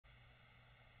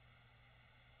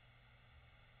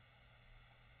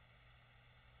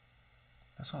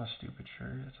That's not a stupid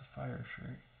shirt, it's a fire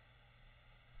shirt.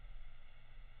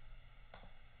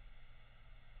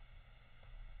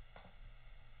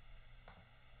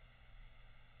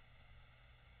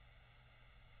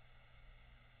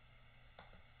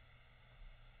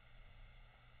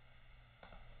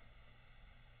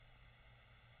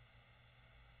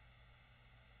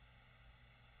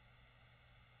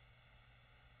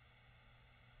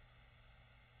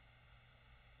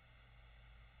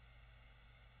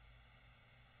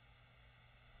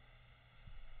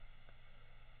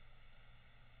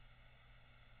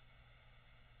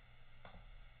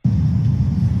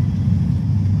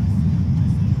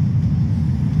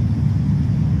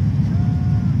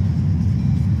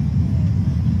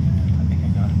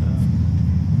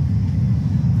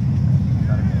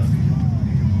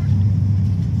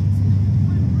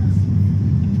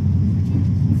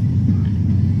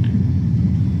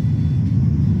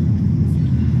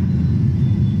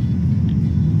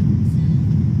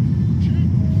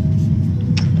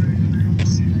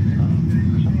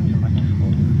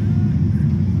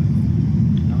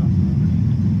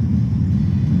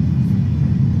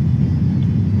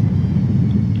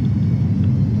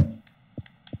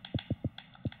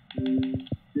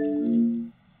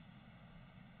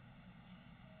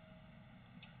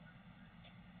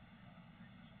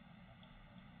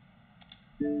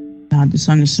 God, the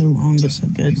song is so long but so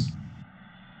good.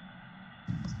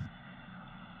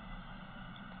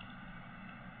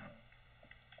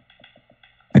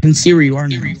 I can see where you are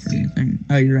now.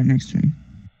 Oh, you're right next to me.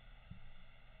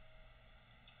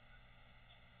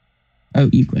 Oh,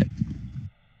 you quit.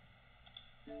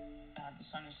 God, the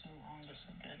song is so long but so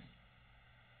good.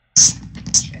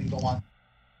 And go on.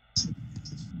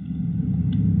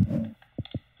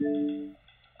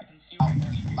 I can see where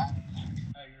you are.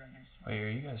 Oh, you're right next to me. Wait,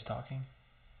 are you guys talking?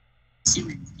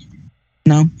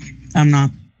 No, I'm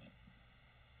not.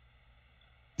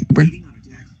 Okay.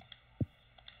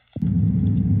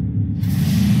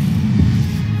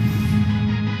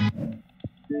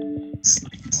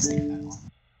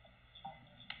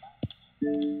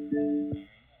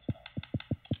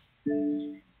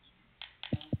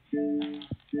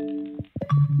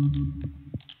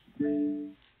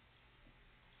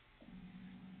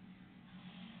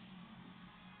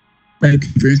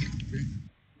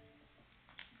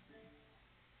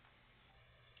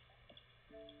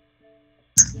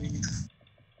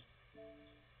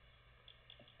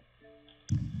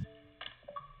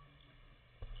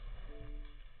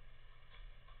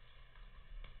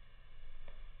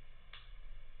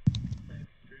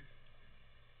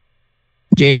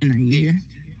 Jaden, are you here?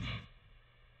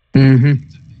 Mm-hmm.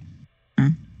 Huh?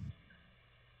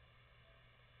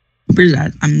 Where's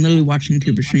that? I'm literally watching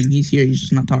Cooper stream. He's here. He's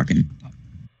just not talking.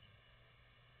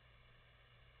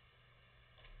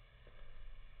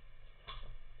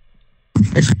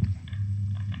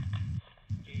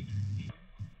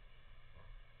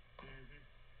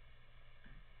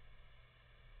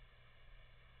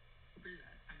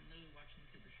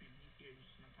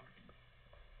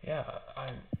 Yeah,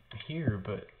 I'm here,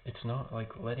 but it's not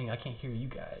like letting. I can't hear you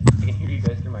guys. I can hear you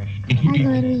guys through my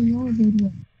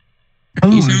stream.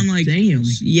 You sound like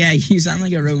yeah, you sound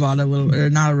like a robot a little, or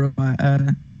not a robot.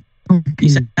 You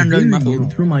sound really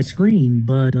muffled through my screen,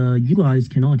 but you guys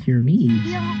cannot hear me.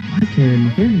 I can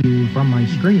hear you from my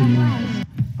screen.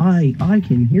 I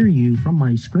can hear you from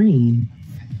my screen.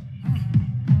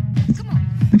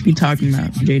 What are you talking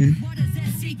about, Jaden?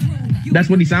 That's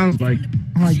what he sounds like.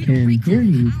 I can hear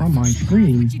you from my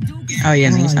screen. Oh yeah,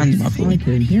 he sounds muffled. I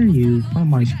can hear you from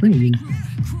my screen.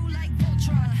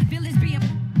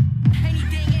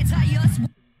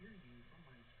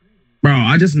 Bro,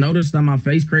 I just noticed that my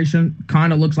face creation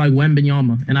kind of looks like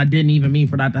Wembanyama, and I didn't even mean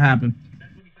for that to happen.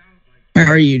 Where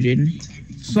are you, Jaden?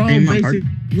 So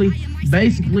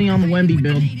basically on the Wemby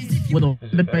build with a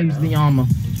Wembanyama.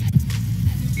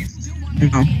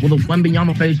 No. With a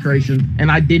Wembanyama face creation,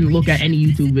 and I didn't look at any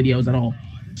YouTube videos at all.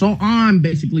 So I'm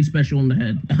basically special in the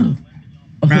head.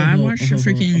 Bro, I watched a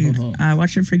freaking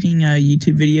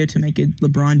YouTube video to make a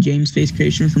LeBron James face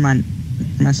creation for my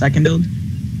second build,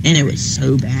 and it was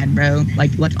so bad, bro.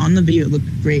 Like on the video it looked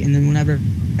great, and then whenever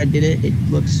I did it, it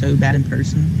looked so bad in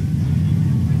person.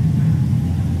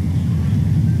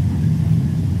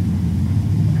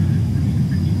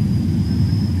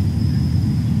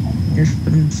 Here's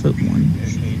 7'1".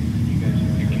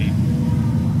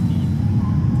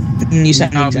 You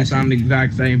sound the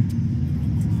exact same.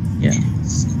 Yeah.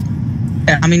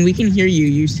 Yeah, I mean, we can hear you.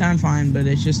 You sound fine, but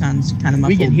it just sounds kind of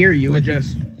muffled. We can hear you. It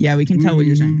just... Yeah, we can tell what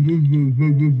you're saying.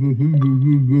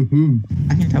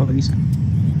 I can tell what you're saying.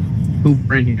 Who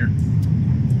right here?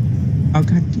 Oh,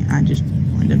 God, I just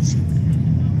wanted to...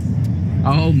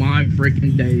 Oh my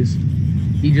freaking days.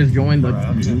 He just joined the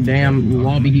damn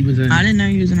lobby he was in. I didn't know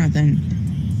he was in our thing.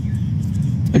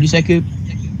 What'd you say, Coop?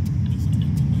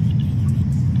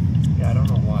 Yeah, I don't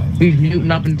know why. He's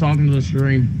muting up and talking to the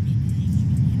stream.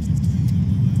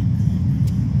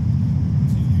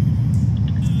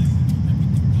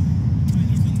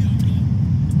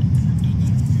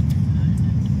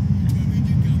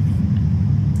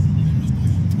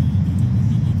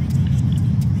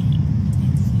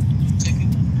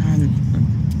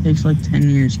 Takes like 10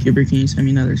 years. Cooper, can you send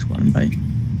me another squad invite?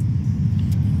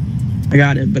 I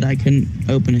got it, but I couldn't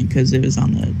open it because it was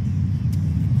on the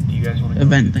Do you guys want to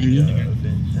event go to thingy. the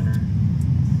event center?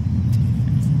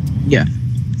 Yeah,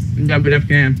 but if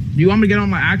can. Do you want me to get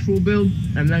on my actual build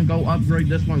and then go upgrade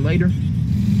this one later?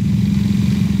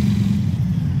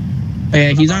 Oh,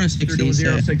 yeah, he's on a 60.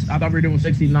 So. I thought we were doing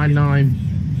 60-99.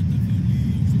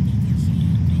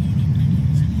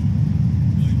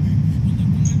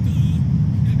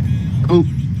 Poop.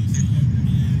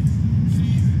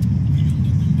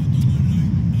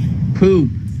 Poop.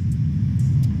 You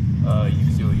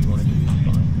can do what you want to do.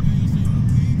 It's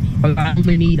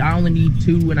fine. I only need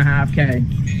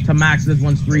 2.5K to max this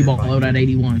one's 3-ball load at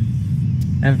 81,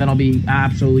 and then I'll be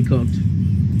absolutely cooked.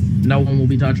 No one will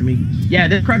be touching me. Yeah,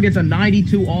 this crap gets a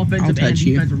 92 offensive and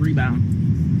defensive rebound.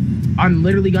 I'm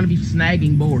literally gonna be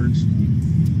snagging boards.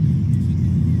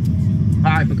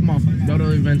 All right, but come on, go to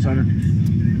the event center.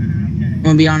 I'm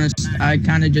gonna be honest, I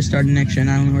kind of just started next gen.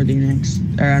 I don't know where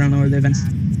I don't know where the event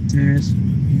center is.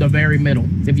 The very middle.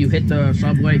 If you hit the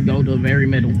subway, go to the very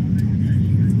middle.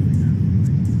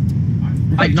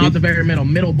 Like, not the very middle,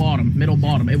 middle bottom.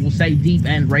 It will say deep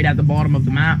end right at the bottom of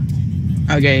the map.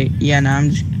 Okay, yeah, no,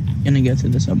 I'm just gonna go through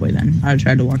the subway then. I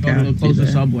tried to walk out to the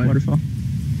closest subway. Waterfall.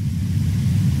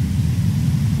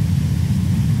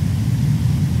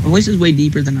 The place is way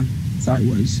deeper than I thought it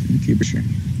was in Cooper Stream.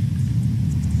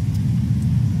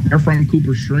 They're from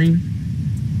Cooper Stream.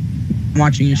 I'm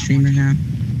watching your stream right now.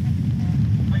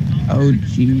 Oh,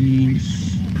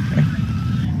 jeez. Okay.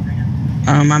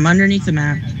 I'm underneath the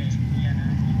map.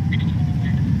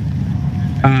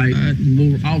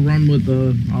 I'll run with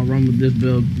this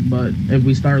build, but if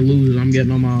we start losing, I'm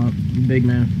getting on my big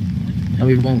man, and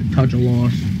we won't touch a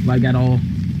loss like at all.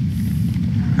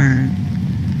 Alright.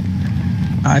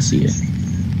 I see it.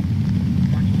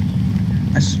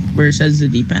 That's where it says the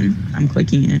deep end. I'm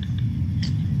clicking it.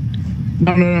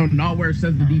 No, not where it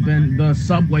says the deep end. The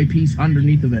subway piece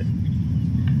underneath of it.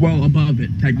 Well, above it,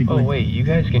 technically. Oh wait, you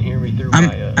guys can hear me through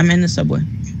my I'm in the subway.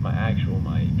 my actual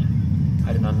mic.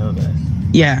 I did not know that.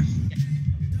 Yeah.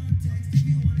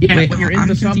 Yeah, Wait, when you're in I'm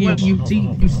the subway, confused.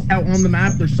 you see out on the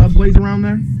map, there's subways around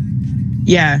there.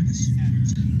 Yeah.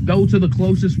 Go to the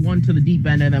closest one to the deep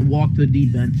end and then walk to the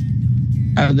deep end.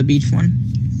 Oh, the beach one?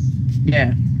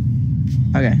 Yeah.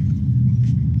 Okay.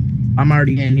 I'm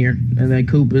already in here. And then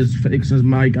Coop is fixing his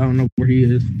mic. I don't know where he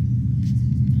is.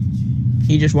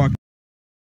 He just walked.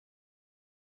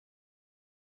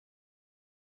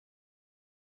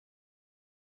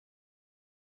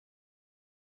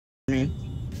 Me.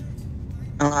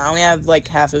 I only have like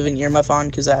half of an earmuff on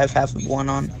because I have half of one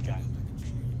on.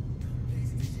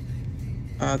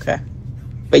 Okay.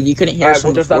 But you couldn't hear us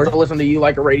we'll from just before? have to listen to you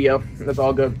like a radio. That's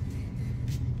all good.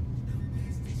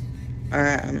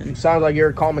 Alright, I'm in. Sounds like you're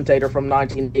a commentator from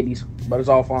 1980s, but it's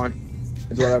all fine.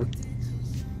 It's whatever.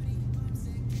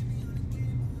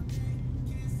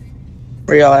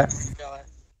 Where y'all at?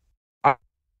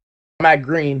 I'm at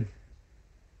green.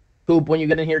 Coop, when you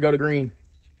get in here, go to green.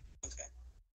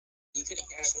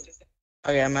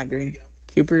 Okay, I'm at green.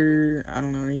 Cooper, I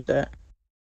don't know where he's at.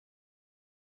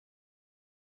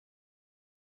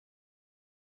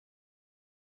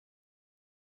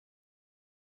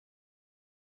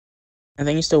 I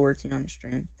think he's still working on the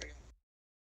stream.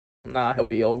 Nah, he'll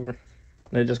be over.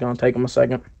 It's just gonna take him a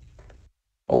second.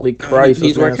 Holy Christ!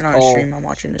 He's working on a stream. I'm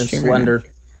watching the stream. Slender. Right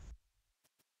now.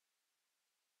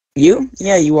 You?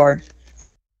 Yeah, you are.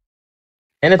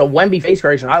 And it's a Wemby face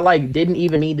creation. I didn't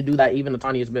even need to do that even the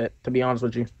tiniest bit, to be honest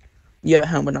with you. You have a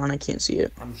helmet on. I can't see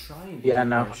it. I'm trying to get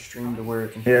my stream to where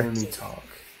it can hear me talk.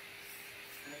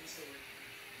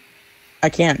 I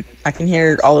can. I can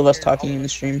hear all of us talking in the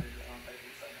stream.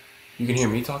 You can hear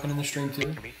me talking in the stream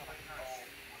too?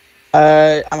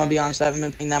 I'm gonna be honest, I haven't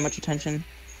been paying that much attention.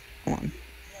 Come on.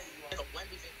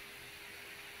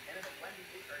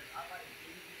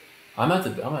 I'm at the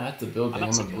building. I'm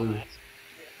at blue.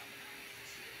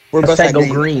 We're both said at go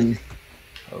green.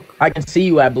 Okay. I can see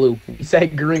you at blue. You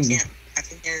said green. I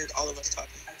can hear all of us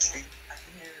talking in the stream.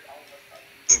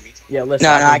 Yeah, listen.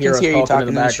 No, I can us hear you talking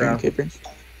in in the stream, Cooper.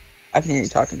 I can hear you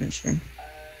talking in the stream.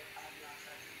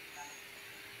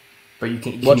 But you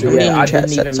can. What? Can you Yeah, I chat didn't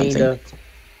said even mean something. to.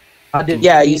 I didn't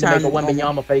Yeah, you mean to make a sound normal.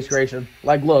 Wembenyama face creation.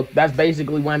 Like, look, that's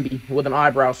basically Wemby with an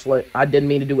eyebrow slit. I didn't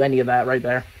mean to do any of that right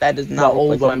there. That does No, not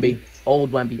old look like Wemby.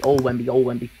 Old Wemby. Old Wemby. Old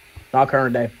Wemby. Not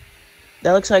current day.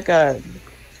 That looks like Wemby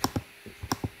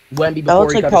that before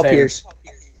looks he like cut Paul his hair. Pierce.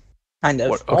 Kind of.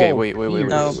 What? Okay, Oh, wait.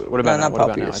 no, What about no, now? not What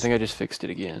about Paul now? I Pierce. think I just fixed it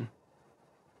again.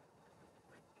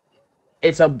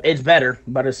 It's better,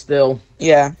 but it's still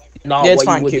Yeah. not Yeah, it's what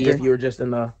fine, you would be Cooper. if you were just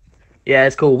in the. Yeah,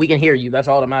 it's cool. We can hear you. That's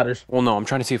all that matters. Well, no, I'm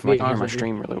trying to see if I Be can hear my honest with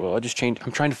stream really well. I just changed.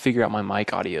 I'm trying to figure out my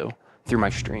mic audio through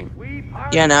my stream.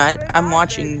 Yeah, no, I'm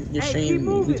watching your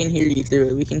stream. We can hear you through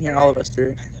it. We can hear all of us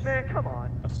through it.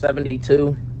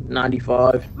 72,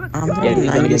 95. I'm Yeah, getting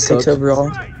he's gonna get 96 cooked.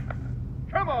 overall.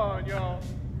 Come on, y'all.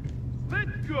 Let's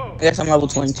go. I guess I'm level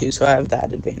 22, so I have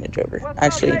that advantage over.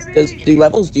 Actually, do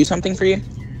levels do something for you?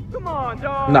 Come on,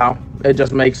 dog. No, it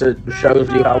just makes it shows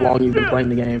you how long you've been playing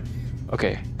the game.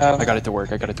 Okay, Oh. I got it to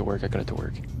work. I got it to work. I got it to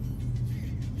work.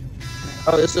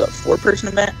 Oh, this is a 4-person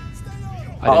event?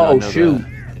 I did not Oh know shoot!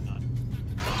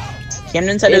 that.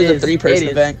 Camden said it was a 3-person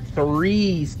event.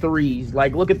 Threes.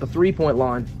 Like, look at the 3-point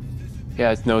line.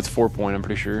 Yeah, it's 4-point. I'm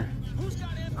pretty sure.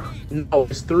 No,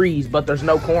 it's threes, but there's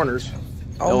no corners.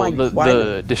 Oh No, my,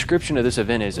 the description of this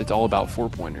event is it's all about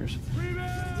 4-pointers.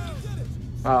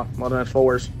 Oh, well, then it's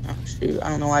fours. Oh, shoot, I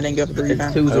don't know why I didn't go for the It's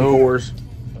rebound. twos and Oh. fours.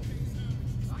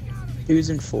 2s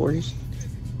and 4s.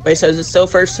 Wait, so is it still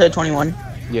 1st to 21?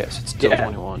 Yes, it's still Yeah.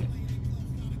 21.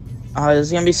 This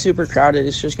is gonna be super crowded.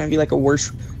 It's just gonna be like a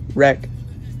worse wreck.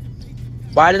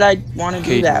 Why did I want to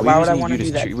do Okay, that? Why would I want to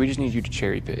do that? we just need you to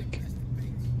cherry pick.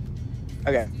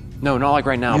 Okay. No, not like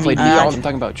right now. You Play mean, defense. I'm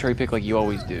talking about cherry pick like you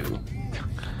always do.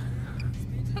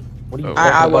 What do you? Oh.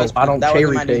 I was. I don't that wasn't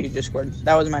cherry my dude pick. Discord.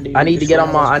 That was my dude. I need to get on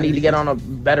Discord. my. I need to get on a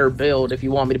better build if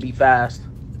you want me to be fast.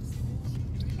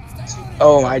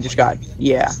 Oh, I just got.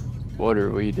 Yeah. What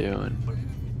are we doing?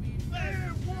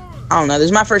 I don't know. This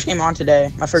is my first game on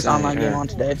today. My first Same online here. game on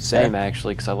today. Same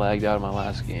actually, because I lagged out of my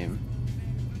last game.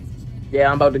 Yeah,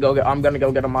 I'm about to go. I'm gonna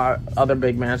go get on my other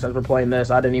big man since we're playing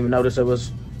this. I didn't even notice it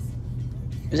was.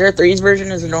 Is there a 3s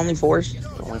version? Is it only 4s?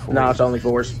 Only 4. No, it's only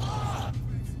fours.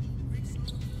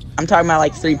 I'm talking about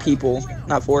like 3 people,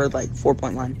 not 4, like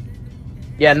 4-point line.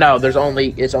 Yeah, no, it's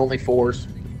only fours.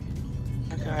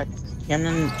 Oh, God.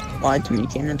 Camden lied to me.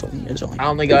 Camden told me it was only. I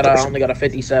only got a 3-person.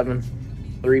 57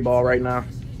 3-ball right now.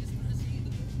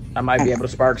 I might be able to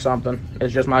spark something.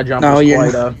 It's just my jump No, is you're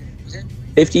quite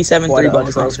 57 quite 3 ball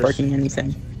is not atrocious. sparking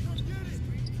anything.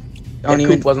 If Don't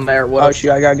even. Coop wasn't there, it would. Oh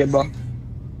shoot! I got a good ball.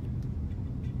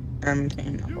 Okay,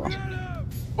 no ball.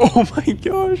 Oh my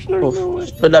gosh, there's Oof. no way.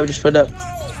 Just put it up. Just put it up.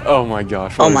 Oh my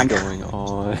gosh, Oh what is my God. going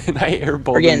on? I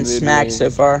airballed We're getting in smacked so mid-range.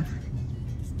 far.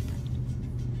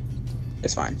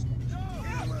 It's fine.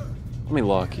 Let me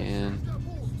lock in.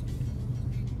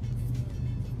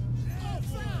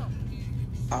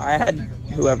 I had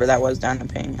whoever that was down in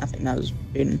pain. I think that was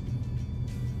Aiden.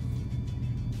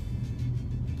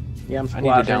 Yeah, I'm I need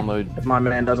to splashing. download. If my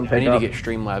man doesn't I pick need to up. get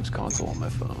Streamlabs console on my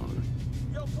phone.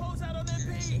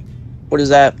 What is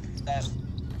that?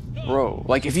 Bro,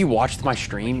 like if you watched my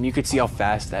stream, you could see how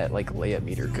fast that like layup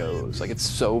meter goes. Like it's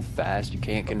so fast you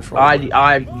can't control it.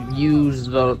 I've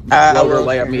used the I floater will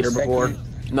layup in a meter before.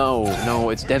 second. No,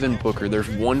 it's Devin Booker. There's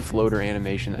one floater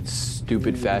animation that's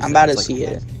stupid fast. I'm about that to it's, see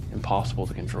it. Impossible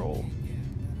to control.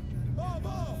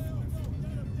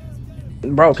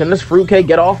 Bro, can this fruitcake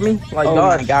get off me? Like, Oh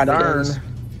gosh, my God, it darn. is.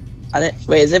 I didn't,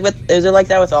 wait, is it like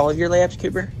that with all of your layups,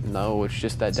 Cooper? No, it's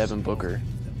just that Devin Booker.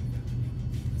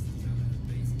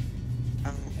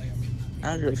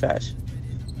 That was really fast.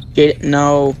 Jade,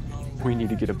 no. We need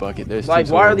to get a bucket. This Like,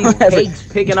 team's why are these horrible. cakes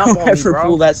picking up Don't on me, ever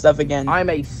pull bro? that stuff again. I'm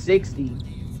a 60.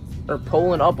 They're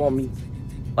pulling up on me.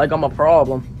 Like I'm a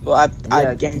problem. Well, I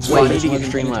Yeah, guarantee Well, you I need to get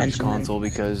wasn't paying Streamlabs attention then. console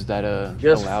because that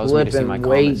Just allows me to see flipping my weight,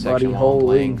 comment section buddy, while I'm holy.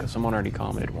 playing. 'Cause someone already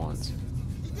commented once.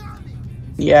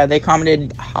 Yeah, they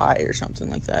commented hi or something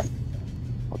like that.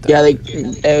 What the Yeah, heck?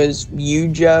 it was you,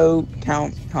 Joe,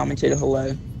 commented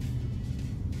hello.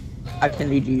 I can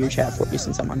read you your chat for you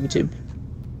since I'm on YouTube.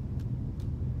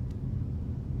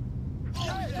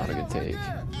 Not a good take.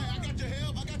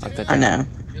 Knock that I down. know.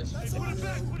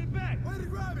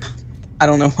 I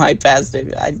don't know why I passed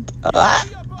it. I don't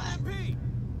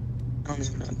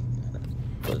even know what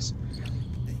that was.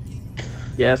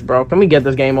 Yes, bro. Can we get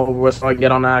this game over with so I can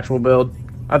get on the actual build?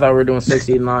 I thought we were doing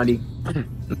 60 to 90. What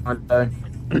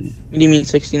do you mean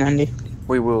 60-90?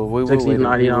 We will 60 to later. We will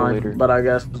 99. later. But I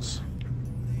guess it's...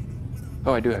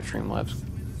 Oh, I do have Streamlabs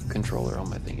controller on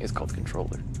my thing. It's called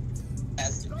controller.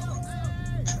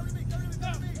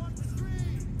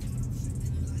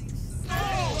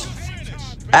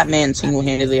 That man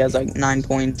single-handedly has like 9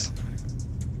 points.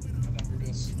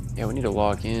 Yeah, we need to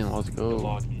log in. Let's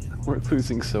go. We're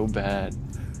losing so bad.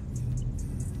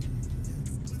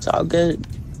 It's all good.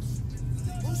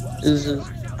 This is,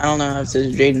 I don't know if this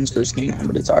is Jaden's first game on,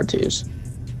 but it's R2's.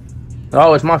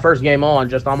 Oh, it's my first game on.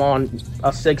 Just I'm on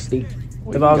a 60.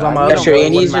 Well, If I was on my Yeah, other sure, one, it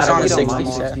and he's wouldn't just on matter a what it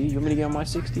 60. was. You want me to get on my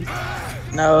 60?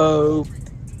 No.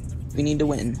 We need to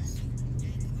win.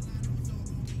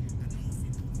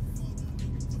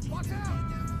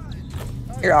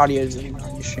 Your audio's in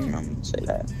your stream, I'm gonna say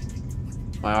that.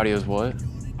 My audio's what?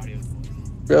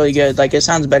 Really good. Like, it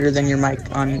sounds better than your mic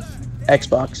on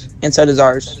Xbox. And so does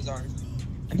ours.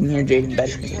 I can hear Jaden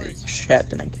better in your chat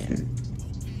than I can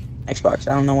Xbox.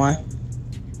 I don't know why.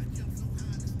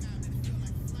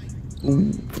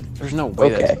 There's no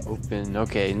way Okay. that's open.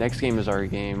 Okay, next game is our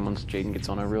game once Jaden gets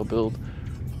on a real build.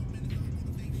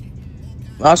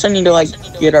 We also need to, like,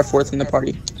 get our fourth in the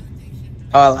party.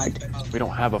 Oh, I lied. We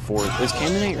don't have a fourth. Is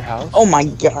Camden at your house? Oh my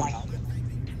god.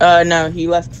 No, he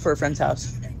left for a friend's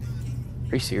house.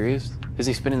 Are you serious? Is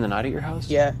he spending the night at your house?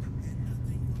 Yeah.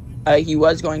 He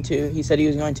was going to. He said he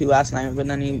was going to last night, but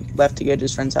then he left to go to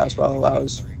his friend's house while I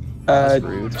was. That's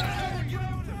rude.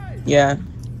 Yeah.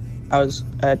 I was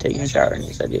taking a shower, and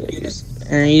he said he was.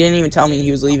 And he didn't even tell me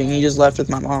he was leaving. He just left with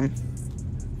my mom.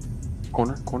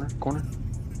 Corner, corner, corner.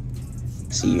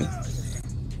 See you.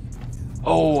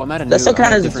 Oh, I'm at a That's new. still count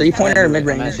I'm at as a different- three-pointer I'm or at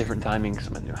mid-range? I'm at different timing because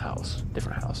I'm at a new house.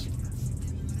 Different house.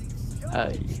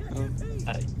 Hey.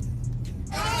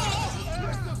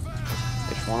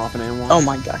 It's one off an N1. Oh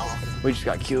my god. We just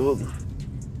got killed.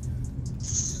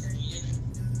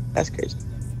 That's crazy.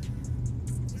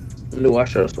 Knew I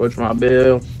should have switched my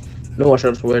bill. Knew I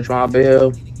should have switched my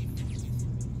bill.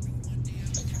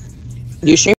 Do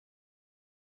you stream?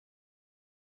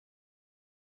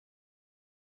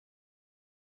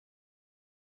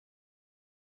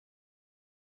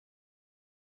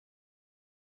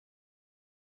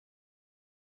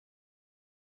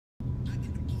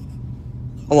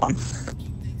 Hold on.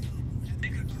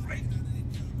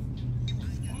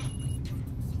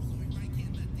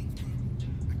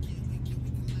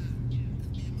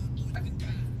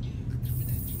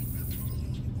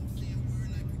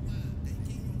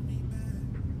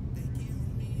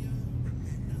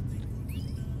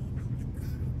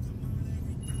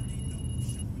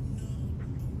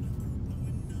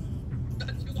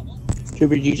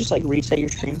 Cooper, did you just like reset your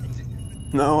stream?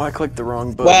 No, I clicked the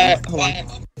wrong button. What? Hold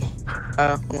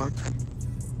on. Hold on.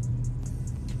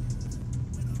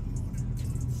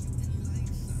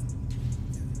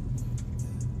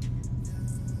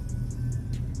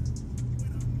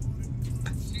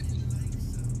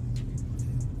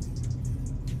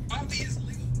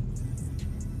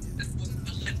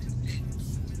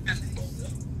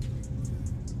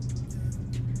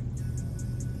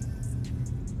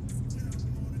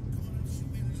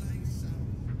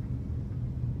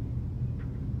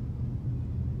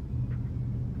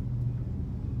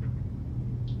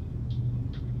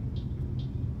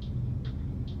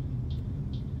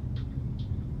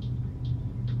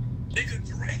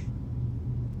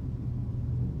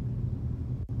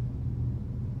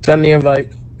 Send the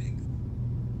invite.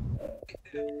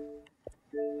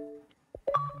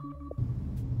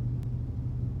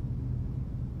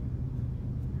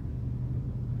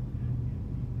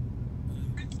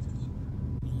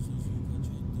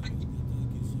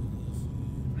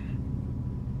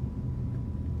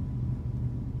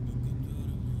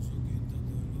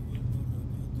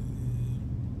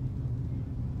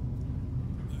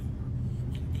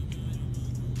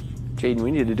 Jaden,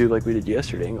 we need to do like we did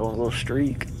yesterday and go on a little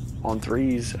streak on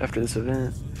threes after this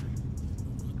event.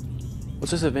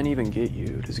 What's this event even get you?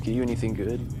 Does it get you anything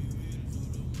good?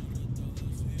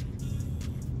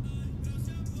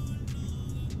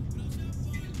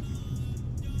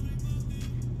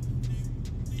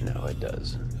 No, it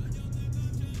does.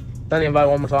 Send the invite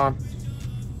one more time.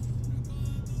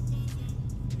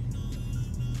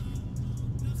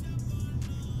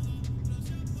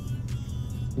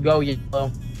 Go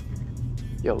yellow.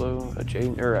 Yellow,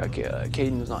 Jaden, or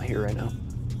Caden's not here right now.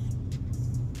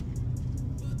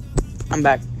 I'm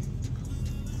back.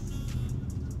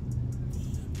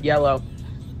 Yellow.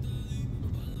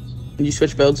 Did you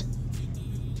switch builds?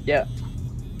 Yeah.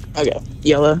 Okay.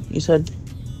 Yellow, you said?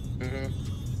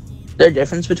 Is there a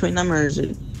difference between them, or is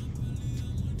it?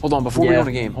 Hold on, before we Yeah. go on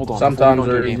a game, hold on. Sometimes before we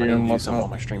go they're on a game, I easier need to than do something whatnot. on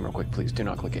my stream real quick, please. Do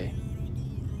not click A.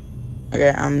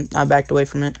 Okay, I backed away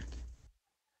from it.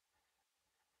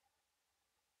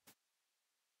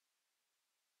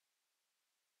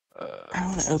 I don't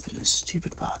want to open this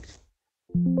stupid box.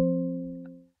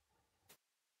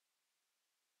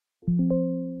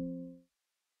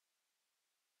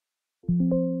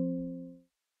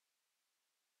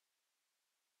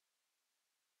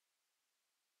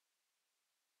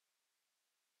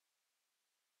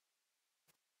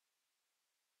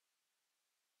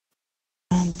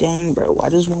 Dang, bro, why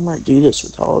does Walmart do this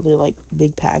with all their, like,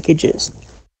 big packages?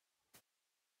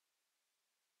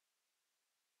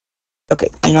 Okay,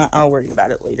 you know, I'll worry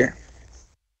about it later.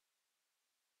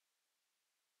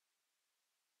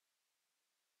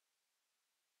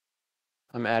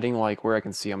 I'm adding like where I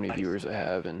can see how many viewers I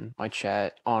have in my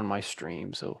chat on my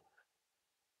stream, so.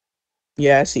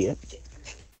 Yeah, I see it.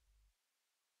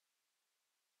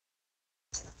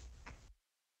 Did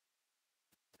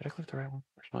I click the right one?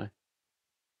 Where's my...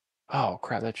 Oh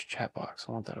crap, that's your chat box.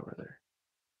 I want that over there.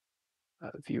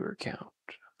 Viewer count.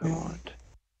 I want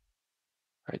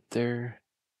right there.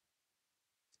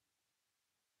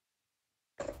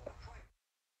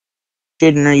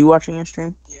 Jaden, are you watching your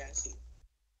stream? Yeah, I see.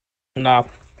 No.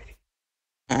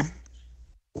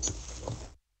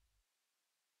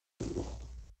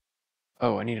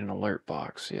 Oh, I need an alert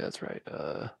box. Yeah, that's right.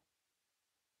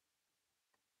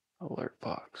 Alert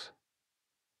box.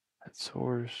 At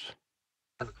source.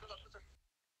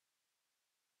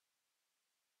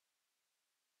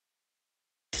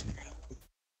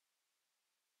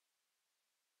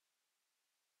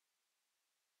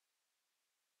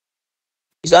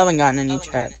 You still haven't gotten any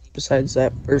chat besides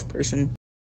that first person.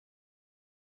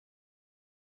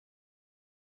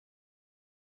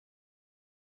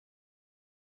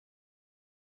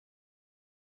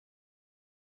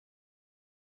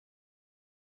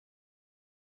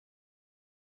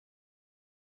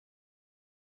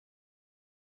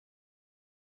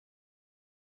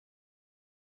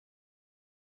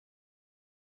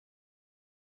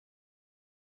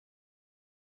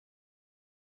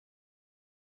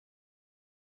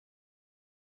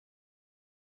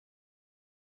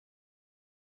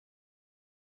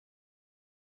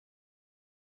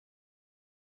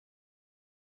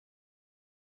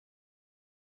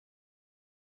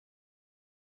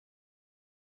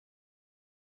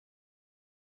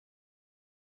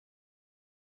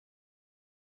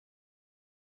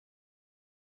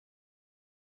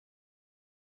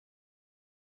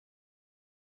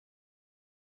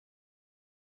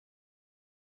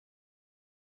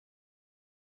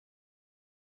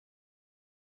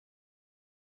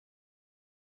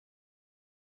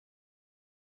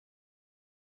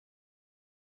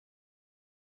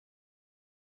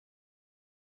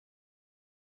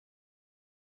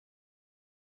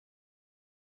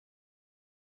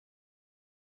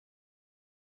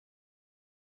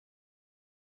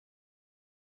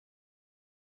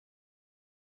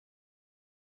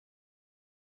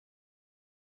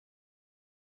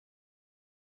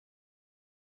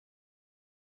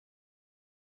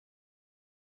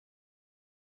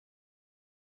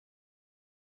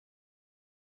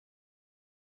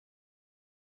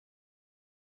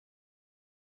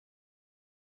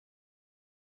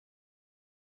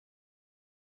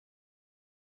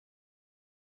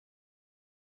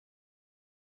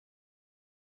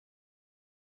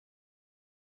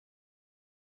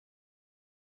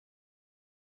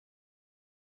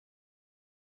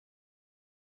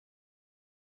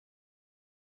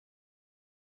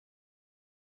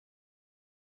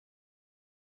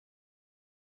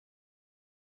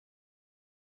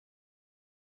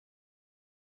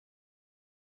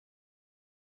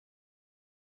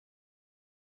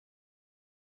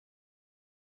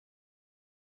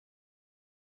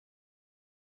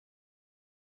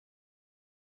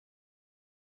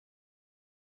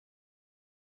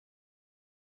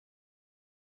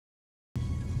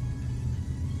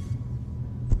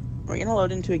 Are we gonna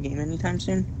load into a game anytime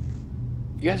soon?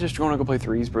 You guys just want to go play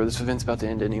threes, bro? This event's about to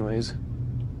end anyways.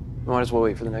 We might as well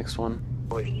wait for the next one.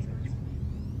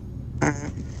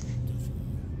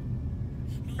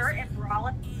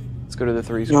 Let's go to the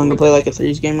threes. You want to play like a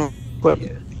threes game real quick?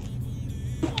 Yeah.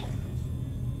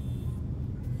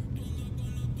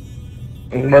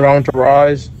 We're going to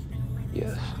Rise.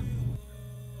 Yes.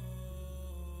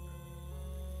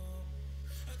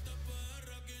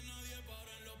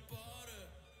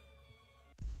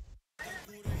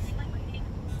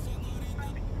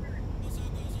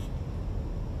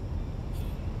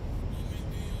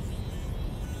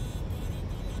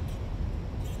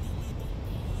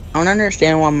 I don't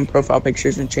understand why my profile picture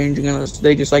isn't changing unless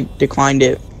they just like declined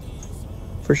it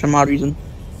for some odd reason.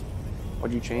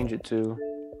 What'd you change it to?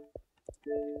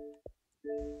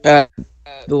 The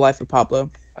Life of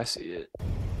Pablo. I see it.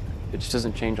 It just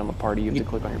doesn't change on the party. You have to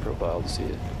click on your profile to see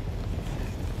it.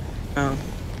 Oh.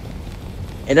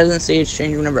 It doesn't say it's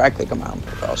changed whenever I click on my own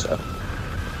profile, so.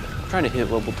 I'm trying to hit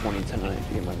level 20 tonight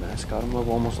to get my mascot. I'm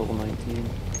almost level 19.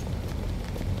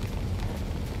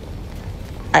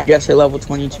 I guess at level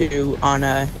 22 on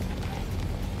my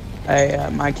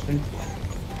team.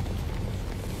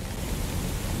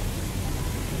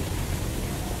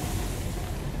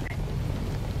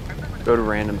 Go to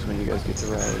randoms when you guys get to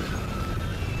res.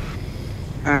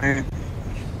 Alright.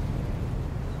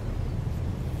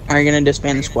 Are you gonna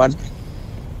disband the squad?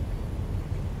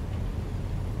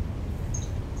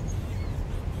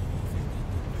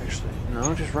 Actually,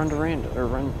 no, just run to random, or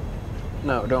run...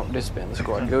 No, don't disband the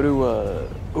squad. Go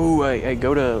to, ooh, hey,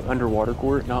 go to underwater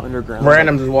court, not underground.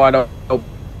 Randoms is wide open.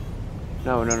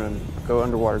 No. Go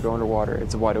underwater.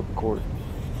 It's a wide open court.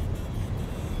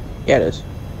 Yeah, it is.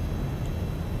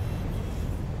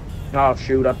 Oh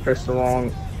shoot, I pressed the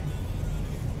wrong.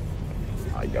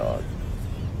 My God.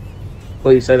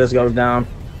 Please say this goes down.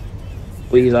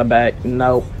 Please, I back.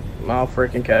 Nope. Oh,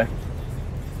 freaking K.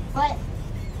 What?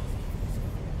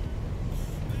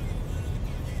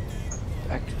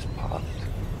 Back just popped.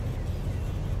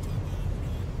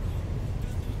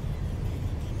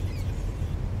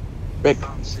 Rick.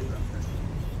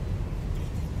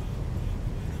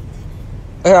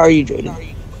 Where are you,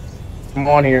 Jaden? I'm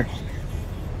on here.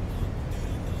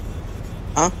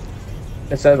 Huh?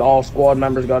 It says all squad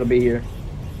members got to be here.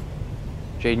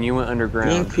 Jaden, you went underground.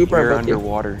 Me and Cooper are You're both here.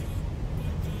 underwater.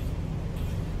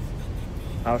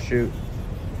 Oh shoot.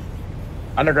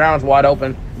 Underground's wide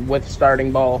open with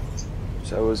starting ball.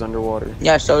 So it was underwater.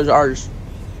 Yeah, so is ours.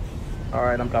 All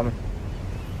right, I'm coming.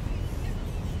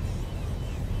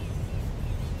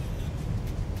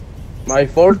 My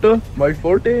forte,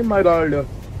 my god.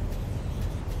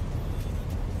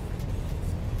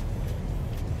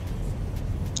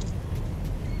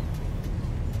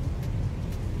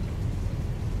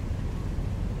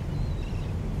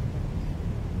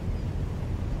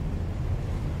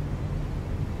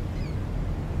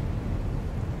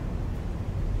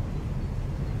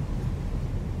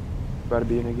 About to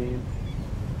be in a game.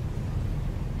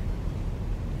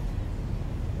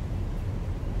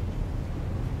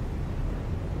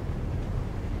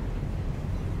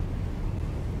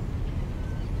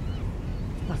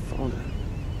 My phone.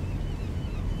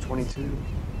 22.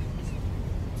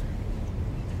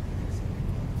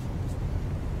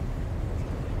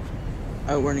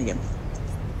 Oh, we're in a game.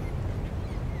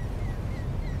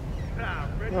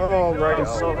 All right,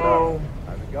 so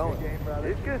How's it going?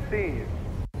 It's good seeing you.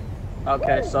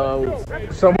 okay, so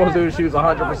someone who shoots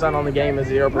 100% on the game is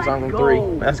 0% from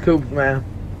 3. That's Coop, man.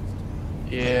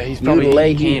 Yeah, he's probably he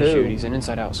lady can't who? shoot. He's an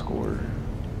inside-out scorer.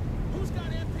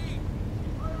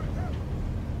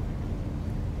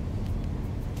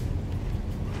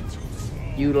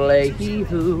 You lay he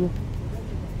who.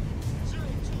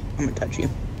 I'm gonna touch you.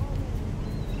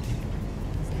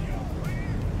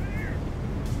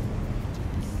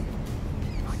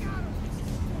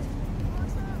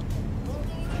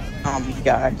 Oh my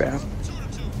god, bro.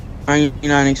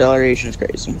 99 acceleration is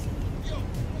crazy.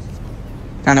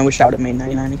 Kinda wish I would have made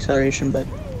 99 acceleration, but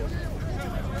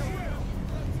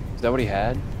Is that what he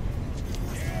had?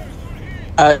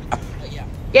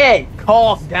 Get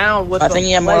coughed down with I think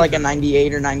he had more like a pleasure.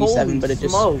 98 or 97, Holy but it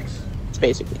just smokes. it's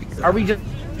basically. Are we just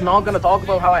not gonna talk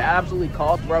about how I absolutely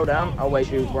coughed bro down? Oh wait,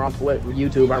 shoot, we're on Twitter,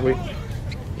 YouTube, aren't we?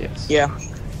 Yes. Yeah.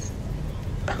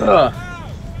 Ugh.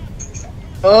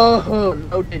 Oh,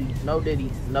 no diddy, no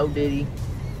diddy, no diddy.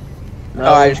 No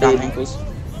Oh, I just got diddy. ankles.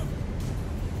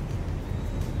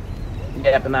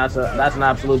 Yep, and that's an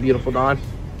absolute beautiful dime.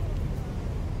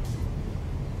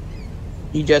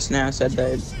 He just now said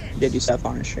that did you stuff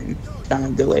on his stream. Kind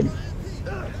of delayed.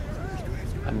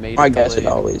 I made I it guess it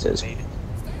delayed. always is.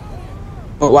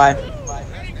 But why?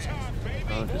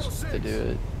 Oh, just to do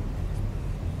it.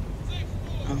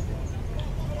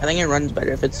 I think it runs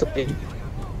better if it's delayed.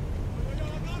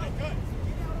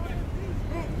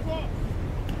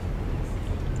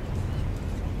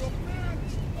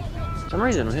 For some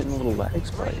reason, I'm hitting little lag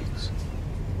spikes.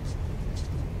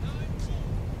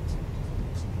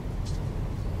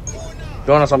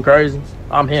 You want something crazy?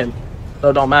 I'm him, so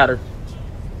it don't matter.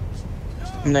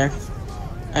 I'm there.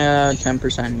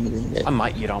 10% using it. I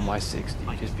might get on my 60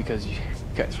 just because you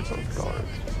guys are both guards.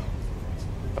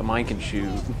 But mine can shoot.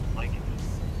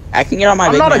 I can get on my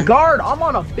I'm big not man. a guard. I'm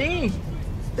on a big.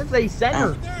 This is a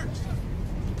center.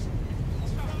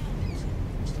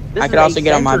 This I is could a also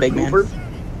get on my center, big man. Cooper.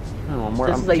 No, I'm, This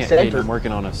I'm, is a can't, center. I'm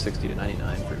working on a 60 to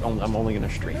 99. I'm only gonna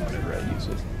stream whenever I use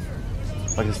it.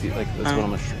 Like that's what I'm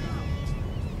gonna stream.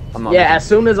 I'm not Yeah, making-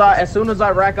 as soon as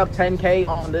I rack up 10K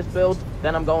on this build,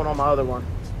 then I'm going on my other one.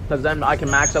 Cause then I can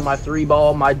max up my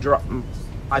 3-ball, my drop,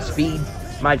 my speed,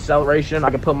 my acceleration. I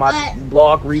can put my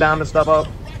block, rebound, and stuff up.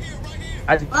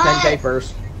 I do 10K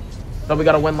first. So we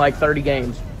gotta win like 30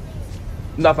 games.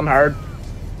 Nothing hard.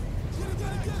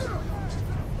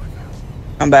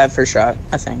 I'm bad for shot,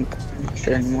 I think. I'm not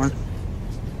sure anymore.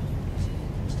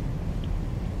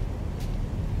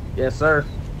 Yes, sir.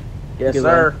 Yes, Good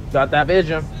sir. Got that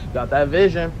vision. Got that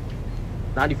vision.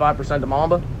 95% to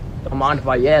Mamba. Don't mind if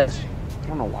I yes. I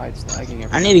don't know why it's lagging.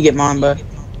 I need to get Mamba.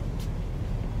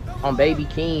 On Baby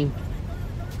Keem.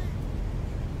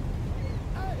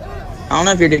 I don't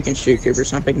know if you're taking shoot Cooper,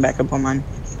 so I'm picking back up on mine.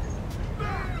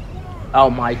 Oh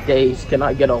my days. Can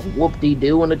I get a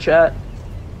whoop-de-doo in the chat?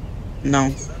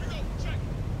 No.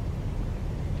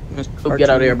 Oh, get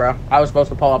out of here, bro. I was supposed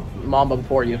to pull up Mamba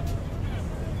before you.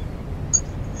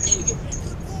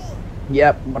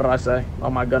 Yep, what did I say? Oh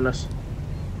my goodness.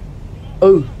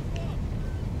 Oh.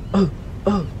 Oh.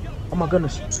 Oh. Oh my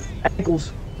goodness.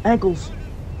 Ankles. Ankles.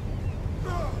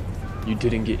 You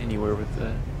didn't get anywhere with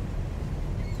that.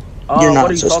 Oh, You're not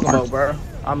what are you so talking smart. about, bro?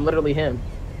 I'm literally him.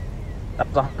 That's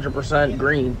 100%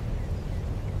 green.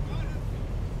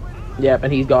 Yep,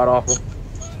 and he's god awful.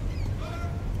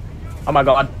 Oh my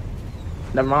god.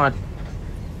 Never mind.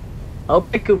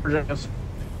 Okay, Cooper just.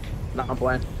 No, I'm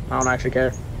playing. I don't actually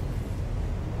care.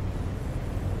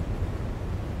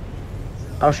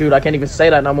 Oh shoot, I can't even say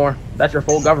that no more. That's your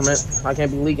full government. I can't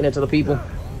be leaking it to the people.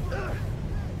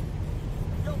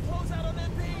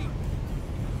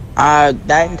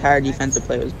 That entire defensive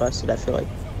play was busted, I feel like.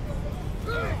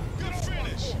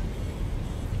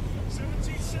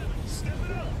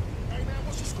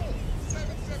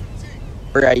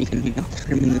 Forgot you can hang out for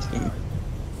him in this game.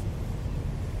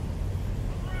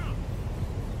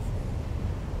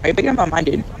 Are you picking up on my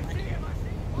dude?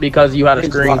 Because you had a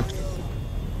It's screen. locked.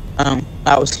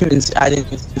 I didn't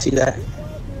even see that.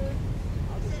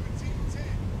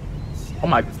 Oh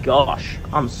my gosh.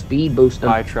 I'm speed boosting.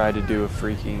 I tried to do a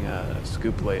freaking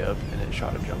scoop layup and it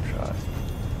shot a jump shot.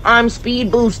 I'm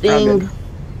speed boosting.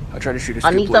 I tried to shoot a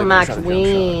I scoop need layup the and it max shot a jump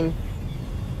win.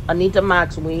 I need the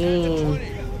max win.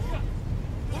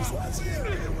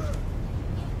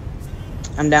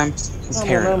 I'm down. shot.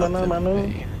 Pairing up no, than no.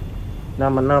 me.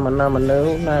 Number, no, no.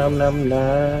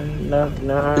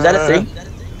 Was that a 3?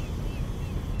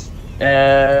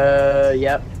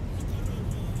 Yep.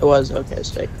 It was. Okay,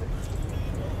 stay.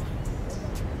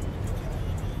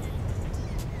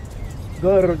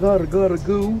 Gotta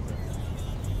go.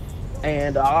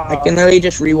 And I can literally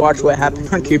just rewatch what happened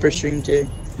on Cooper's stream too.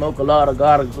 smoke a lot of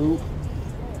gotta go.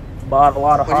 Bought a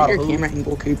lot of What hot is your food. camera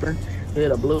angle, Cooper?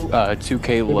 Hit a blue.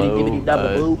 2K Bibbidi double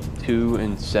low, boop. 2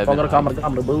 and 7.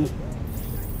 Comma blue.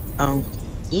 Oh,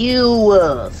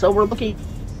 So we're looking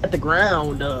at the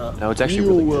ground. No, it's actually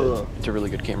really good. It's a really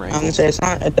good camera I'm gonna angle. say it's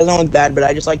not. It doesn't look bad, but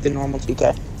I just like the normal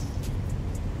 2K.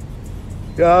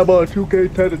 Yeah, I'm on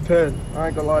 2K 10 and 10. I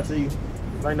ain't gonna lie to you.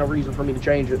 There ain't no reason for me to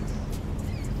change it.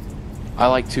 I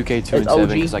like 2K 2 and It's 7 OG.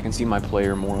 because I can see my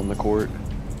player more on the court.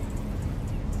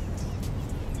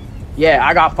 Yeah,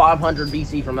 I got 500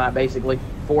 BC from that, basically.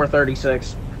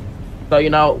 436. So, you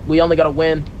know, we only gotta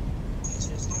win.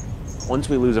 Once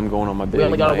we lose, I'm going on my big. We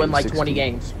only gotta by win like 60. 20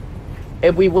 games.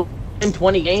 If we win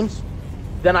 20 games,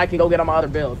 then I can go get on my other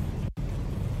build.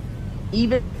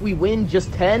 Even if we win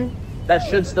just 10, that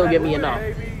should still give me enough.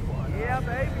 Yeah, baby. Yeah,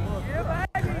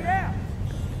 baby.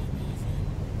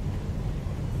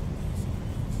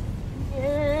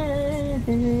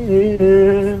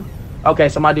 Yeah. Okay,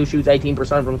 so my dude shoots 18%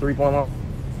 from 3-point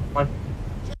line.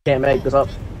 Can't make this up.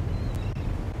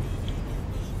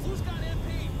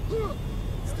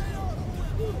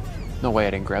 No way,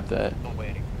 I didn't grab that.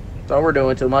 So we're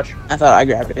doing too much. I thought I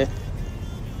grabbed it.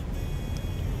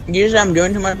 Usually I'm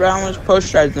doing too much, but I almost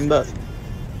posterized them both.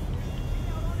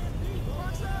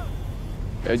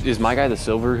 Is my guy the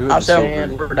silver? Who is Also- the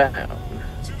And silver? we're down.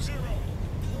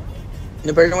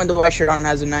 The person with the white shirt on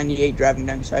has a 98 driving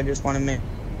dunk, so I just want to make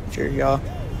sure y'all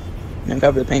don't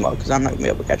cover the paintball because I'm not gonna be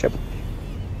able to catch up.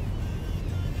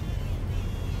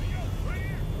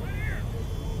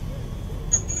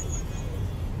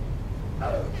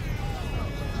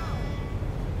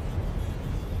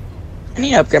 I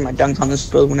need to upgrade my dunks on this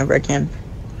build whenever I can.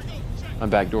 I'm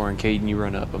backdooring. Caden, you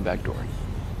run up. I'm backdooring.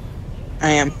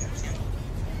 I am.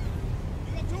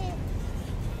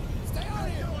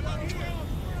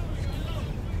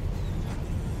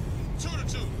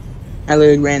 I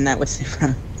literally ran that with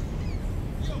him.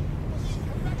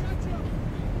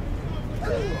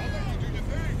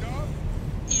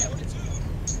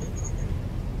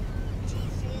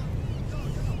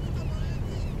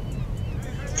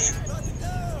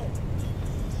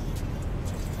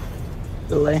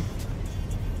 Delay.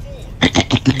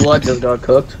 Blood just got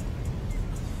cooked.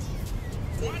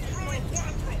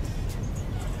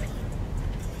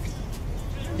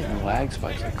 Yeah, lag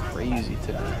spikes like crazy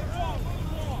today.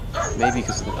 Maybe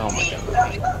because of the. Oh my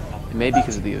god. Maybe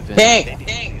because of the event.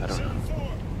 Dang. I don't know.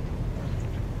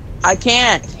 I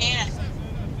can't.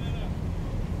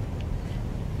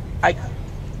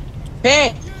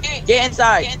 Hey, get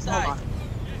inside. Hold on.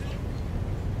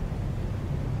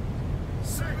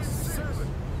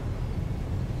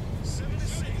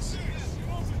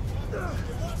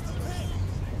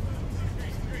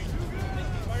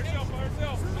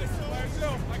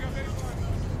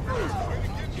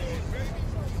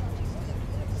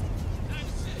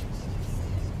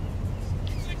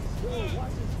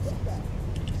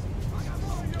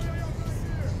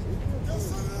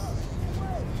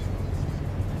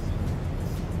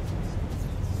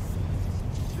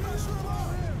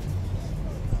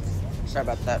 Sorry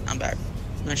about that. I'm back.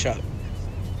 Nice shot.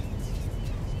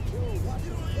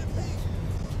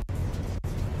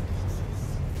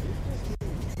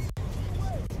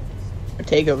 A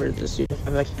takeover is this dude.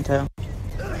 I can't tell.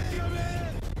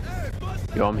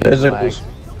 Yo, I'm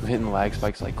hitting lag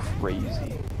spikes like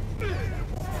crazy.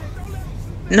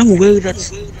 No way,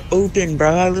 that's open,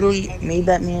 bro. I literally made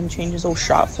that man change his whole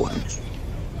shot for him.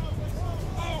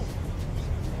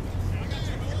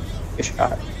 Good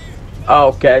shot.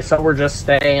 Okay, so we're just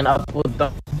staying up with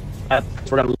the.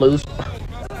 We're gonna lose.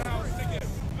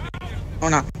 Oh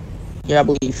no. Yeah, I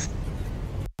believe.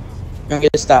 Don't get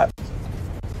a stop.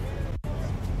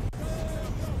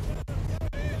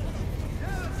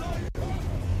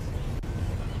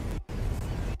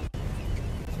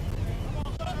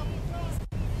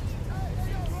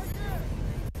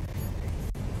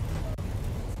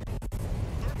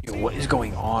 Yo, what is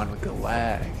going on with the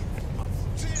lag?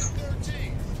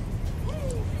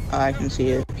 I can see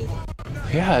it.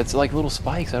 Yeah, it's like little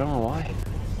spikes. I don't know why.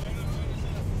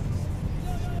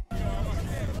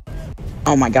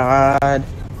 Oh my god.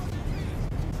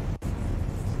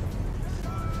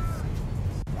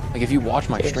 Like if you watch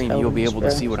my stream, you'll be able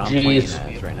to see what I'm playing as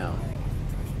right now.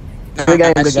 Good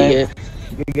game, I good see game. it.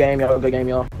 Good game, y'all. Good game,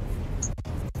 y'all.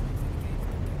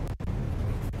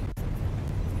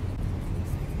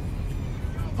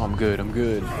 Oh, I'm good. I'm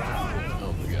good.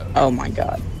 Oh my god. Oh my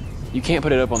god. You can't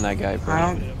put it up on that guy, bro.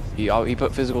 I don't. He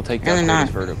put physical takedown Really with not.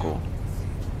 his vertical.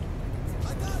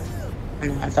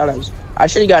 I thought I was. I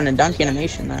should have gotten a dunk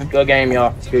animation though. Good game,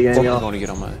 y'all. Good game, I'm y'all. going to get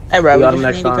on my. Hey, bro, We we got him just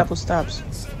next need a time. couple stops.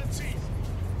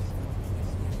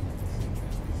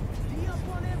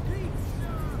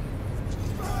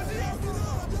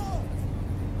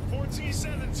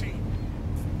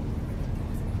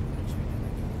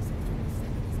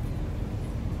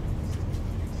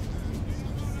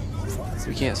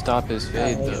 We can't stop his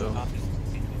fade though.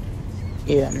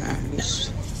 Yeah, man.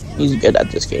 He's good at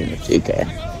this game with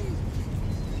 2K.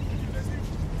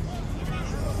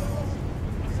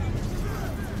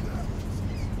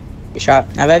 Good shot.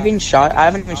 I haven't even shot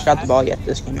the ball yet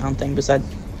this game, I don't think, besides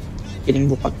getting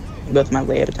blocked. Both my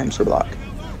layup attempts were blocked.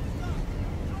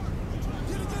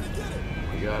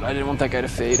 Oh my god, I didn't want that guy to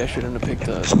fade. I shouldn't have picked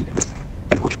up.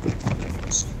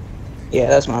 Yeah,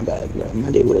 that's my bad, bro.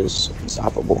 My dude was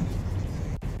unstoppable.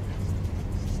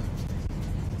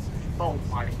 Oh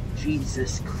my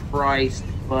Jesus Christ,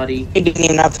 buddy. He didn't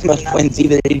even have the most points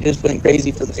either. He just went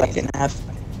crazy for the second half.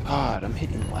 God, I'm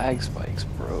hitting lag spikes,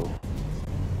 bro.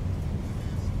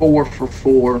 4 for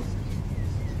 4.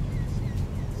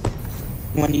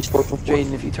 When he scored for 4.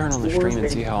 Jaden, if you turn on the stream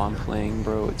and see how I'm playing,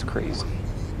 bro, it's crazy.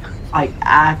 I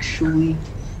actually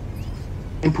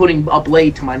am putting a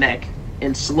blade to my neck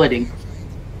and slitting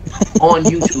on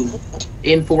YouTube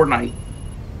in Fortnite.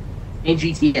 In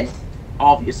GTA,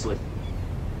 obviously.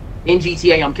 In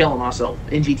GTA, I'm killing myself.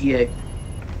 In GTA.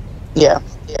 Yeah.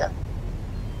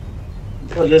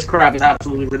 Because this crap is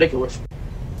absolutely ridiculous.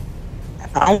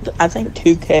 I think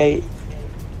 2K.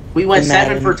 We went And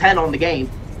 7 then- for 10 on the game,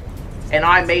 and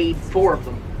I made 4 of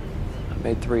them. I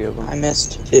made 3 of them. I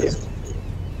missed 2.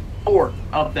 4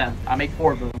 of them. I made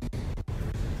 4 of them.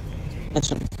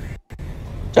 Listen.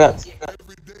 Shut up.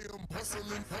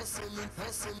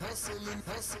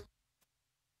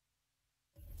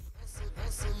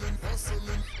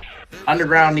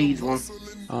 Underground needs one.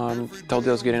 Told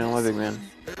you I was getting a living, man.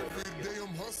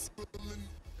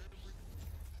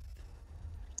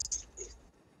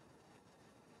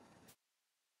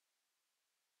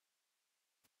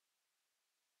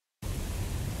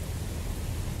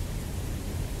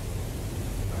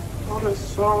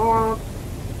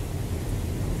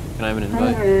 Can I have an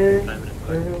invite?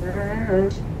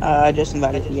 I just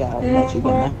invited you. Yeah, I'll let you go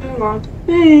now.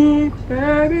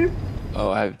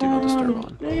 Oh, I have Do Not Disturb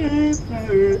on.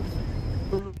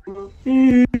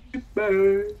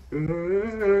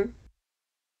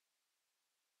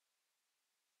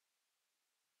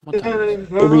 What time?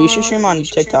 But you should stream on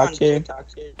TikTok too.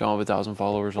 Don't have 1,000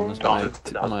 followers on this my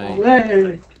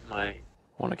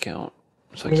one account,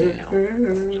 so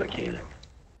I can't.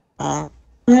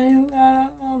 Are we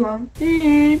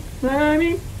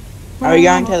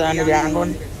going to the underground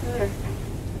one?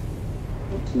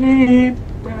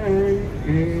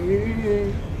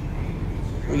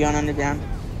 Are we going underground?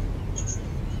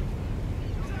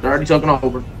 They're already taking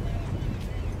over.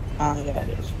 Oh, yeah,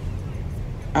 it is.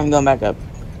 I'm going back up.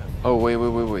 Oh,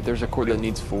 wait. There's a court that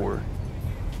needs 4.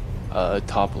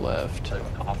 Top left.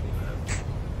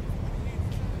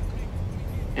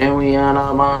 And we on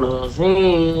the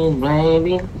scene,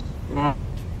 baby. On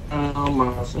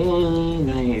my scene,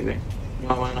 baby.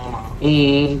 Going on my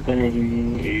scene,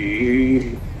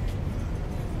 baby.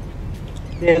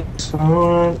 It's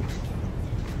on.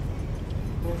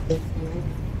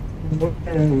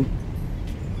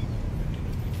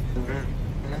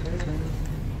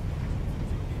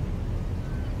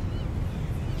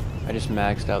 I just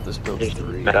maxed out this build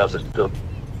 3.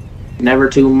 Never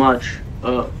too much.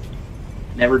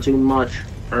 Never too much.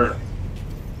 Never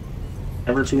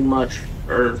too much.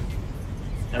 Never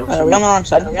Are we on the wrong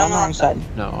side? Are we on the wrong side?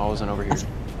 No, I wasn't over here.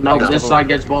 No, this side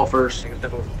gets ball first.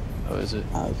 Oh, is it?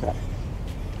 Oh, okay.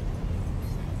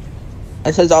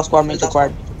 It says all squad mates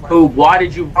required. Who? Why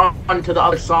did you run to the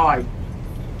other side?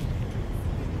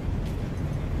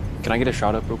 Can I get a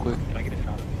shot up real quick?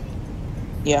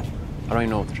 Yeah. I don't even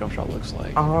know what the jump shot looks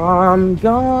like. I'm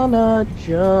gonna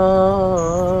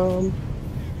jump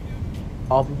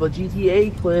off of a GTA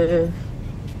cliff.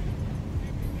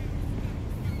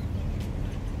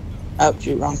 Oh,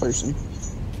 shoot, wrong person.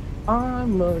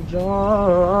 I'm gonna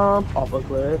jump off a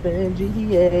cliff in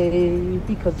GTA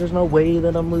because there's no way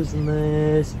that I'm losing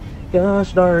this.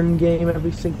 Gosh darn game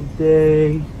every single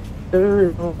day.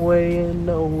 There's no way and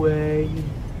no way.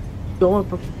 Going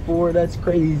for 4, that's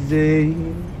crazy.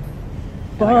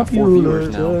 And I got 4 viewers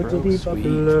now, To bro. be Sweet.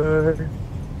 popular.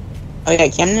 Oh yeah,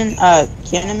 Camden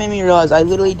made me realize I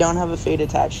literally don't have a fade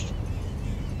attached.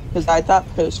 Because I thought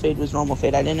post fade was normal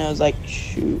fade. I didn't know it was like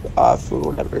shoot off or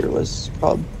whatever it was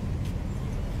called.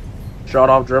 Shot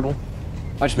off dribble.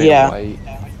 I just made Yeah. it white.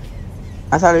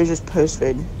 I thought it was just post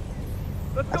fade.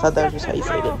 I thought that was just how you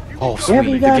faded. Oh,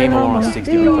 sweet. The game on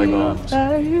 60 with play bombs.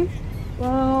 You're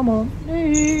on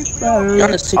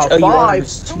a 6. Oh, you are.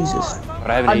 Jesus. But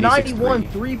I have A an 86 91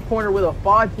 3. 3-pointer with a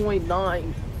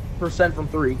 5.9% from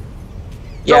 3. Yeah,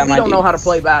 Yeah, we my don't know dude. how to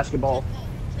play basketball.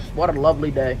 What a lovely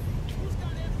day.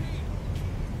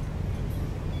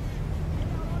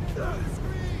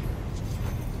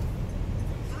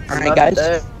 Alright, guys.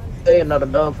 Day, another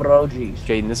dub for the OGs.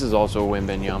 Jaden, this is also a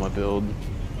Wembenyama build.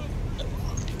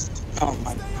 Oh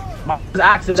my. It was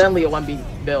accidentally a Wemby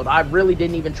build. I really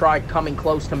didn't even try coming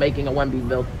close to making a Wemby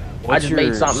build. I just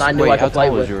made something I knew I could play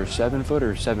How tall with. is yours? 7 foot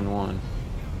or 7'1"?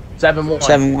 7'1".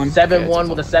 7'1". 7'1"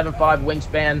 with a 7'5"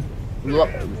 wingspan.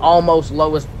 Almost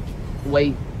lowest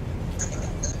weight.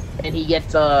 And he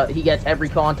gets every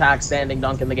contact standing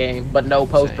dunk in the game, but no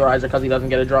posterizer because he doesn't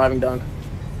get a driving dunk.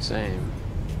 Same.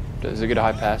 Does it get a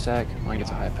high pass sack? Mine gets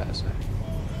a high pass sack.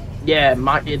 Yeah,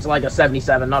 it's like a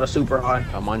 77, not a super high,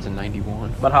 Oh, mine's a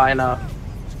 91. but high enough.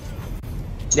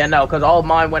 Yeah, no, because all of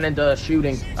mine went into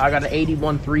shooting. I got an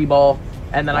 81 3 ball,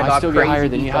 and then I got still crazy get higher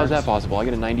than you. defense. How's that possible? I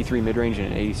get a 93 mid range and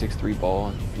an 86 3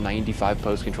 ball, 95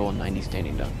 post control, and 90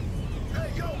 standing dunk.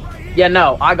 Yeah,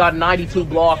 no, I got 92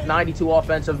 block, 92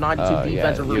 offensive, 92 Yeah,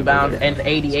 defensive you're rebound, better. and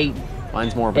 88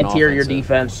 Mine's more of an interior offensive.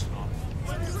 defense.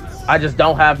 I just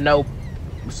don't have no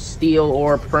steal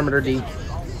or perimeter D.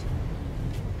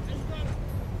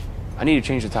 I need to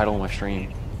change the title of my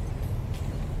stream.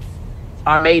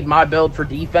 I made my build for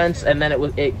defense, and then it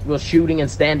was shooting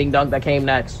and standing dunk that came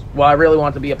next. Well, I really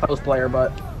want to be a post player,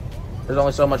 but there's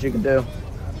only so much you can do.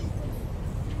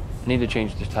 I need to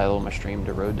change the title of my stream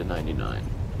to Road to 99.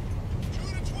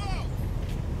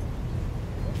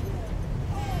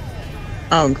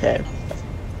 Okay.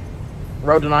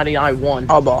 Road to 99 won.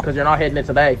 All ball. Because you're not hitting it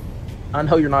today. I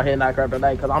know you're not hitting that crap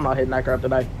today, because I'm not hitting that crap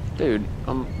today. Dude,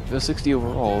 I'm the 60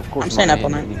 overall. Of course, I'm staying not up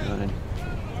on hitting it. 99.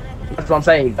 That's what I'm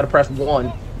saying. You gotta press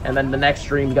 1, and then the next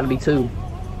stream is gonna be 2,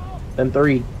 then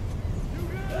 3.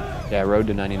 Yeah, Road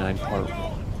to 99 part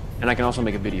 1. And I can also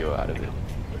make a video out of it.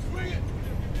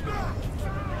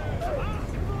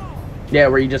 Yeah,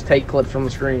 where you just take clips from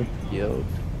the screen, Yo.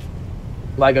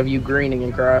 like of you greening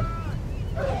and crap.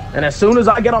 And as soon as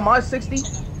I get on my 60,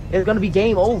 it's gonna be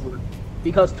game over,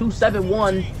 because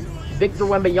 271 Victor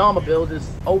Wembanyama build is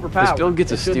overpowered. It still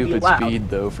gets a It shouldn't be stupid allowed. speed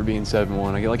though for being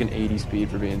 7'1". I get like an 80 speed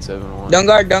for being 7'1". Don't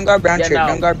guard brown Yeah, shirt. no,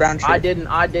 Don't guard brown shirt. I didn't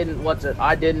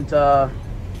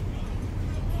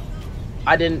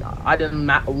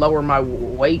lower my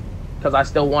weight because I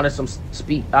still wanted some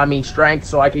strength,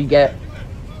 so I could get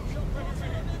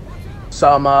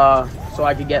some, so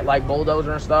I could get like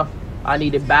bulldozer and stuff. I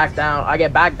need it back down. I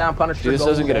get back down Punisher Dude, this gold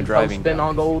doesn't get a and driving spin dunk.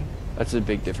 on gold. That's a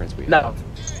big difference we No.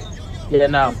 Yeah,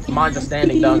 no. Mine's a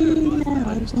standing dunk.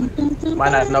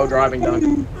 Mine has no driving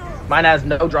dunk. Mine has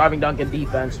no driving dunk in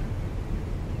defense.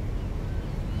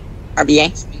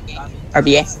 RBA.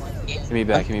 RBA. Give me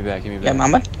back, give me back, give me back. Yeah,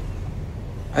 Mamba.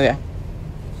 Okay.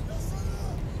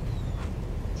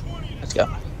 Let's go.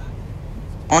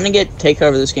 I want to take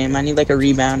over this game. I need like a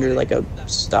rebound or like a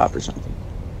stop or something.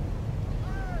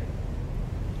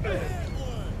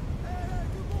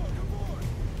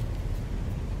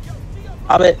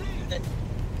 Pop it.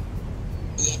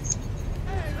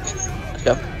 Let's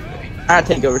go. I'll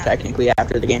take over technically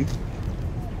after the game.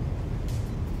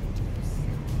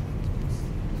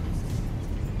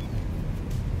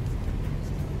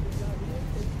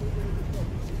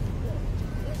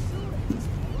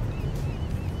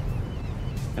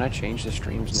 Can I change the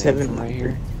stream's name 7 from right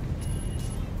here?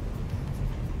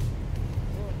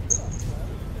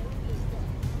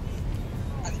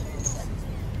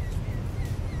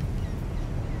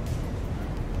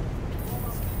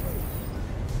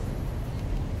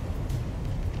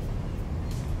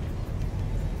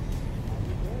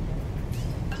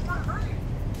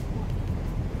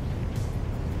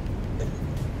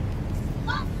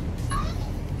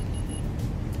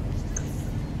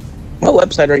 What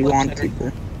website are you on,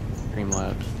 Creeper?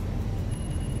 Streamlabs.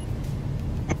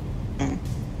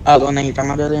 Oh, the one that you're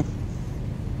talking about, there.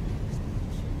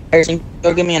 Harrison,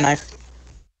 go give me a knife.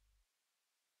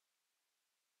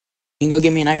 You can go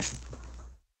give me a knife.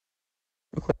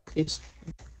 Real quick, please.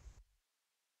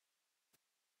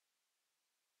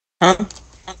 Huh?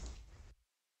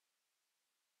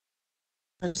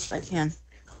 Yes, I can.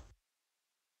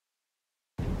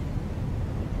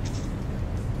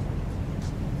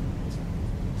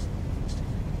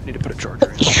 I need to put a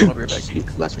charger in. I'll be right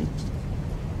back. Bless me.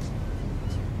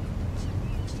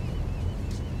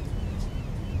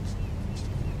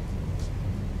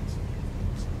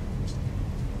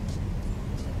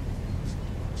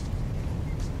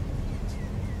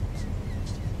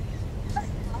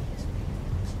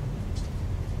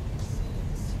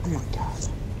 Oh my god.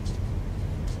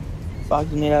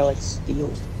 Fuck, you made out of like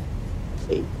steel.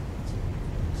 Wait.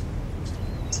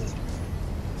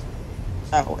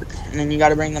 That'll work. And then you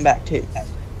gotta bring them back too.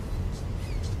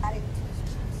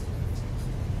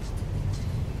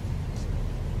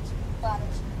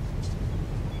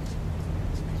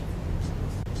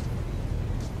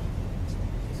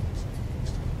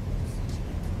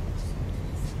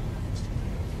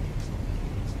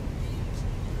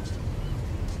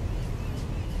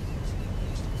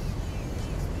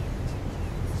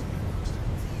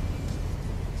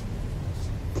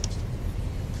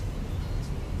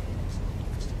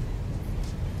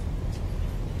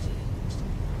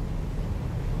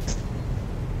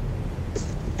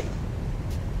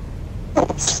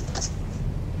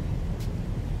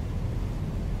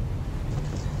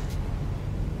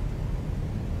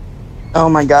 Oh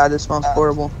my god, this smells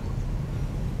horrible.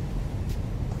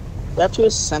 We have to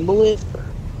assemble it?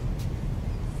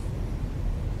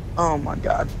 Oh my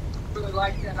god. Really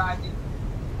like that idea.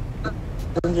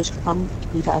 Doesn't just come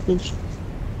prepackaged.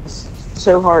 It's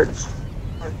so hard.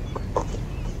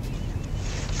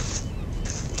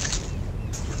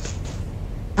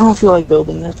 I don't feel like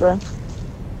building this, bro.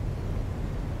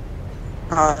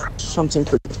 Something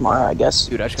for tomorrow, I guess.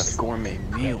 Dude, I just got a gourmet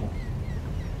meal.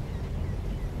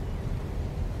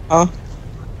 Huh?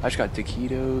 I just got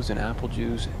taquitos and apple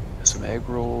juice, some egg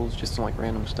rolls, just some like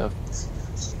random stuff.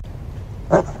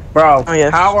 Bro, Oh,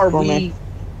 yeah. how are Well, we man.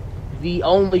 the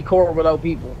only Corvado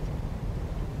people?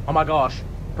 Oh my gosh.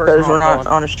 Because we're not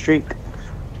Person on a streak.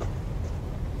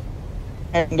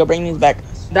 And go bring these back.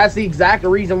 That's the exact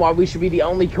reason why we should be the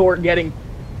only court getting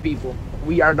people.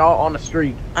 We are not on a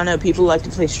streak. I know people like to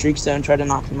play streaks though and try to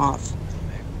knock them off.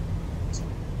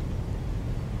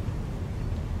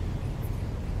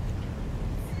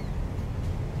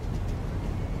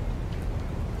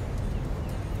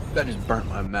 That just burnt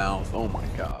my mouth. Oh my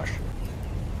gosh.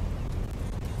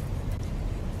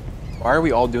 Why are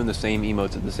we all doing the same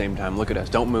emotes at the same time? Look at us.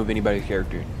 Don't move anybody's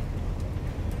character.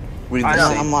 We did I the know,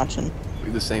 same. I'm watching. We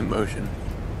did the same motion.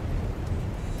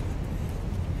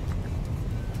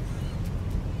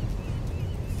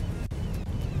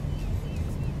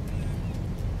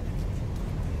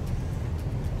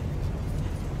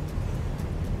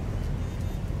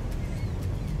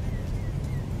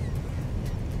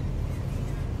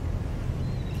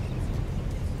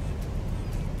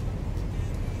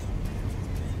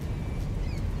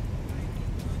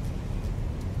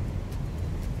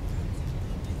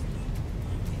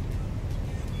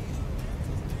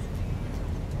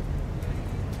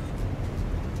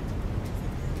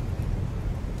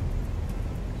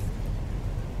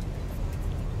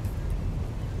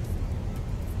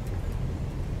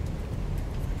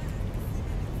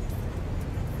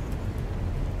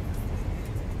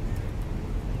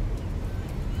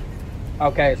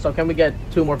 Okay, so can we get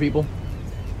 2 more people?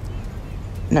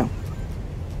 No.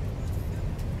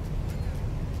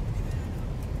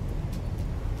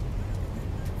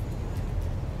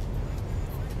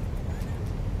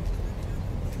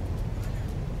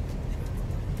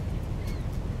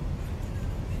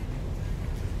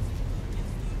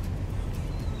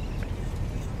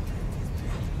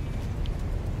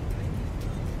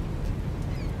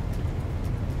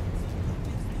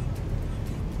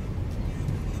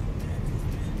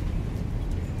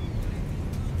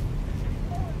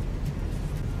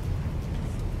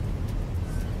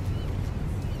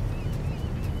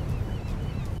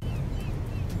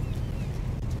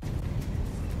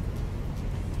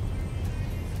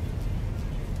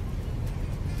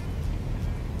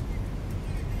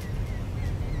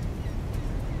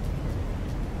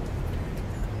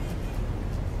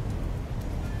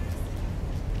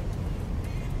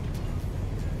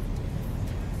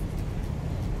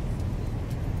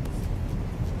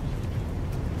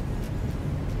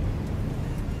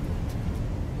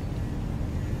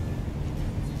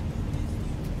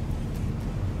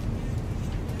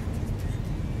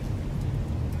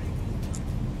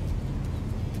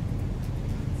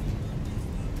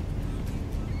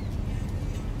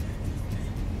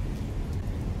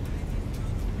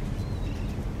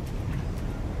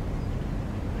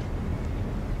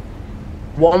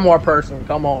 One more person,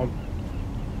 come on.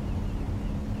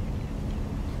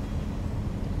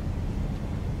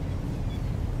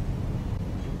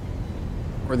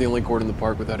 We're the only court in the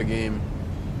park without a game.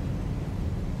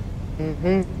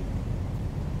 Mm-hmm.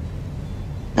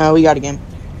 No, we got a game.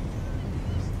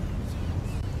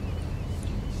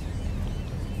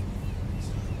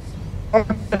 Oh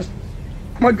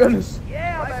my goodness.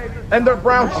 Yeah, baby. And they're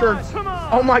brown shirts.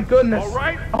 Oh my goodness.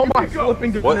 Oh my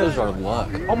flipping goodness. What is our luck?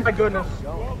 Oh my goodness.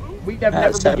 We have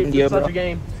never been given such a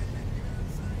game.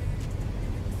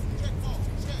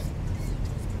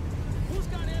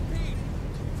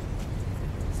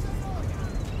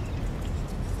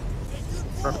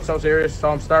 I'm so serious. So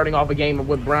I'm starting off a game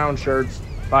with brown shirts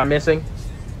by missing.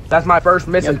 That's my first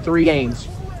miss in 3 games.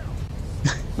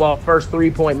 Well, first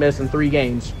 3-point miss in 3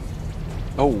 games.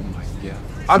 Oh my god.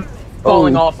 I'm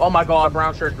falling off. Oh my god,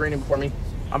 brown shirt's greening for me.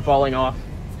 I'm falling off.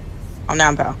 I'm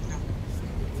down, pal.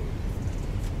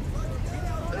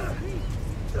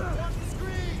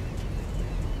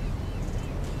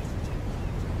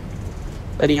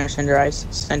 Letting our center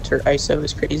ISO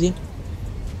is crazy.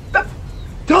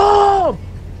 Dub!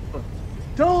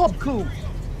 Dub, cool.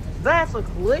 That's a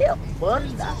clip, buddy.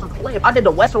 That's a clip. I did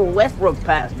the Westbrook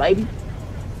pass, baby.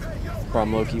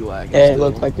 From low-key lag. Yeah, it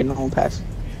looked like a normal pass.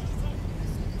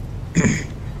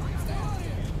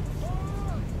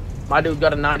 My dude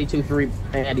got a 92-3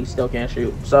 and he still can't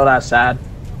shoot. So that's sad.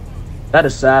 That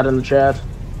is sad in the chat.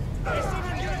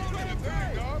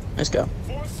 Let's go.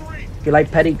 If you like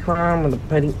petty crime with a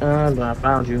petty I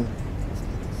found you.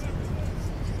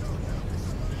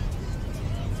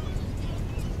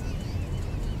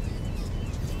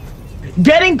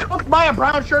 Getting cooked by a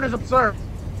brown shirt is absurd.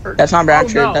 That's not brown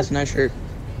shirt. No. That's no shirt.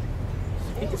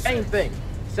 Same thing.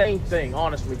 Same thing,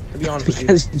 honestly, to be honest with you.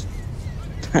 Because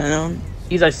I don't.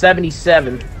 He's a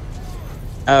 77.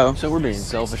 Oh. So we're being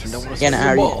selfish and don't want to Yeah, see no, the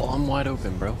how are ball. I'm wide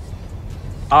open, bro.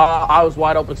 I was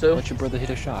wide open too. Let your brother hit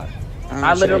a shot.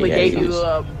 I literally gave you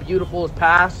the beautifulest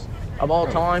pass of all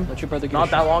time. Let your brother get Not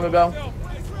a that shot. long ago.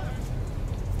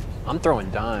 I'm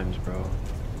throwing dimes, bro.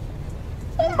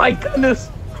 Oh my goodness.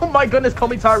 Oh my goodness, call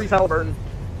me Tyrese Halliburton.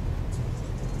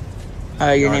 Your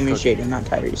Alright, name is coach. Jaden, not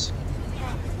Tyrese.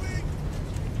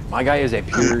 My guy is a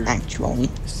pure Actually.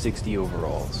 60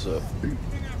 overall, so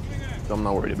I'm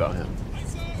not worried about him.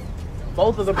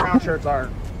 Both of the brown shirts are.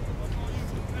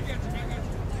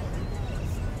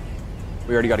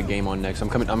 We already got a game on next. I'm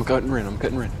cutting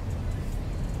Rin.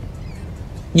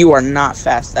 You are not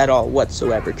fast at all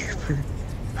whatsoever, Cooper.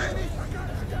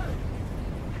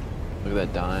 Look at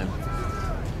that dime.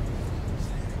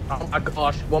 Oh my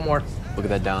gosh, one more. Look at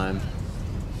that dime.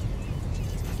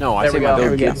 No, I There say we my go, there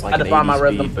build we go. gets like Had to an find my 80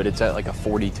 rhythm. speed, but it's at like a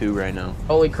 42 right now.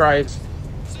 Holy Christ.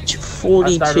 42.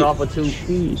 I started off with 2.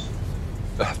 Jeez.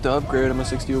 I have to upgrade. I'm a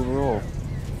 60 overall.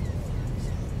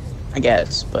 I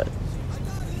guess, but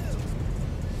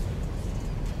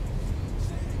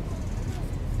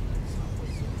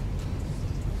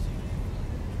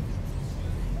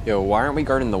Yo, why aren't we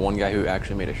guarding the one guy who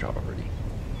actually made a shot already?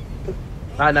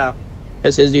 I know.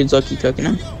 because his dude's lucky cooking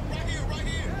him.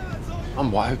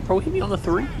 I'm wide. Bro, hit me on the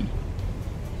 3.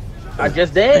 I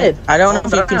just did. I don't know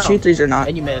if you can Down. shoot threes or not.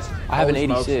 And you missed. I have an Holy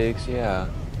smokes. 86, yeah.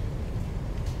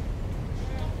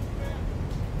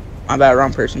 My bad,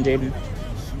 wrong person, Jaden.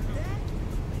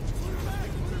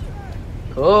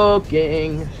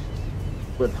 Cooking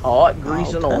with hot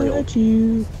grease and oil. Touch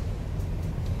you.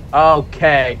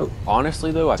 Okay.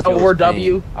 Honestly, though, I So feel we're his pain.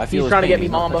 W. I feel He's his trying to pain. get me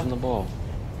He's not Mamba. touching the ball.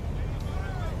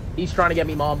 He's trying to get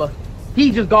me Mamba.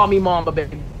 He just got me Mamba,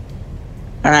 baby.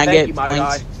 And I Thank get you, my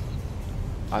points.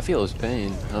 guy. I feel his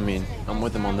pain. I mean, I'm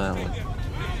with him on that one.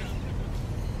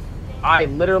 I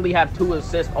literally have 2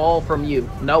 assists, all from you.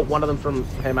 No, one of them from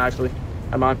him, actually.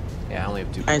 Come on. Yeah, I only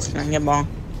have 2 Nice, points. can I get ball?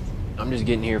 I'm just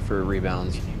getting here for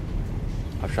rebounds.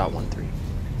 I've shot 1 3.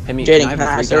 Hit me. Jaden, I have can I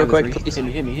a ask three? you real Can I have a quick, three? please?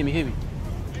 Hit me.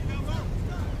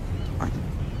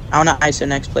 I want to ISO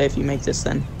next play if you make this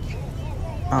then.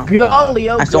 Oh, Golly,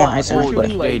 oh I still want God, ISO next we're play.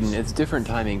 shooting late. Jaden, it's different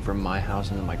timing from my house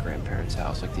and then my grandparents'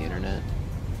 house, like the internet.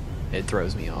 It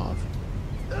throws me off.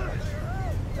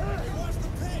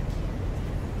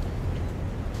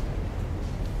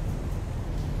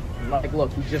 Like,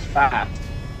 look, he's just fast.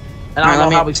 And Alright, I let don't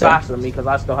me- know how he's so- faster than me because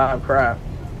I still have crap.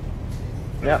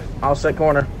 Yep, I'll set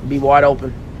corner. Be wide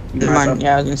open. You Come mess on, up.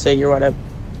 yeah, I was gonna say you're wide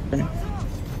open.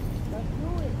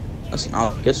 Listen,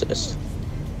 I'll guess this.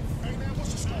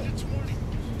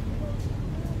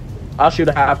 I'll shoot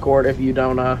a half court if you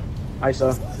don't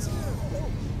ISO.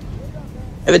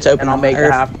 If it's open, And I'll make or a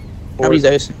if half. nobody's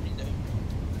open.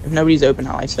 If nobody's open,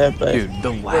 I'll ISO. But Dude, the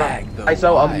lag. The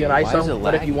ISO, I'll be an lag. Why is ISO. it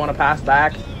But if you lagging? want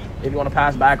to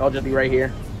pass back, I'll just be right here.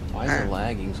 Why is it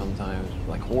lagging sometimes?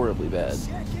 Like horribly bad.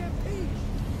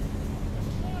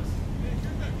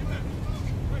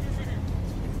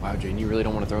 Wow, Jaden, you really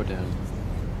don't want to throw it to him.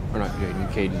 Or not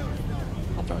Jaden, Caden.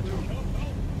 I'll throw it to him.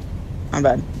 I'm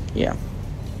bad. Yeah.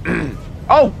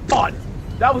 Oh, God!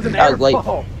 That was an That air was late.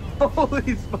 ball.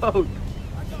 Holy smoke.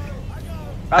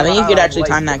 I think you could actually late,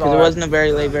 time that it's because it alright. wasn't a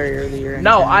very late, very early. Or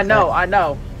No, anything I like know, that. I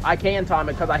know. I can time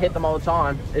it because I hit them all the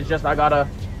time. It's just I gotta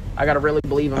really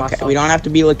believe in Okay, myself. we don't have to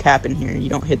be like capping here. You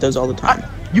don't hit those all the time.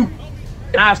 You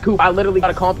ask Coop. I literally got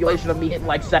a compilation of me hitting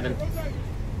like 7.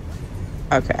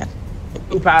 Okay.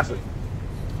 Who passes?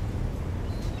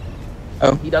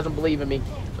 Oh. He doesn't believe in me.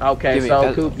 Okay, Give me so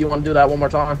that- Coop, you want to do that one more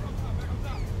time?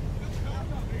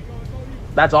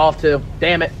 That's off too.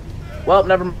 Damn it. Well,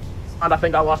 never mind. I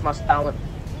think I lost my talent.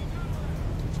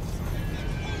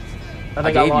 I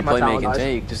think gave you lost my play, talent, make, and guys.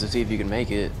 take just to see if you can make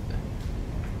it.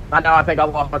 I know. I think I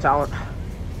lost my talent.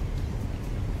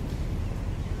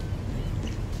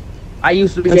 I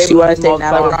used to be Let's see able what I to take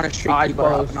now that we're on a eyes streak. People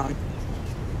are closed. hopping on.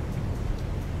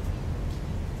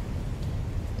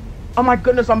 Oh my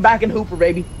goodness, I'm back in Hooper,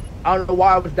 baby. I don't know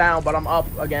why I was down, but I'm up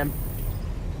again.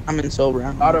 I'm in Soul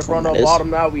Brown. Out of front or bottom,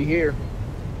 now we here.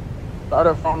 Out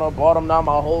of front or bottom, now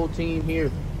my whole team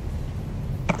here.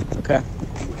 Okay.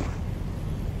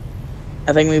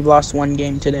 I think we've lost 1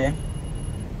 game today.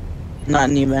 Not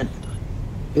an event.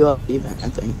 We lost the event, I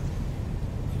think.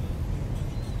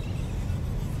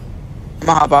 I'm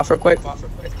gonna hop off real quick.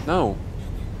 No.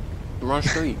 I'm on a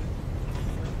streak.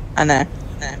 I know.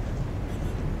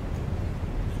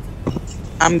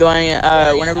 I'm going,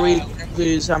 whenever we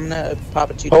lose, I'm gonna pop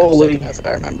a 2 times Holy. second if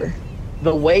I remember.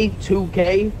 The way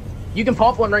 2K, you can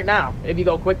pop one right now if you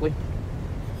go quickly.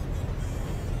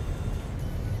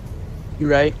 You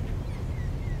right?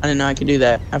 I didn't know I could do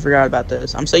that. I forgot about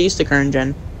this. I'm so used to current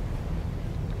gen.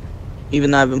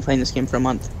 Even though I've been playing this game for a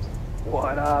month.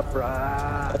 What up,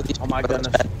 bruh? These Oh my people are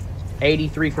goodness. bad.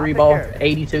 83 3 ball,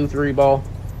 82 3 ball,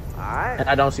 Alright. and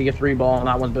I don't see a 3 ball on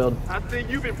that one's build. I think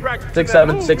you've been practicing 6 that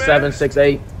 7, move, 6 man. 7, 6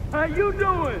 8. How you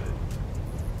doing?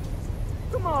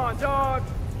 Come on, dog.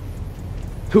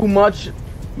 Too much.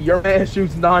 Your man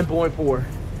shoots 9.4.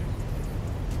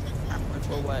 I'm going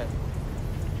for what?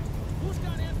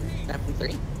 9 from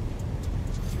 3.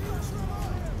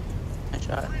 Nice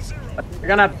shot. You're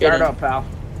gonna have to guard up, pal.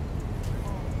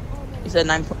 You said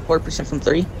 9.4% from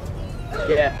 3?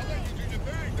 Yeah.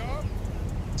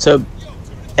 So,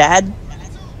 bad?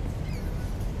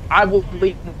 I will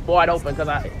leave him wide open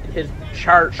because his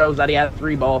chart shows that he has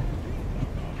 3 ball.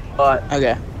 But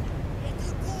Okay.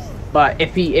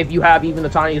 if you have even the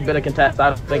tiniest bit of contest, I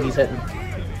don't think he's hitting.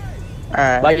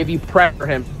 Alright. Like if you pressure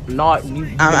him, not you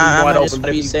I'm wide gonna just open,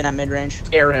 but be if you sitting at mid-range.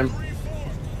 scare him.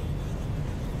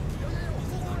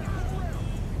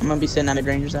 I'm gonna be sitting at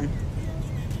mid-range then.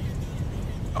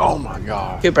 Oh my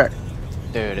god. Cooper.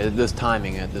 Dude, this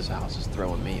timing at this house is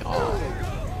throwing me off.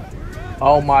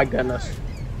 Oh my goodness.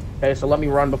 Okay, so let me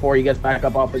run before he gets back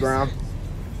up off the ground.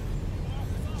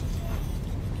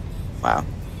 Wow.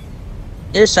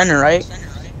 You're center, right?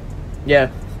 Yeah,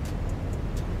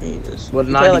 Jesus. with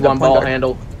You play like a 91 point ball guard.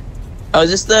 handle. Oh, is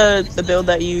this the build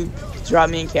that you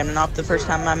dropped me and Camden off the first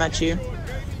time I met you?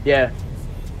 Yeah.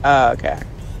 Oh, okay.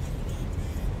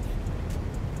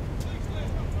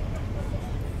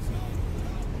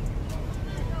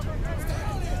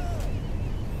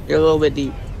 You're a little bit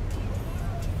deep.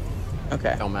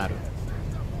 Okay. Don't matter.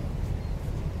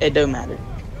 It don't matter.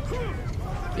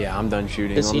 Yeah, I'm done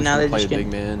shooting. But I'm see, just now gonna they're play just the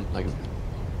big getting- man. Like,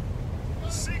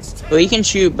 Well, you can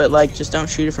shoot, but like, just don't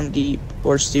shoot it from deep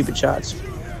or stupid shots.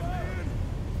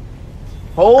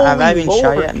 Holy Have I even shot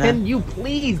Lord, yet? No. can you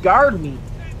please guard me?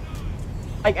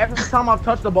 Like, every time I've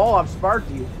touched the ball, I've sparked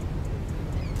you.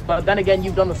 But then again,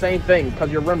 you've done the same thing,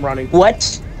 because you're rim running.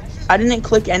 What? I didn't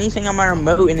click anything on my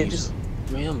remote and it just...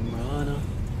 rim runner,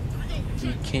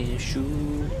 you can't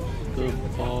shoot the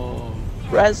ball.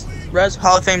 Res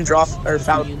Hall of Fame draw or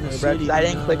foul, In the bro, 'cause city I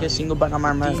didn't click a tonight. single button on my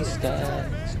remote. These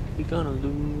stats, we gonna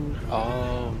lose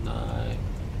all night.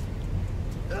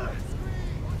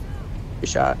 Good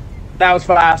shot. That was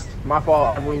fast. My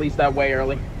fault. I released that way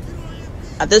early.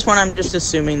 At this point, I'm just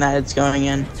assuming that it's going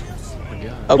in.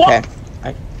 Oh my God.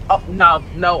 Okay. Oh,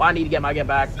 no, I need to get my get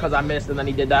back, because I missed, and then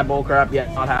he did that bull crap.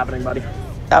 Yeah, not happening, buddy.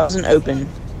 That was an open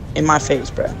in my face,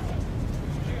 bro.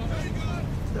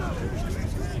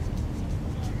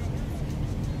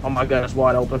 Oh my goodness,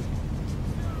 wide open.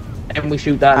 And we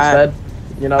shoot that I- instead.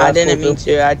 You know, I that's didn't cool mean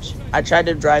too. to. I tried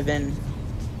to drive in.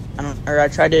 I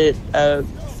tried to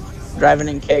drive in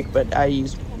and kick, but I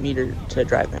used meter to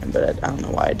drive in, but I don't know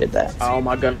why I did that. Oh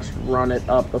my goodness, run it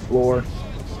up the floor.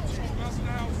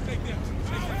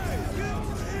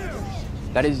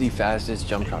 That is the fastest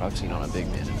jump shot I've seen on a big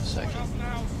man in a second.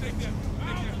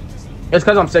 It's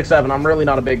because I'm 6'7". I'm really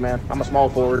not a big man. I'm a small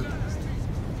forward.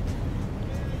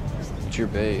 What's your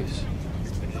base?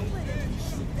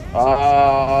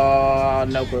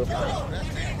 No clue.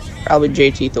 Probably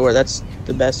JT Thor. That's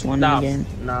the best one No, in the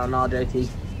game. no, JT.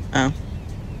 Oh.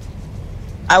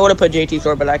 I would have put JT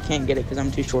Thor, but I can't get it because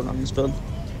I'm too short on this build.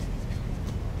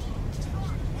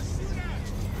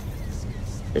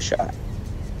 Good shot.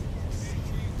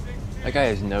 That guy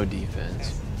has no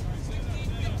defense.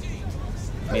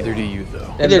 Neither do you,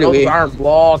 though. Neither do Those we. aren't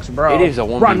blocks, bro. It is a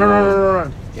 1v1.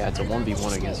 Run. Yeah, it's a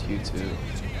 1v1 against you, too.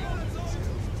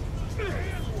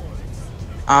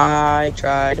 I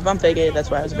tried to bump fake it.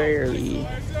 That's why I was very early.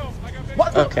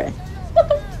 What? the- Okay.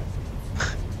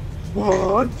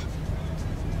 What?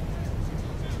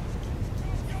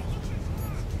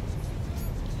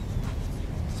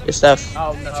 Good stuff.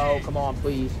 Oh no! Come on,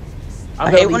 please. I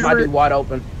I'm hate gonna leave my whenever- dude wide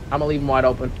open. I'm gonna leave him wide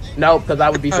open. No, because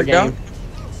that would be for Oh, game. don't.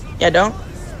 Yeah, don't.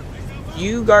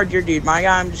 You guard your dude. My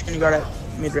guy, I'm just gonna guard at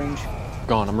mid range.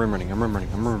 Gone. I'm rim running.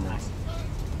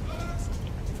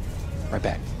 Right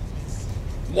back.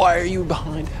 Why are you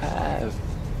behind half?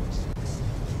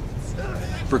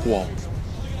 Brick wall.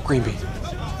 Green bean.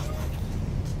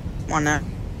 Come on now.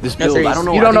 This No build, I threes. don't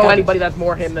know. You I don't think know I- anybody that's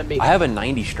more him than me. I have a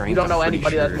 90 strength. You don't know I'm pretty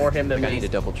anybody that's sure. more him than Like, I me. need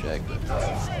to double check.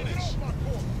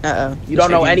 Uh oh. You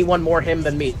don't know anyone more him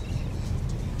than me.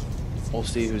 We'll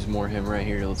see who's more him right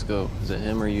here. Let's go. Is it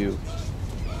him or you?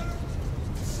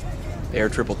 They are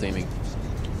triple teaming.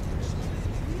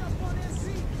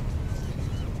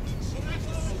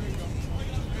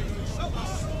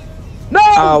 No!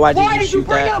 Oh, why did you you shoot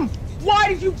bring that? him? Why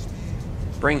did you?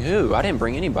 Bring who? I didn't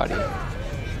bring anybody.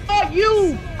 Not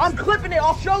you! I'm clipping it.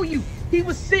 I'll show you. He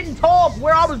was sitting tall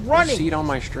where I was You running. see it on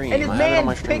my stream. And his I have it on man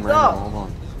my stream picked right up. now. Hold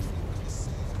on.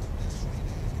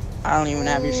 I don't even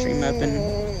have your stream open.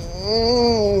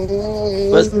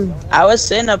 I was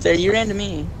sitting up there. You ran to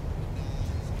me.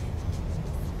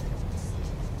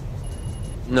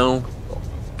 No.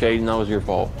 Okay, that was your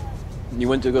fault. You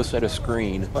went to go set a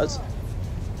screen. Was.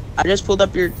 I just pulled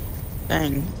up your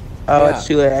thing. Oh, Yeah. it's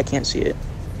too late. I can't see it.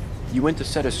 You went to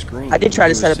set a screen. I did try He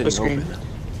to was set up a sitting screen. open.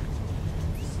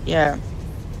 Yeah.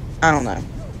 I don't know.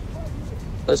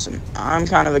 Listen, I'm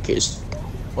kind of accused.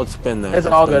 Let's spin that. It's Let's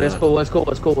all spin good. It's that. cool. It's cool.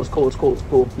 It's cool. It's cool. It's cool. It's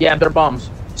cool. Yeah, they're bums.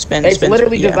 Spin, It's spin,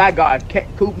 literally spin, just yeah. that guy.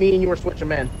 Coop, me, and you were switching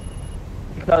men.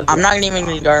 Because I'm not even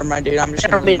gonna guard my dude. I'm just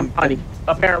apparently gonna. I'm tiny.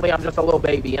 Apparently I'm just a little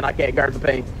baby and I can't guard the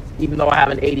paint, even though I have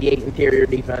an 88 interior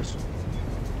defense.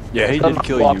 Yeah, he It's 'cause did my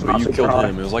kill block's you, but not you super killed high.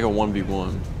 him. It was like a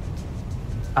 1v1.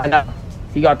 I know.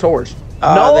 He got torched.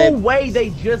 Oh, No way they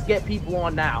just get people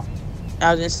on now.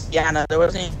 I was just. Yeah, no, there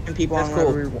wasn't even people That's on. cool.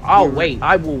 where we were- I'll we were- wait.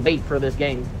 I will wait for this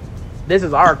game. This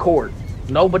is our court.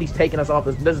 Nobody's taking us off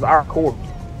this. This is our court.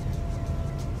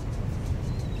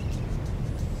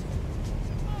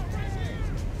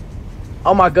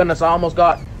 Oh my goodness, I almost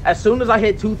got. As soon as I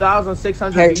hit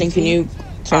 2,600 Harrison, BC, can you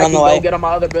turn I on can the go light? get on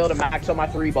my other build and max on my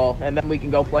 3-ball, and then we can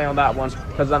go play on that one,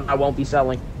 because then I won't be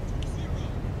selling.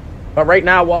 But right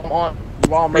now, while I'm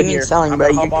right Bring here, in selling, I'm bro.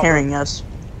 gonna You're hop off- carrying us.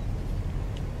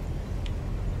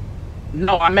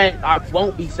 No, I meant I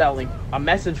won't be selling. A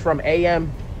message from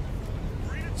AM.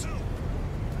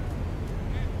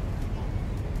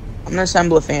 I'm gonna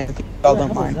assemble a fan. If y'all don't What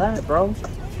the hell mind. is that, bro?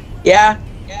 Yeah.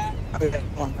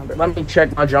 Let me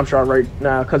check my jump shot right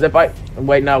now, because if I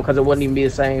wait, no, because it wouldn't even be the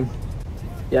same.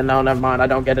 Yeah, no, never mind. I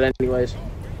don't get it anyways.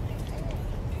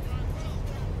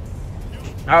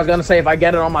 I was gonna say if I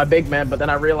get it on my big man, but then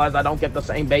I realized I don't get the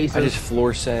same bases. I just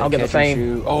floor set. I'll get the catch and same.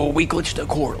 shoot. Oh, we glitched the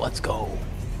court. Let's go.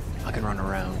 I can run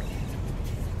around.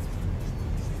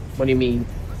 What do you mean?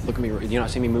 Look at me. Do you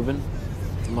not see me moving?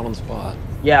 I'm not on the spot.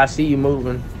 Yeah, I see you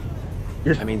moving.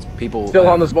 You're That means people. still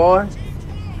on the spot?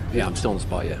 Yeah, I'm still on the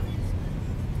spot. Yeah.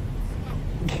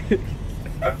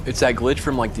 It's that glitch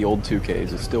from like the old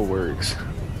 2Ks. It still works.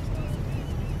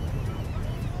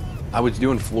 I was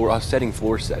setting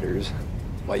floor setters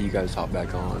while you guys hop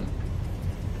back on.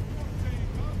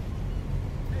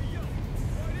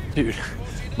 Dude,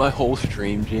 my whole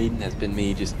stream, Jaden, has been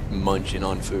me just munching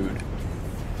on food.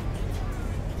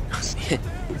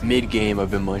 Mid-game,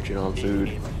 I've been munching on food.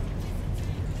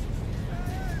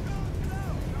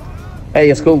 Hey,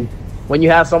 it's cool. When you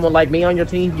have someone like me on your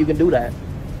team, you can do that.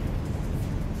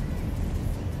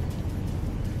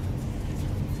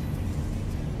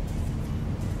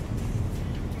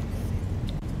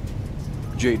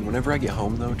 Jaden, whenever I get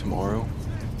home though tomorrow,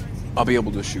 I'll be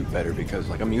able to shoot better because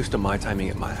like I'm used to my timing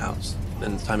at my house,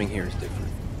 and the timing here is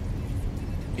different.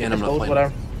 And I'm not playing.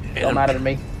 Whatever. And Don't I'm- matter to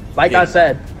me. Like Yeah. I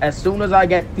said, as soon as I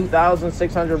get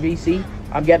 2,600 VC,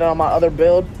 I'm getting on my other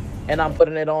build, and I'm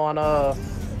putting it on.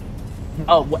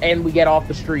 Oh, and we get off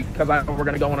the streak because we're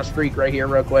gonna go on a streak right here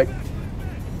real quick.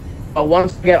 But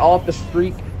once we get off the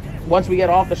streak,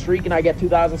 and I get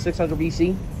 2,600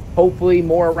 VC, hopefully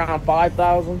more around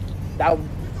 5,000. That would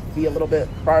be a little bit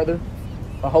farther,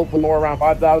 but hopefully more around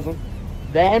 5,000.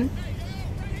 Then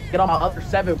get on my other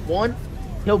 7-1.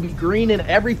 He'll be green in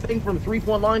everything from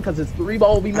 3-point line because his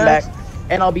 3-ball will be maxed,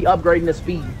 and I'll be upgrading his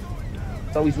speed,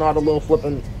 so he's not a little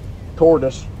flipping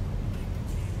tortoise.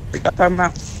 Talking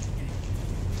about.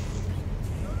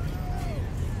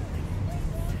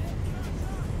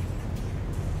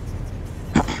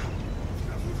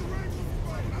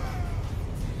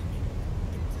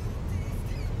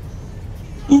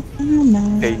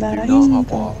 Hey, do not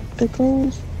hop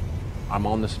off. I'm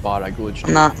on the spot. I glitched.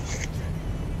 I'm not.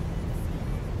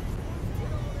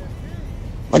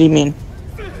 What do you mean?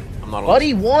 I'm not on.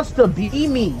 Buddy wants to be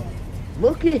me.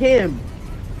 Look at him.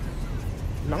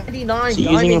 99 Is he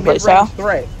using diamond your play mid-range style?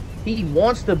 threat. He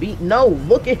wants to be. No,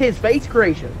 look at his face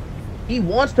creation. He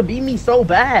wants to be me so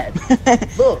bad.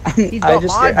 Look, he's I got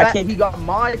just- my I can't- he got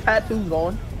my tattoos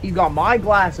on. He's got my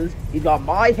glasses. He's got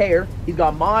my hair. He's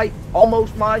got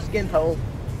almost my skin tone.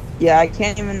 Yeah, I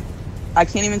can't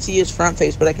even see his front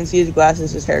face, but I can see his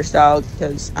glasses, his hairstyle,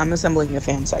 because I'm assembling the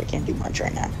fan, so I can't do much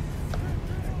right now.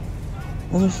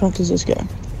 Where the fuck is this guy?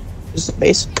 Is this the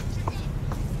base?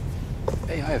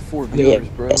 Hey, I have 4 Yeah, viewers,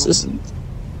 bro. yes, this is the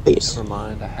base. Never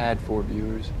mind. I had 4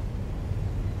 viewers.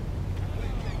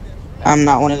 I'm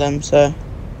not one of them, so.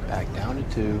 Back down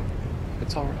to 2.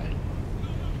 It's all right.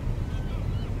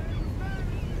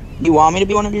 You want me to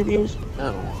be one of your viewers?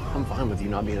 No, I'm fine with you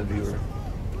not being a viewer.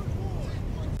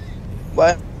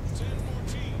 What?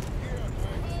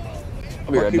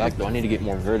 I'll be right back though. I need to get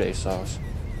more verde sauce.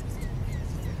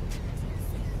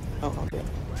 Oh, okay.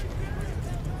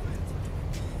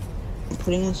 I'm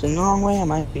putting this in the wrong way. I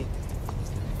might be.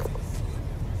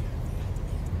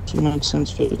 It makes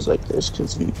sense if it was like this,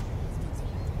 because you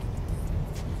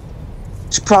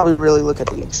should probably really look at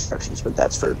the instructions, but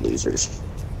that's for losers.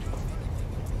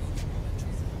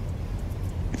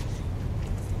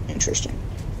 Interesting.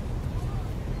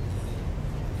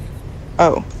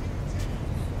 Oh.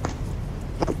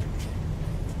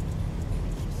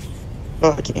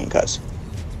 Oh, I can't cuss.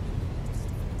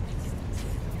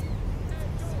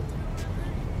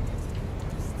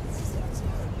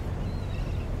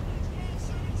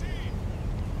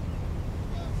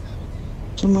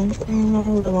 To my friend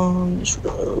on this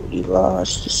road, he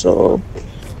lost his soul.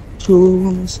 To a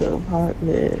woman so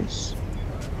heartless.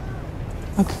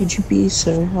 How could you be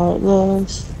so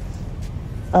heartless?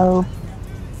 Oh,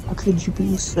 how could you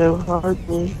be so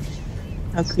heartless?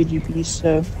 How could you be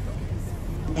so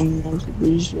aimless to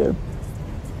be so?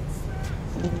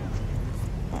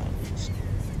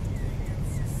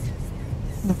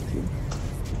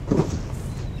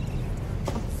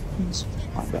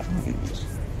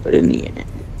 But in the end,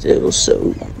 it was so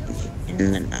lonely.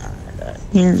 In the night, I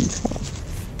hear him fall.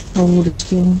 Hold it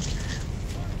still.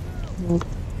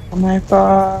 My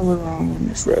father on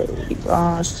this road, he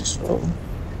lost his soul.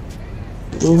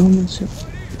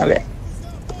 Okay.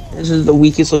 This is the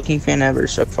weakest looking fan ever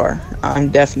so far. I'm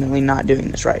definitely not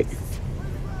doing this right.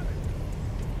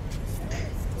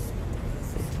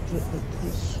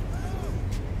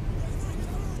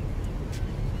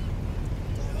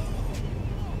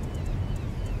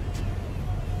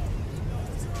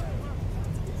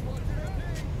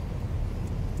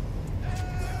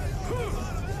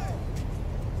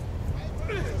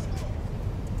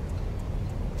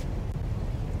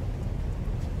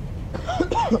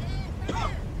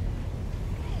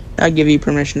 I give you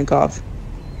permission to cough.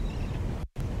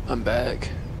 I'm back.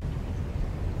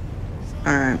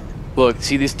 Alright. Look,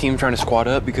 see this team trying to squat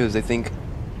up because they think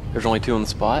there's only 2 on the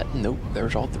spot? Nope,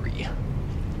 there's all 3.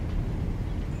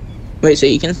 Wait, so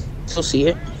you can still see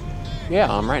it? Yeah,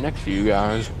 I'm right next to you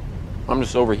guys. I'm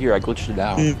just over here. I glitched it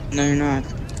out. No, you're not.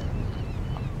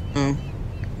 Oh.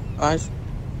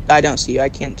 I don't see you. I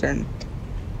can't turn.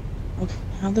 Okay,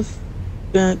 how the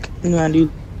fuck do I do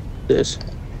this?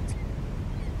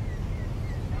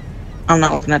 I'm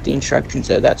not looking at the instructions,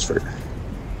 so that's for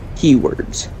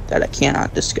keywords that I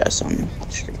cannot discuss on the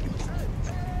stream.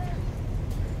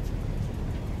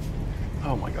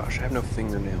 Oh my gosh, I have no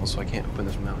fingernails, so I can't open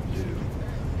this Mountain Dew.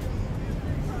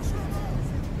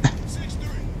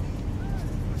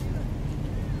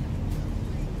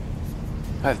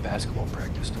 I have basketball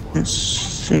practice tomorrow.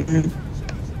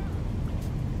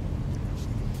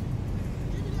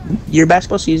 Your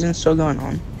basketball season's still going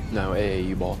on? No,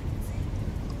 AAU ball.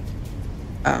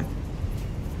 Oh.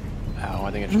 Ow,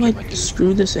 I think I just I'm hit my like, tooth.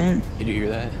 screw this in. Did you hear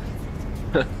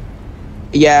that?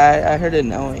 Yeah, I heard a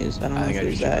noise. I don't know I think if I it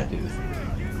was just hit that. my tooth.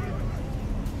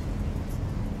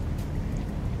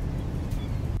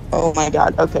 Oh my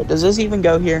god. Okay, does this even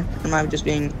go here? Or am I just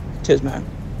being Tismo?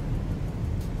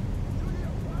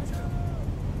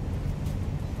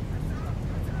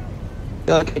 I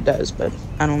feel like it does, but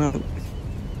I don't know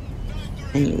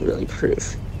any really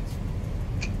proof.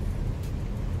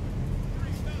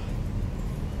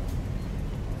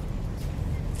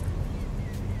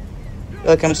 I feel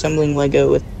like I'm assembling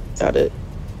Lego without it,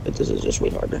 but this is just way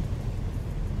harder.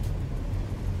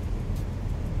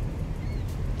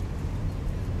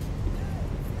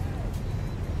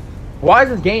 Why is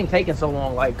this game taking so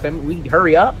long? Like, couldn't we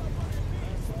hurry up?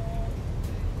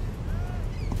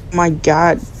 My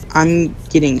god, I'm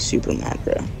getting super mad,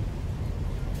 bro.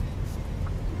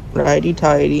 Righty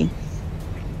tighty.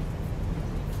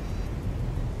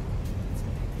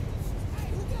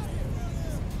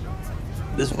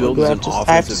 This build do is I an have to- I have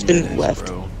to offensive spin menace, left.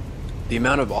 bro. The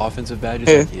amount of offensive badges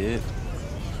Who? I get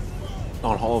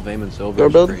on Hall of Fame and Silver Your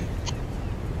is build? great.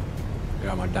 I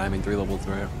got my Diamond 3-level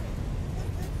threat.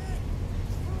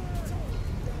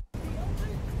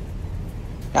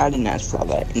 I didn't ask for all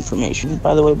that information,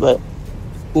 by the way, but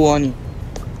cool on you.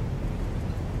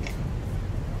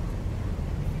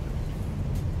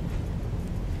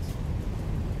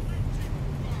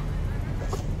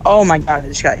 Oh my god, I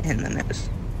just got hit in the nose.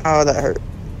 Oh, that hurt.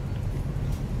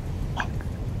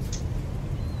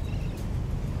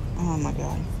 Oh my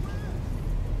god.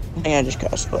 I think I just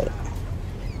got split.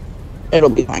 It'll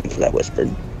be fine for that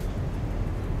whispered.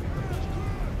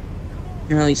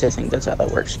 Or at least I think that's how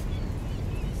that works.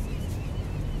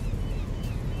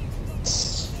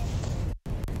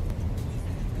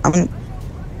 I'm gonna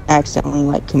accidentally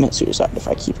like commit suicide if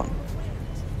I keep on.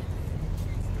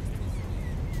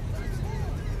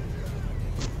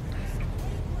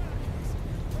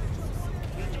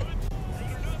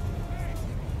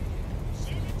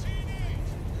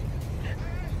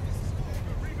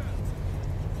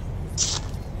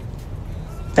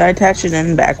 Did I attach it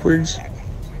in backwards?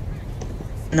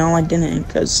 No, I didn't,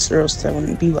 because or else that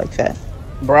wouldn't be like that.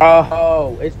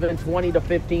 Bro, it's been 20 to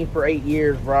 15 for 8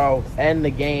 years, bro. End the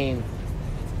game.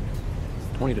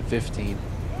 20 to 15.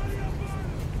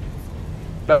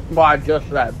 That's why I just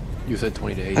said. You said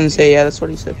 20 to 18. And say, yeah, that's what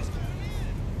he said.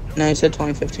 No, he said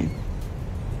 2015.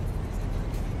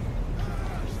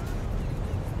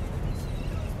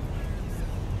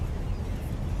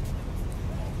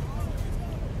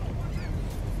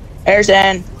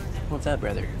 Harrison, What's up,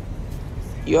 brother?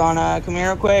 you wanna come here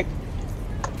real quick?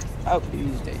 Oh,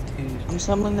 Tuesday. I'm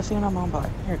assembling the fan I'm on by.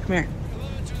 Here, come here.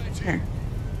 Here.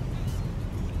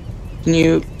 Can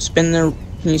you spin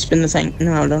the thing?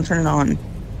 No, don't turn it on.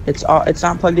 It's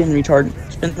not plugged in, retard.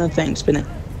 Spin the thing, spin it.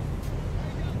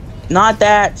 Not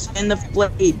that, spin the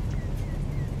blade.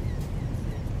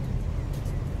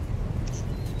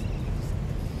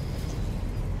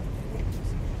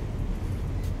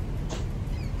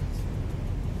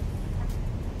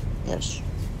 Yes.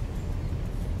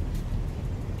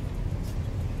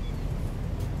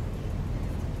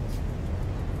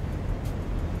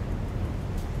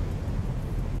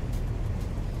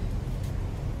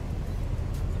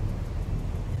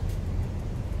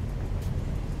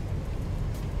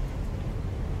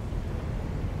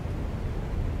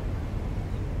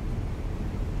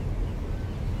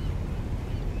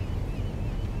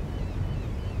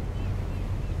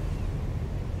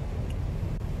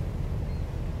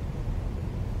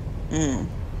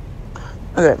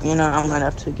 Okay, you know, I'm gonna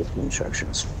have to get the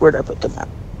instructions. Where'd I put them at?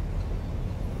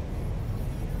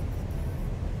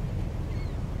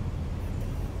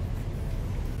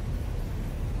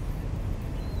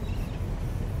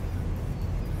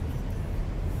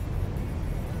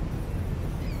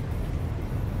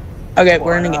 Okay,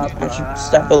 we're in a game. I should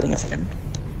stop building a fan.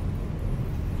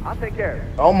 I'll take care of it.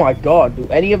 Oh my god, do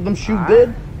any of them shoot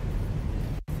good?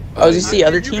 Oh, is this the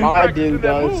other team? My dude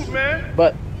does. Move, man.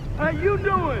 But How you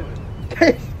doing?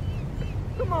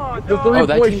 Come on, the dog. Oh,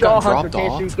 that three-point team shot got hunter dropped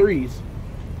can't off? shoot threes.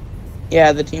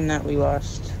 Yeah, the team that we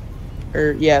lost.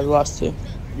 Yeah, we lost 2.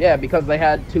 Yeah, because they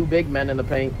had 2 big men in the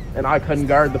paint, and I couldn't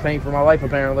guard the paint for my life,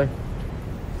 apparently.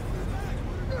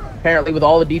 Apparently, with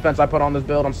all the defense I put on this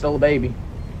build, I'm still a baby.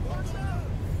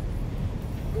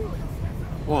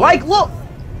 Whoa. Like, look!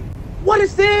 What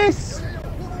is this?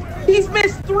 He's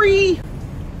missed 3!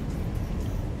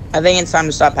 I think it's time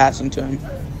to stop passing to him.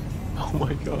 Oh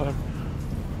my god.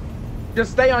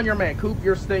 Just stay on your man. Coop,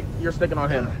 you're sticking on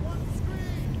him.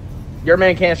 Your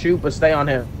man can't shoot, but stay on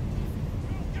him.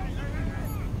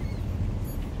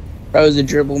 Bro's a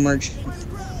dribble merchant.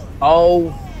 Oh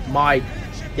my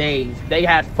days. They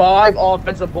had 5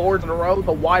 offensive boards in a row,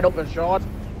 the wide open shots,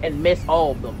 and missed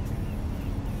all of them.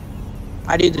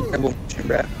 I do the dribble merchant,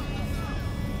 bro.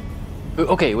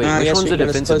 Okay, wait, I which guess one's we the get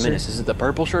us defensive closer. menace? Is it the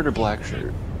purple shirt or black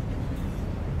shirt?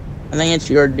 I think it's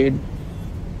your dude.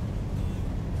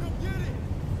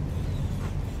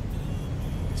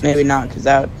 Maybe not, because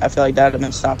I feel like that would have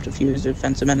been stopped if he was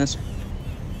defensive menace.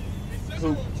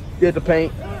 Who did the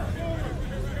paint?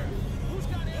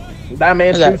 That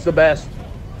man Look at shoots the best.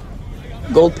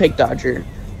 Gold pick dodger.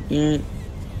 Yeah.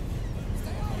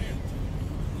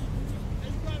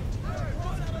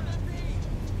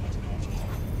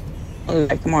 Look at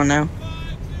that, come on now.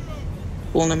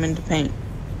 Pulling him into paint.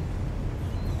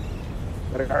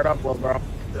 Better guard up, well, bro.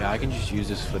 Yeah, I can just use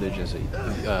this footage as a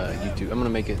YouTube. I'm gonna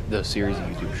make it the series of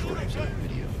YouTube short instead of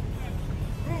video.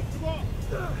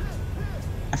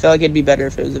 I feel like it'd be better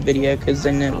if it was a video, because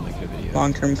then I'll it make it a video.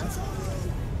 long term.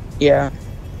 Yeah.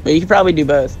 Well, you could probably do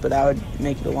both, but I would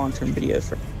make it a long term video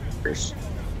first.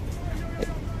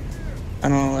 I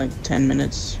don't know, like 10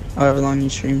 minutes, however long you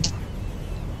stream.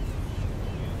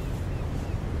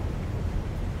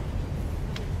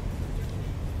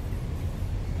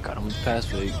 Got him with the pass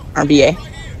fake. RBA.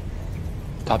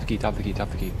 Top the key, top the key, top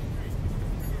the key.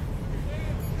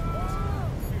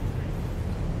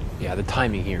 Yeah, the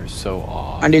timing here is so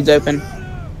off. My dude's open.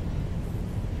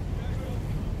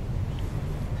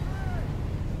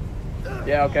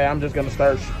 Yeah, okay, I'm just gonna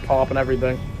start popping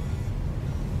everything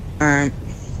Alright.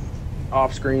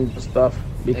 off screen stuff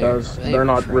because They they're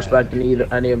not tried. respecting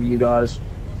any of you guys.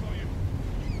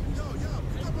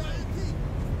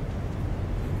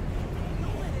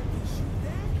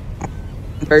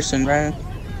 Person, bro.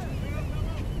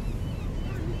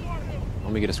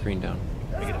 Let me get a screen down.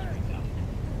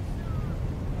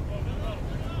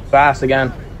 Fast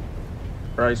again.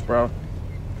 Christ, bro.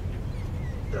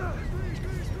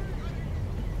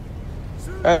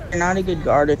 You're not a good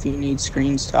guard if you need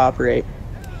screens to operate.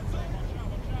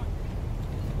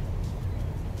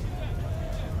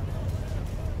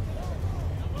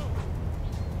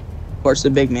 Of course, the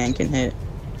big man can hit.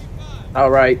 All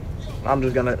right. I'm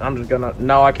just gonna.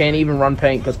 No, I can't even run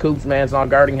paint because Coop's man's not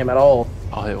guarding him at all.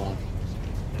 I'll hit one.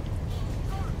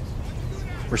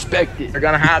 Respect it. You're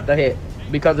gonna have to hit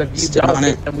because if you Still don't on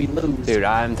hit, it. then we lose. Dude,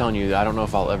 I'm telling you, I don't know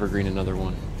if I'll ever green another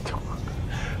one.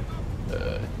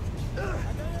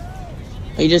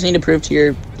 You just need to prove to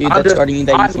your dude I'm that's just- guarding you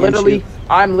that you can shoot.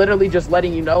 I'm literally just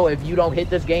letting you know if you don't hit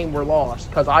this game, we're lost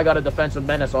because I got a defensive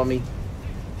menace on me,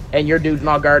 and your dude's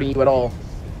not guarding you at all.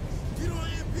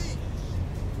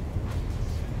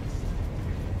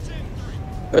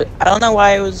 But I don't know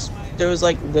why there was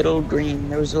like little green.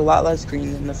 There was a lot less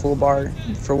green than the full bar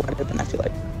for wide open, I feel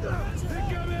like.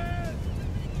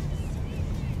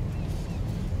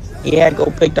 Yeah,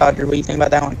 gold pick dodger. What do you think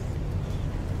about that one?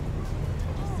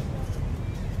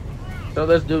 So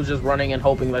this dude's just running and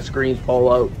hoping that screens pull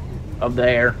out of the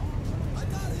air.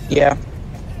 Yeah.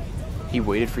 He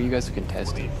waited for you guys to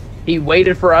contest it. He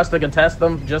waited for us to contest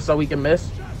them just so we can miss.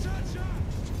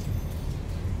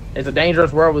 It's a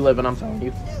dangerous world we live in, I'm telling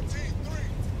you.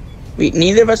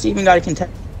 Neither of us even got a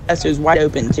contest. It was wide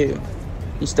open too.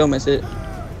 You still miss it.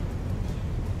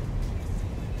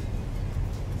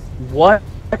 What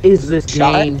is this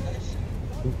Shot? game?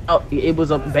 Oh, it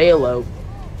was a bailout.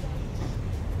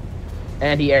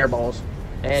 And he airballs.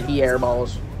 And he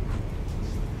airballs.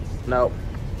 No.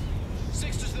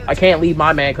 I can't leave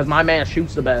my man because my man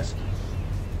shoots the best.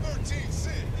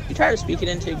 You try to speak it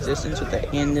into existence with the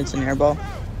and it's an air ball.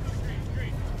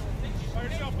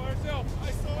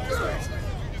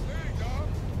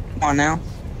 Come on now.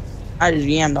 I just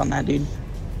yammed on that dude.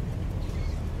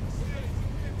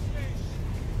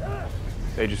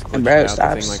 They just And glitched bro, out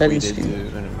stop the thing like setting we did too.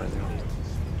 screen. And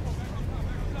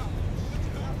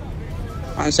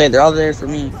I want to say they're all there for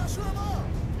me.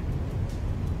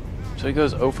 So he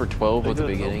goes 0 for 12 at the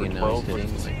beginning, and now he's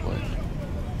hitting like what?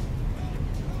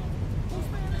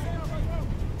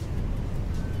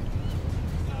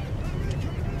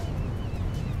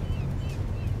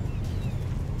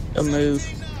 A move.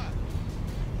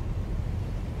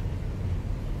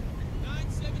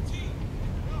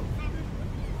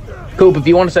 Coop, if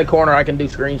you want to say corner, I can do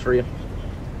screens for you.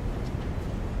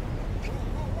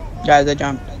 Guys, I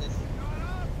jumped.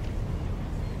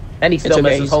 And he It's still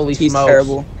okay. misses. Holy He's smokes.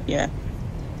 terrible. Yeah.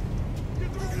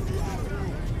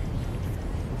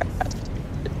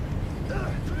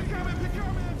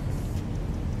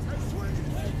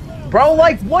 Bro,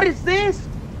 like, what is this?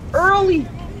 Early.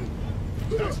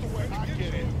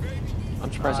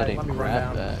 I'm surprised I Alright, let didn't me run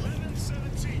grab down. that.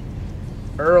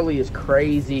 Early is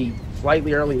crazy.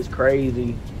 Slightly early is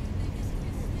crazy.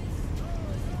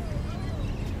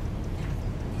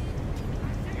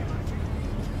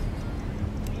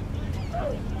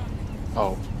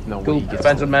 Oh, no way. Coop, He gets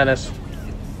defensive it. menace.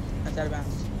 That's out of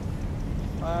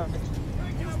bounds.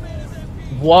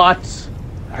 What?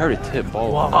 I heard a tip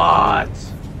ball. What?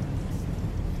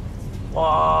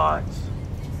 What?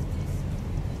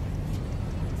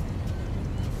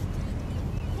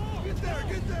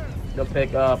 Go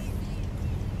pick up.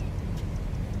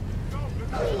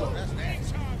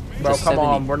 Bro, It's a come 70.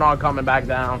 on. We're not coming back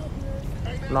down.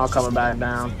 We're not coming back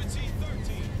down.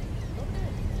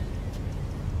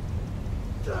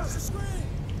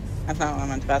 That's not what I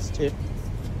meant to pass it to.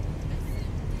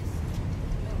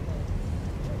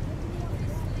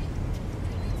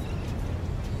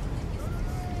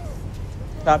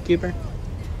 Stop, Cooper.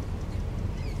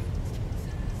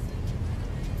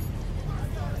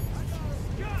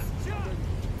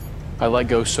 I let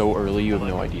go so early, you have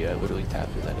no idea. I literally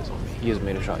tapped it. That is on me. He hasn't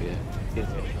made a shot yet. He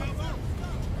hasn't made a shot.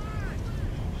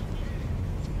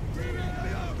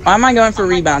 Why am I going for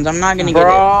rebounds? I'm not gonna get it.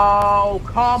 Bro,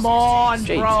 come on,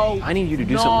 Jake, bro. I need you to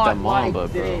do something with that Mamba,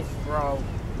 like bro. this, bro.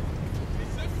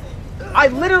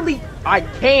 I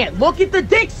can't. Look at the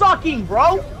dick sucking,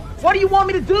 bro. What do you want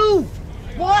me to do?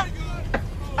 What?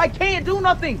 I can't do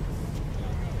nothing.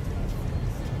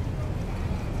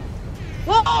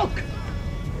 Look!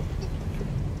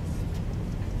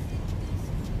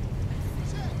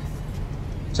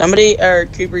 Somebody, or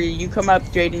Cooper, you come up,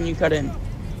 Jaden, you cut in.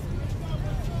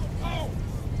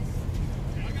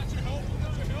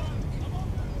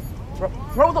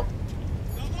 Throw the...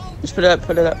 Just put it up,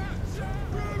 put it up.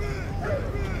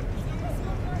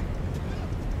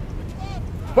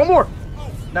 One more.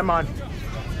 Never mind.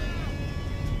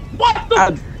 What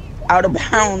the... Out of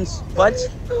bounds. What?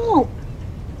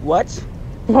 What?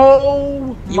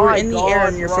 Oh, You were my in the God, air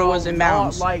and your foot bro. was in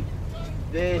bounds. Not like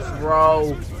this,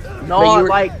 bro. But you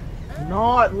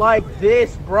Not were- like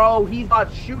this, bro. He's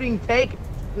not shooting take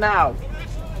now.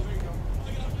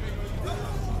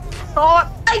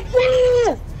 Not like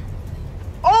this.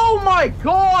 Oh my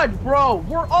God, bro.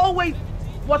 We're always...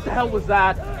 What the hell was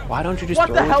that? Why don't you just What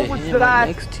throw the it hell to was him that? right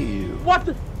next to you? What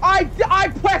the... I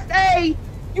pressed A.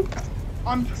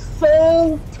 I'm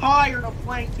so tired of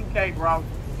playing 2K, bro.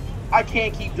 I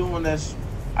can't keep doing this.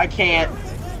 I can't.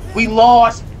 We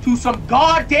lost to some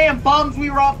goddamn bums we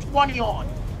were up 20 on.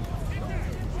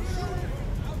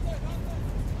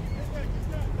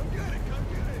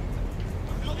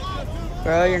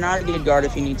 Bro, you're not a good guard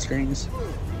if you need screens.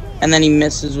 And then he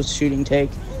misses with shooting take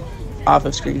off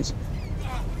of screens.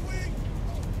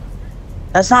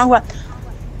 That's not what...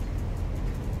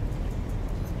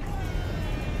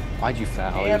 Why'd you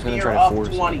foul? He Damn was gonna near try to up force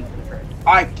 20. it.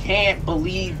 I can't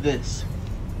believe this.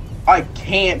 I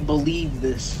can't believe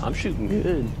this. I'm shooting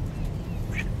good.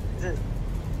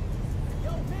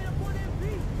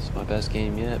 It's my best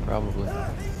game yet, probably.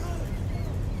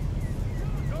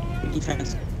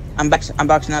 Defense. I'm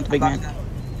boxing out the big man.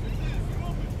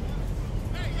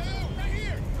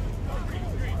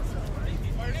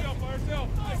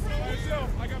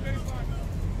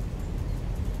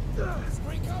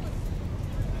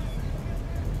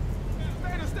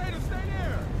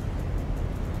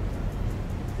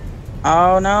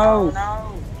 Oh no!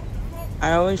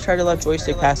 I always try to let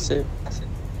joystick pass it.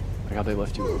 Like how they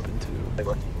left you open too.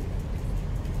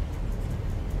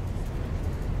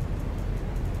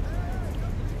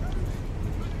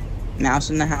 Mouse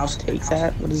in the house, take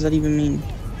that? What does that even mean?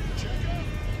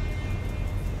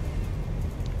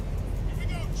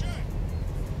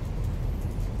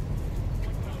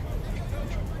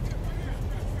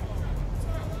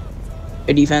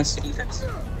 Good defense.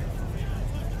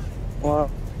 What?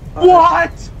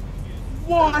 What?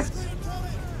 What?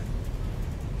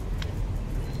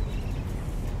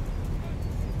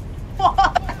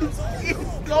 What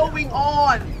is going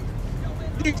on?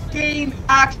 This game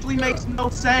actually makes no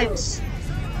sense.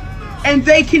 And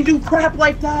they can do crap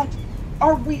like that.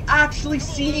 Are we actually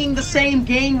seeing the same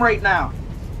game right now?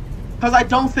 Because I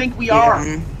don't think we are.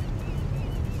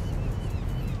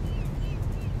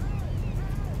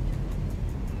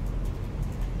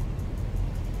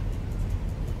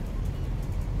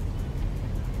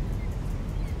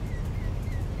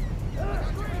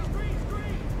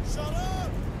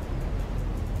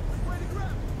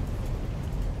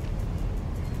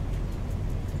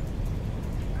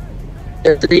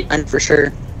 They're 3-9 for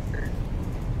sure.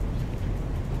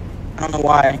 I don't know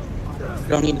why. You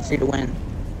don't need a 3 to win.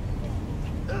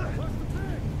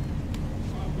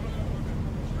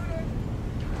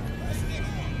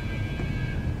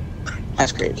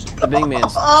 That's crazy. The big man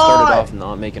started off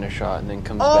not making a shot and then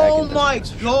comes back and Oh my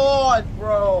god,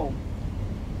 bro.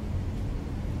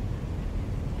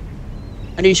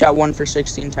 I do shot 1 for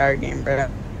 6 the entire game, bro.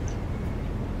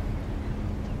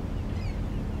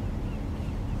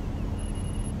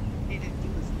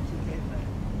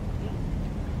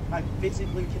 I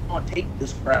physically cannot take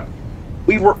this crap.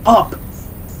 We were up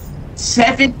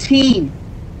 17-6.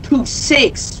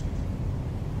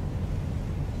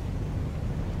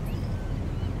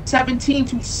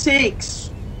 17-6.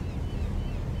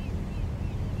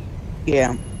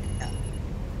 Yeah.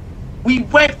 We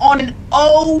went on an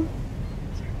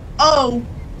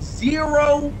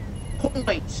 0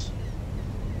 points.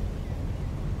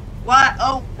 Flat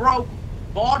out broke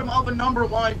bottom of a number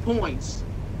line points.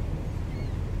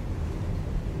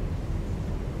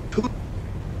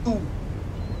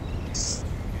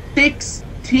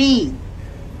 16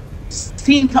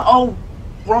 to 0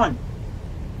 run.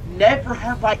 Never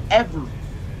have I ever.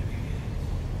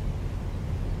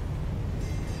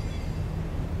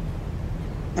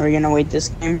 Are we gonna wait this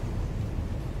game?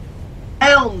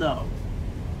 Hell no.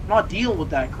 I'm not dealing with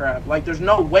that crap. Like, there's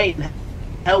no way in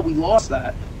hell we lost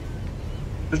that.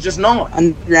 There's just not.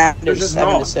 Underground There's is just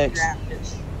 7 not. to 6.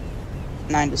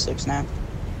 9 to 6 now.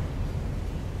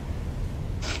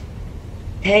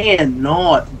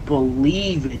 Cannot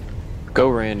believe it. Go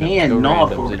random. And Go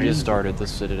not randoms. It for just me. started.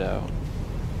 Let's sit it out.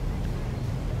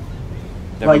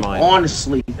 Never Like, mind.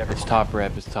 honestly, It's top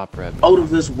rep. It's top rep. out of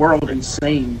this world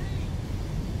insane.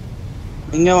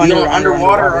 We can go You know, underwater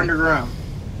underwater or underground?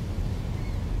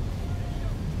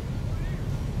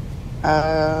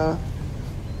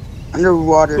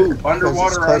 Underwater. Poop, because underwater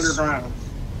it's or close- underground?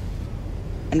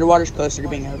 Underwater's closer to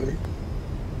being over.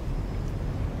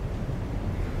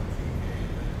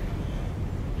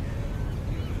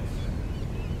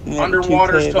 We have a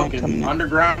Underwater's 2K event token. coming in.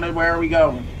 Underground, where are we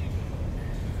going?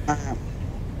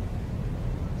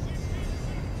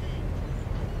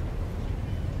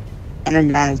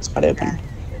 Underground is wide open.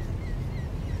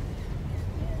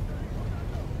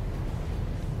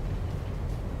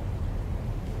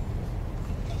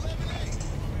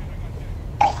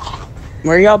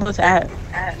 Where are y'all both at?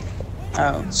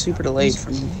 Oh, super delayed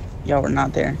from me. Y'all were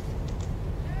not there.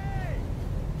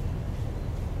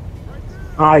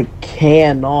 I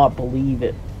cannot believe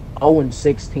it.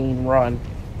 0-16 run.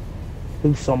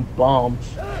 Do some bombs.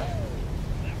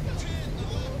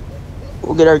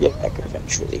 We'll get our get back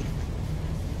eventually.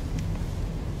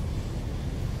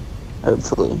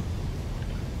 Hopefully.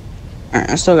 Alright,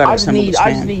 I still gotta assemble this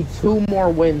I just man. need 2 more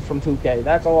wins from 2K.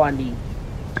 That's all I need.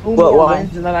 2 What, more why?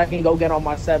 wins and then I can go get on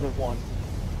my 7th one.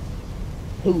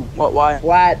 2. What, why?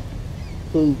 Flat.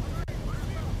 2.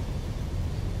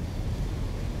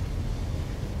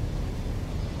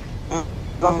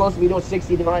 I'm supposed to be doing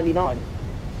 60 to 99.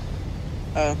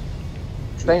 I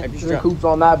Same just dropped. Coops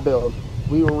on that build.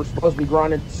 We were supposed to be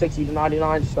grinding 60 to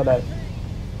 99 today.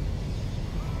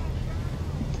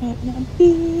 We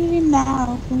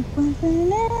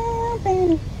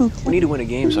need to win a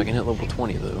game so I can hit level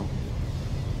 20 though.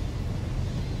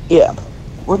 Yeah.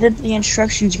 Where did the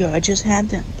instructions go? I just had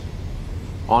them.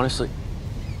 Honestly.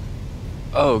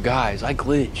 Oh guys, I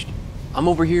glitched. I'm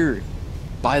over here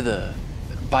by the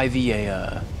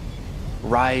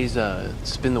Rise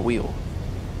spin the wheel.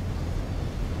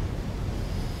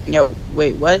 Yo,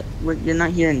 wait, what? You're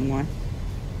not here anymore.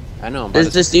 I know. I'm There's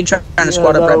about this dude trying to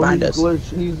squat up right behind us.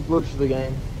 He's glitched the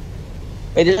game.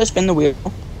 Wait, did I spin the wheel?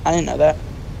 I didn't know that.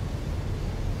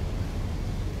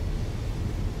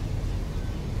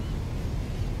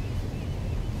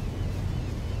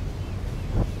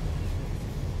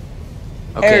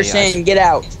 Okay, Harrison, get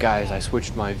out. guys, I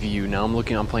switched my view. Now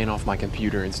I'm playing off my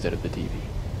computer instead of the TV.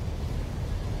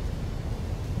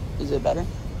 Is it better?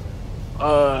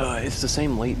 It's the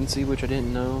same latency, which I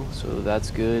didn't know, so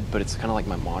that's good, but it's kind of like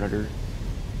my monitor.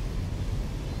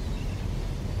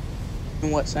 In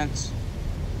what sense?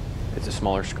 It's a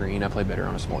smaller screen. I play better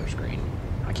on a smaller screen.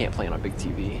 I can't play on a big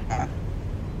TV.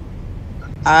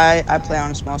 I play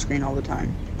on a small screen all the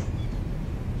time.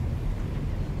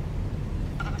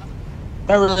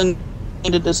 I really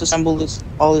need to disassemble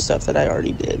all the stuff that I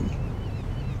already did.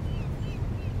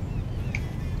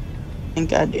 I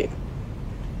think I do.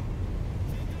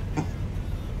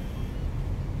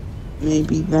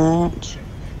 Maybe that.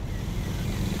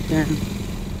 Yeah.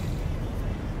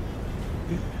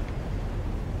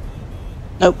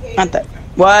 Nope, not that.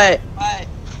 What?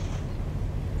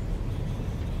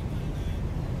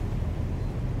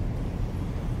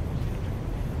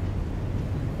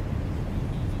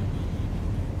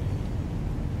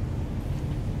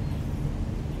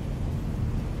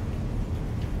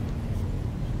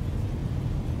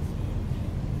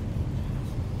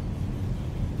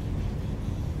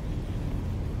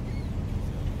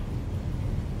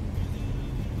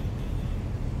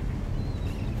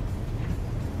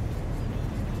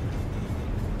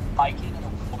 Hiking in the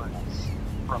wilderness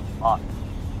for a month.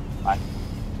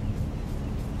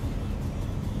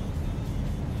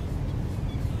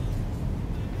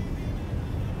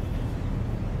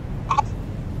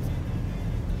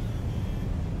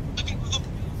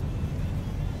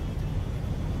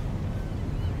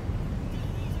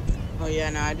 Oh yeah,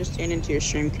 no, I just turned into your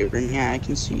stream cooper and yeah, I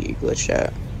can see you glitch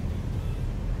out.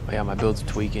 Oh yeah, my build's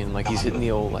tweaking. Like he's hitting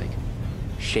the old like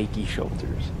shaky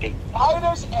shoulders. Why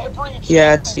does every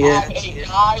Yeah, gym it's have a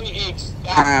guy exactly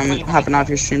I'm hopping off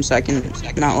your stream so I can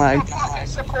not lag.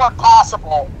 support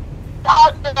possible?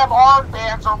 Goddamn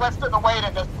armbands are lifting the weight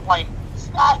in this plane.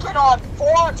 Stacking on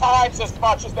 4 times as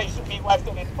much as they should be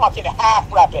lifting in fucking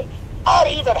half rep it. Not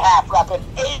even half rep it,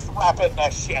 8th rep it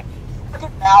this shit. Look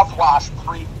at mouthwash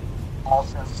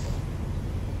also.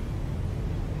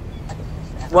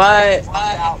 What?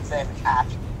 Out then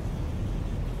action.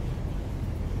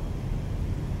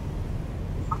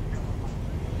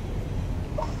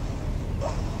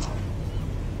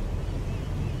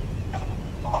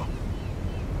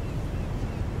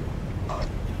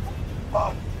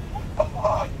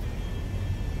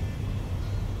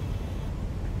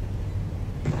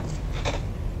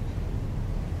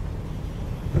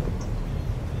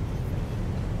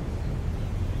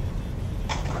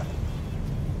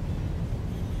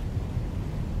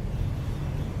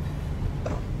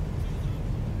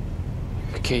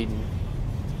 Caden.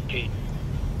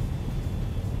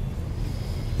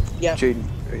 Yeah. Jaden.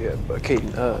 Yeah, but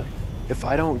Caden. If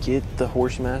I don't get the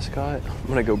horse mascot, I'm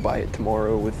gonna go buy it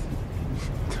tomorrow with.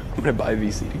 I'm gonna buy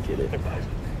VC to get it.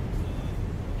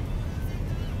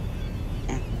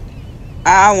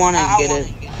 I want to get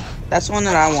it. That's one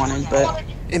that I wanted, but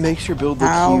It makes your build look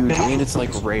Ow. huge, and it's like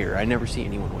rare. I never see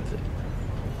anyone with it.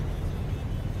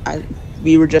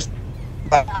 we were just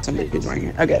somebody who's wearing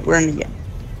it. Okay, we're in again.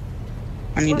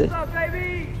 I need What's to. up,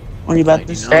 baby? What are you about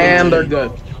this? And they're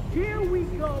good. Here we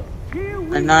go. Here we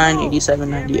 99, go. 87,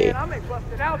 Yeah, 98. man, I may bust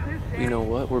it out this You time. know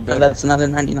what? We're So better. that's another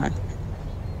 99.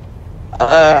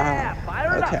 Yeah,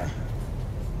 fire it Okay. up.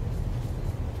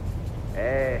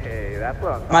 Hey, that's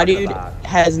what I'm My talking dude about.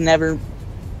 has never.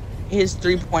 His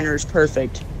 3-pointer is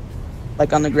perfect.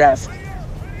 Like on the graph.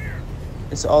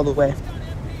 It's all the way.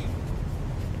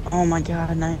 Oh my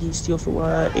god, 90 steal for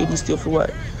what? 80 steal for what?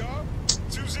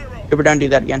 If we're done, do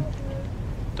that again.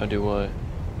 Don't do what?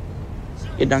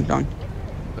 Get dunked on.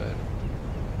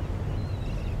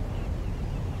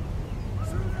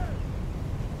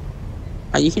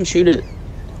 But You can shoot it.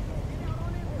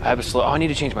 I have a slow. Oh, I need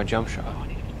to change my jump shot.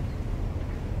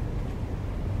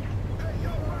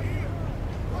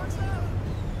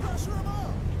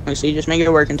 So you just make it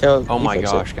work until. Oh you my fix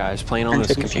it. gosh, guys! Playing on And this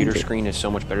take a computer change it. screen is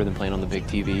so much better than playing on the big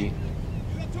TV.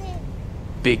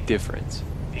 Big difference.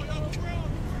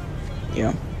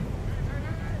 Yeah.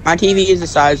 My TV is the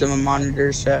size of a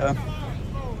monitor, so.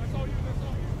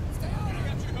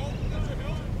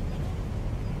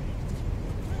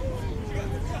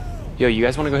 Yo, you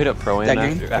guys want to go hit up Pro That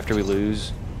Am game? after we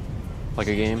lose, like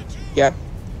a game? Yeah.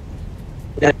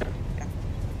 Yeah.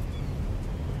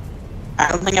 I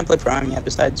don't think I played Pro Am yet,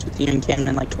 besides with you and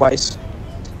Camden like twice.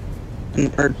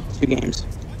 Or 2 games.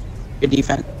 Good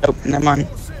defense. Oh, never mind.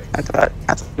 I thought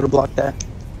you would have blocked that.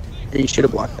 Or you should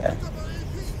have blocked that.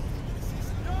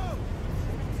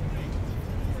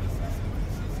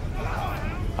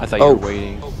 I thought you Oh. were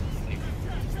waiting.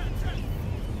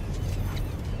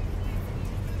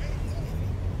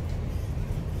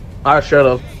 I should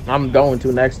have. I'm going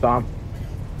to next time.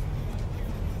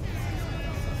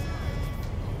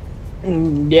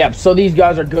 Yeah, so these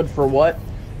guys are good for what?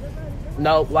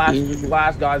 No,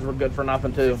 last guys were good for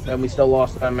nothing too, and we still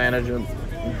lost that manager.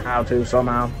 How to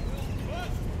somehow?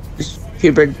 Just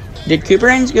Cooper, did Cooper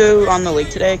Haynes go on the lake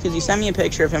today? Because he sent me a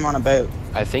picture of him on a boat.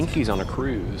 I think he's on a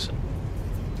cruise.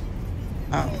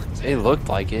 Oh. It looked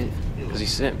like it, because he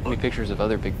sent me pictures of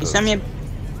other big He boats. sent me a...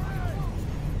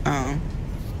 Oh.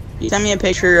 He sent me a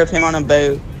picture of him on a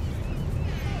boat.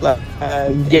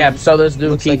 Yeah, so this dude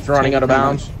looks keeps like running out of Tony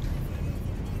bounds.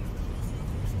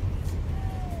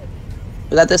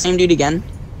 Was that the same dude again?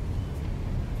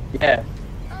 Yeah.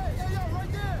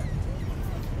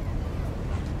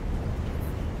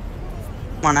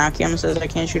 Come on now, Cam says I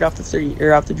can't shoot off the three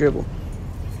or off the dribble.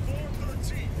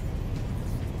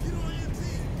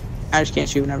 I just can't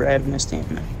shoot whenever I have missed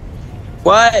stamina.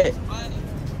 What?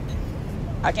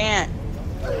 I can't.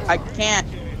 I can't.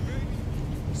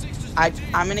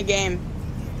 I'm in a game.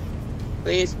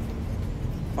 Please.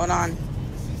 Hold on.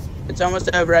 It's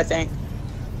almost over, I think.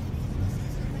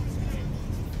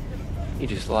 He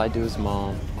just lied to his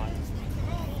mom.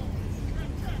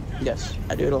 Yes,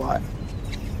 I do it a lot.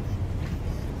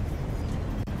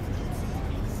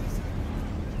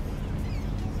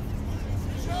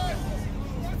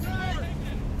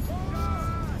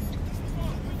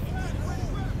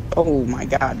 Oh my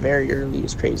god, very early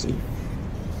is crazy.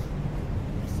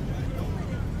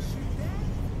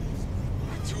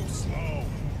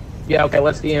 Yeah, okay,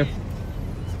 let's see him.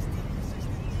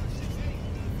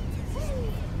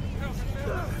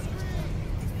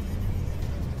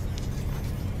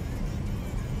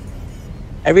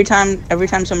 Every time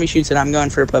somebody shoots it, I'm going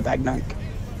for a putback dunk.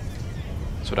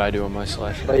 That's what I do on my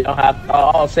slasher. But you don't have.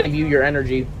 I'll save you your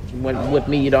energy. With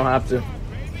me, you don't have to.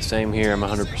 Same here, I'm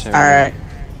 100%. Alright.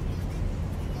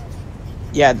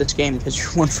 Yeah, this game, because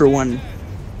you're 1 for 1.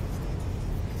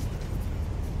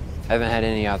 I haven't had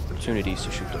any opportunities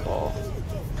to shoot the ball.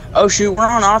 Oh shoot, we're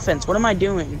on offense. What am I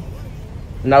doing?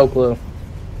 No clue.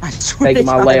 I swear Taking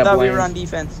my I layup thought we lane. were on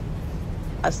defense.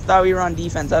 I thought we were on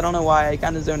defense. I don't know why. I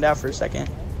kind of zoned out for a second.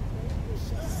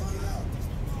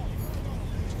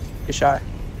 Good shot.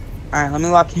 Alright, let me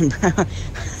lock in, bro.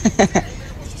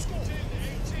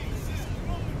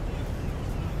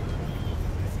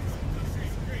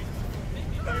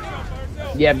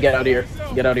 Yeah, get out of here.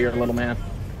 Get out of here, little man.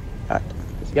 God.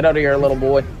 Get out of here, little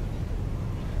boy.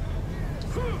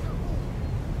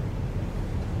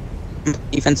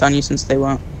 Defense on you since they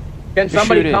won't. Can Just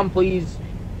somebody shoot it. come, please?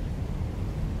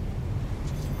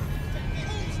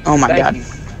 Oh my Thank god. you.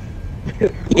 He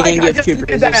Like, didn't I give just Cooper did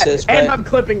his that, assist, and but I'm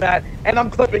clipping that, and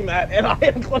I'm clipping that, and I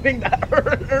am clipping that. it'd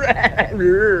have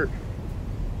Yeah,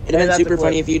 been that's super a clip.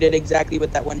 funny if you did exactly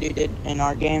what that one dude did in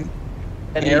our game.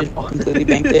 And And you just completely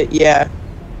banked it. Yeah.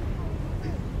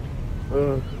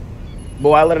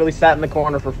 Boy, I literally sat in the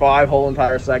corner for 5 whole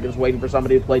entire seconds waiting for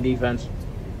somebody to play defense.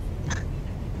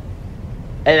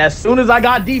 And as soon as I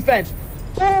got defense,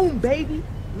 boom, baby,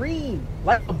 green,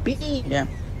 like a bean. Yeah.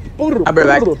 I'll be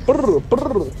right back.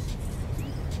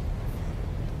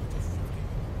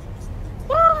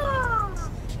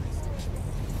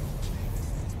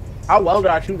 How well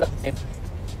did I shoot that game?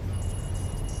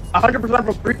 100%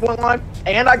 from 3-point line,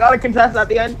 and I got a contest at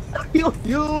the end. You.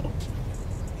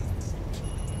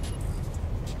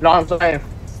 No, I'm saying.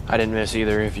 I didn't miss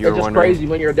either, if you It's were just wondering. crazy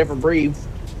when you're a different breed.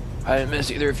 I didn't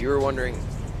miss either, if you were wondering.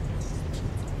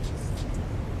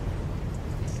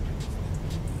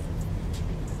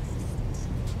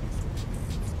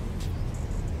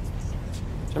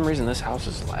 For some reason, this house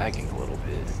is lagging a little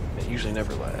bit. It usually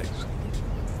never lags.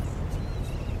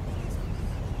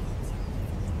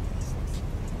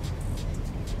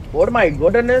 What am I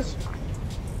good in this?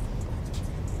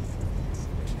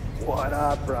 What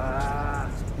up, bruh?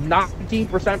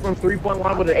 19% from 3-point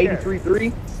line with an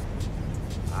 83-3.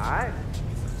 Alright.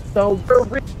 So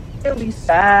we're really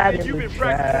sad in You the been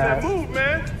practicing that chat. move,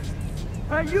 man.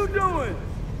 How you doing?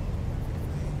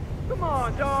 Come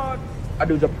on, dog. I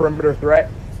do the perimeter threat.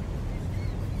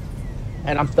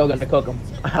 And I'm still gonna cook him.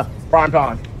 Prime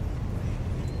time.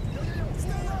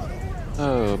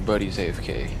 Oh, buddy's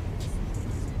AFK.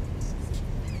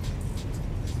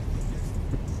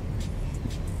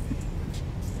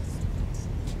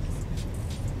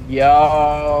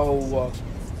 Yo.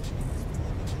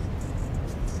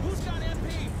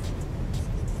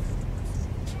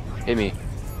 Hit me.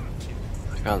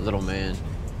 I got little man.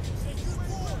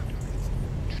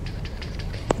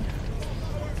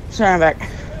 Sorry, I'm back.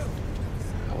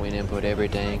 I went and put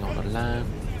everything on the line.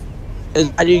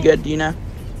 I do good, do you know?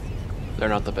 They're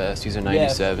not the best. He's a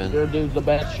Yes, 97. your dude's the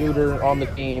best shooter on the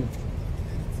team.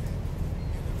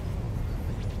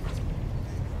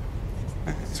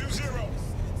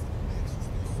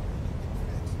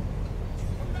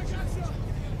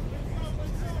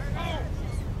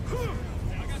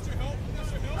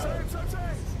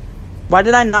 Why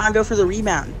did I not go for the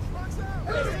rebound?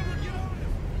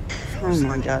 Oh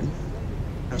my god.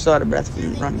 I'm so out of breath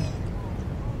from running.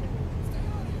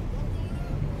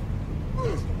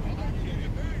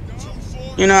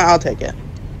 You know what? I'll take it.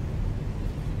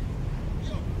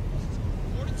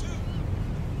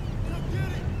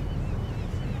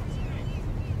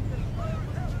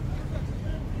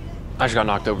 I just got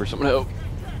knocked over. Someone help.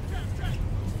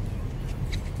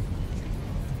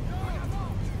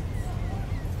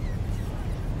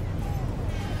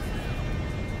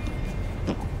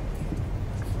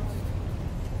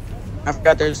 I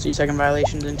forgot there's 2-second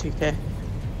violations in 2K.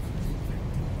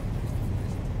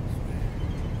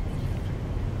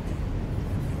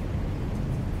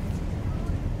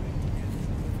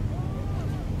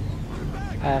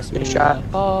 Pass me Good shot. the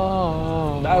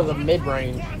ball. That was a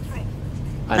mid-range.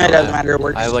 I know It doesn't that. matter. It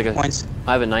works. I have like a points.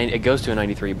 I have a 9. It goes to a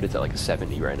 93, but it's at like a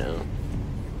 70 right now.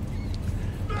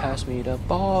 Pass me the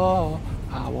ball.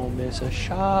 I won't miss a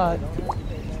shot.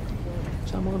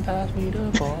 Someone pass me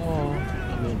the ball.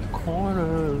 I'm in the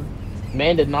corner.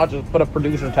 Man did not just put a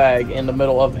producer tag in the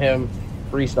middle of him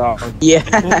freestyling. Yeah.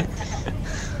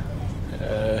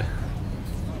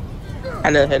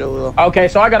 Had to hit a little. Okay,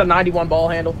 so I got a 91 ball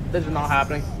handle. This is not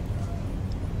happening.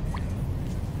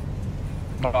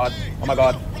 Oh my god. Oh my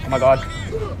god. Oh my god.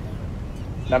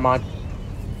 Never mind.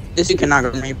 This you cannot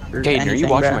go to me for Caden, are you anything,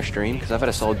 watching bro. my stream? Because I've had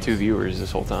a solid 2 viewers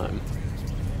this whole time.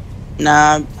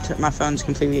 Nah, my phone's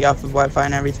completely off of Wi-Fi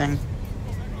and everything.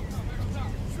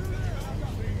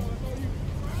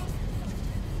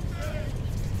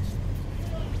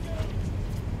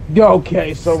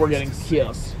 Okay, so we're getting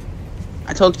killed.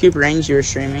 I told Cooper Range you were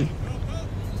streaming.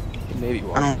 Maybe I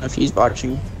watch. don't know if he's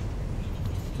watching.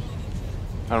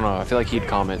 I don't know. I feel like he'd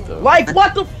comment though. Like,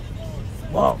 what the?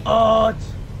 What?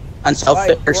 Unselfish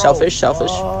Like, or bro, selfish? Selfish.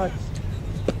 what?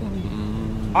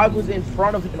 I was in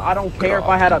front of him. I don't care if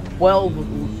I had a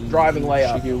 12 driving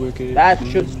layup. That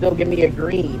should still give me a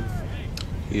green.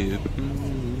 Yeah.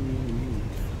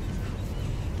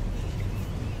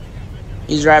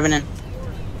 He's driving in.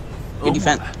 Good Oh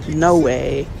defense. my- No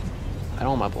way. I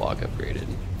don't want my block upgraded.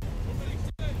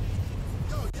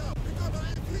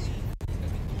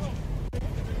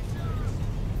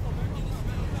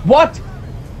 What?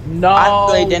 No.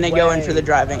 I really didn't go in for way. the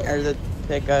driving or the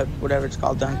pickup, whatever it's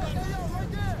called, dunk.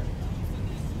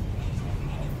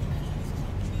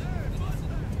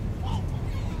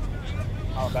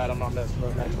 Oh, bad. I'm not missing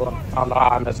the next one. I don't know how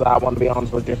I missed that one, to be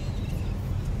honest with you.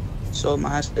 So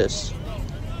my assist.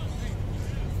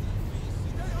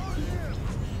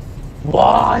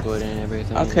 What? Put in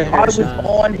everything. Okay. I was Here's,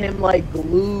 on him like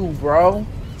glue, bro.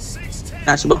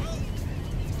 That's the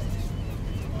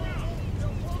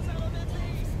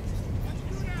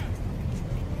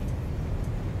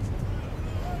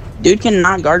Dude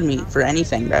cannot guard me for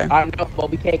anything, bro. I know, but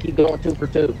we can't keep going 2 for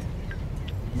 2.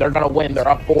 They're gonna win. They're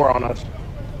up 4 on us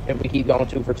if we keep going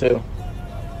 2 for 2.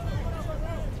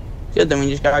 Good, then we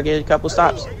just gotta get a couple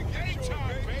stops.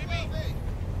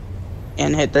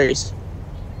 And hit threes.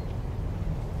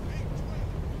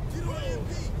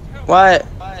 What?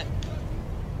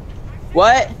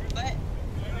 What?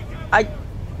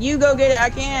 You go get it,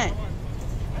 I can't.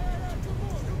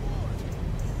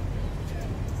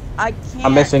 I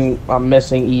can't. I'm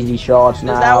missing easy shots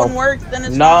now. Does that one work? Then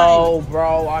it's No,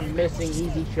 bro, I'm missing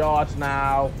easy shots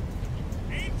now.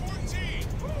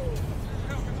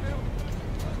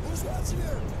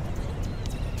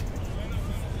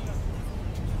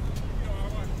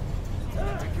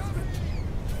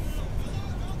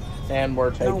 And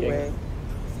we're fine. No taking. way.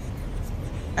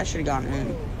 I should have gone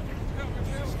in.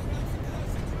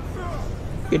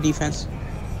 Good defense.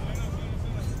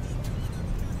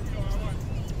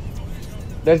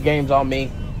 This game's on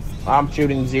me. I'm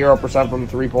shooting 0% from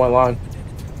the 3-point line.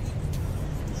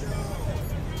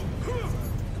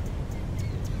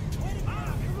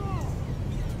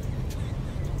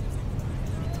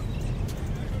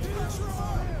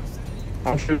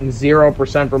 I'm shooting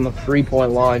 0% from the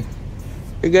 3-point line.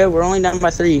 You're good. We're only down by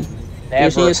 3. We just need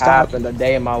Never to stop. happened a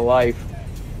day in my life.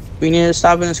 We need to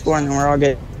stop and score, and then we're all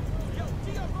good.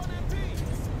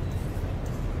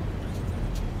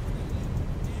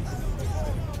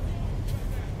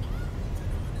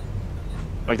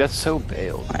 Like that's so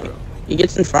bailed, Like, bro. he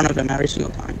gets in front of him every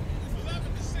single time.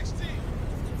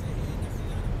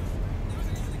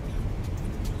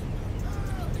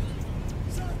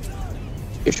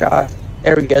 Good shot.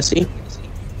 There we go. See?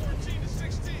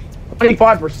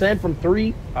 25% from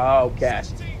 3? Okay.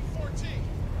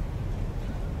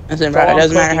 Listen, So bro, it I'm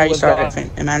doesn't matter cooking how you with start.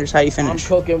 that. It matters how you I'm finish.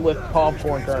 cooking with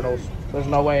popcorn kernels. There's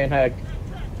no way in heck.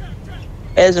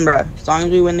 Listen, bro. As long as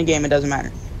we win the game, it doesn't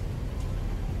matter.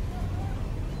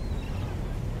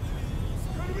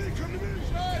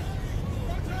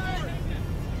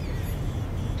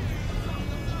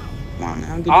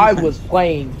 good I defense. was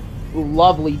playing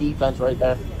lovely defense right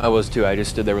there. I was too. I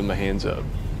just stood there with my hands up.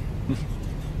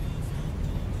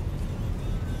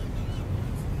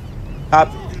 Top.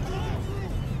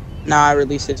 No, I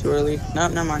released it too early. No,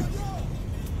 never mind.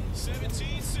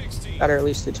 17-16. Gotta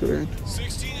release it too early.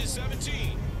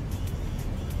 16-17.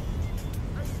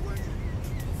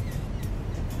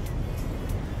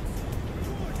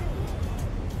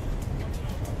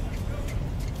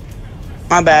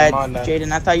 My bad, Come on, man.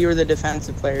 Jaden. I thought you were the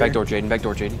defensive player. Backdoor Jaden,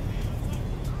 backdoor Jaden.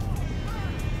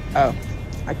 Oh,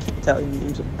 I can't tell your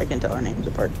names. I can't tell our names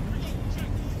apart.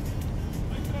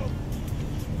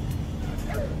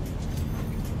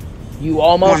 You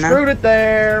almost Come on now. screwed it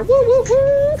there. Woo woo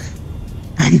woo.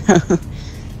 I know.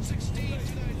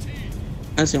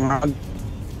 16-19. Listen, Rob.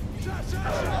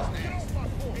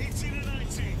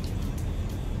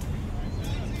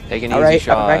 18-19. Take an All easy right,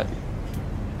 shot. all right.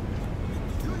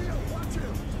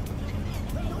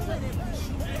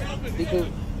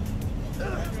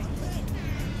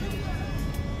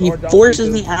 He Or don't forces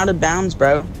you me out of bounds,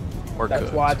 bro. We're That's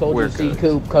cooked. why I told We're you to see cooked.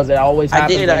 Coop, because it always I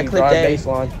happens did, when I you clicked drive A.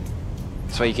 baseline.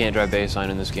 That's why you can't drive baseline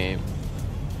in this game.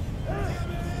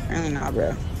 Apparently not,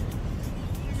 bro.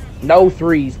 No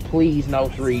threes, please, no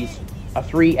threes. A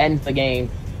 3 ends the game.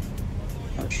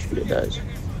 Oh shoot, it does.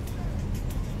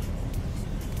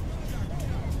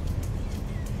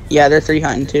 Yeah, they're 3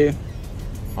 hunting too.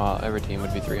 Well, every team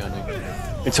would be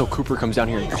 300. Until Cooper comes down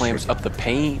here and clamps up the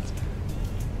paint.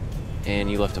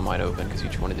 And you left him wide open because you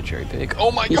wanted the cherry pick.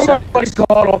 Oh my He's god! Oh, he's gone.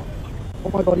 Oh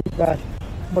my god, he's bad.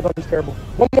 Oh my god, he's terrible.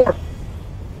 One more.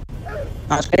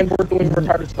 Nice. And we're doing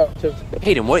retarded stuff too.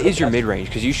 Hayden, what is your mid range?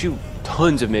 Because you shoot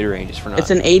tons of mid ranges for It's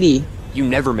nothing. an 80. You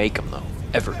never make them though,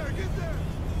 ever.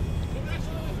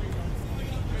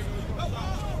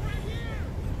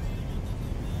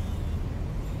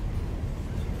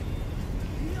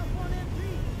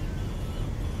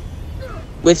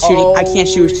 With shooting, I can't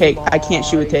shoot with take. I can't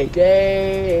shoot with my take.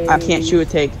 days. I can't shoot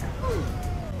with take.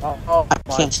 Oh I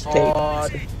my can't take.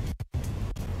 god.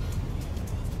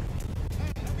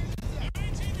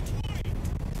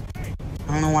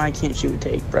 I don't know why I can't shoot with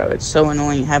take, bro. It's so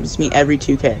annoying. It happens to me every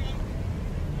 2K.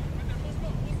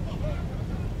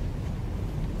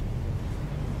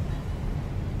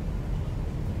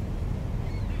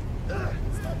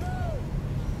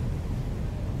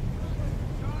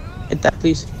 Hit that,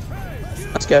 please.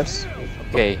 Let's go.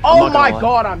 Okay. I'm Oh not gonna my lie.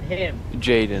 god, I'm him.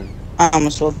 Jaden. I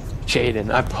almost sold.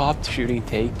 Jaden, I popped shooting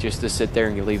take just to sit there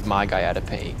and leave my guy out of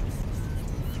paint.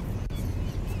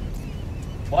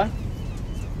 What?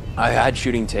 I had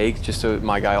shooting take just so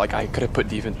my guy, like, I could have put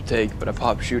defensive take, but I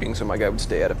popped shooting so my guy would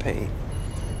stay out of paint.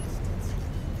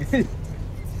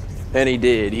 And he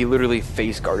did. He literally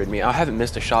face guarded me. I haven't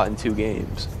missed a shot in 2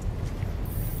 games.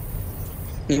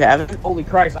 You haven't? Holy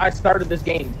Christ, I started this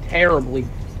game terribly.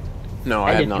 No, I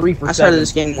I have hit not. 3 for I started 7.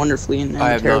 this game wonderfully and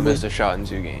I have not terribly. missed a shot in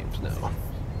 2 games. No.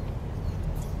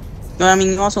 No, I mean,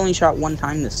 you also only shot 1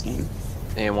 time this game.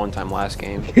 And one time last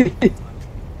game.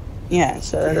 Yeah,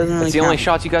 so that doesn't really That's the only count.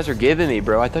 shots you guys are giving me,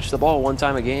 bro. I touched the ball 1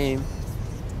 time a game.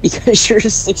 Because you're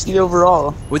 60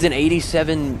 overall. With an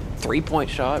 87 3-point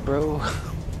shot, bro.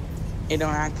 You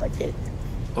don't act like it.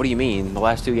 What do you mean? The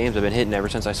last 2 games I've been hitting ever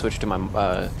since I switched to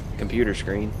my computer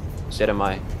screen instead of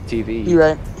my TV. You're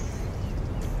right.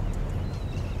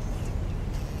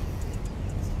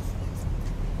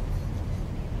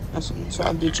 So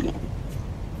I'll Gucci game.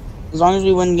 As long as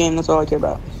we win the game, that's all I care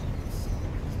about.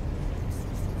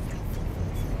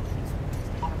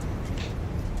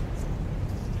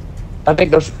 I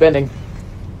think they're spinning.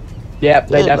 Yep,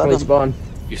 they Yeah, definitely let 'em. spun.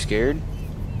 You scared?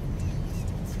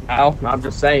 Al, I'm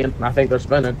just saying. I think they're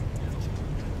spinning.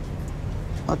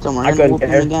 Let them I run couldn't whoop them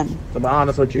care. again. To be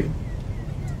honest with you.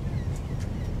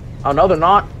 Oh no, they're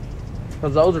not.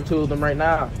 Because those are 2 of them right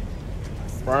now.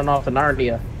 Running off to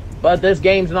Narnia. But this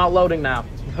game's not loading now.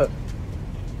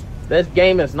 This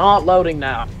game is not loading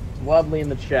now. Lovely in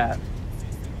the chat.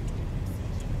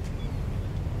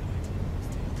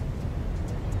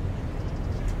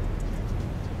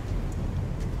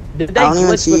 Did they I don't even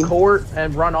glitch see- the court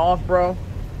and run off, bro?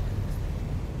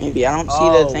 Maybe I don't see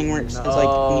Oh, the thing where it says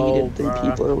like needed 3 bruh.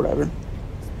 people or whatever.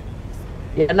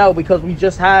 Yeah, no, because we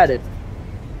just had it.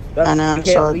 I know, we it can't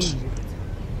sucks. leave.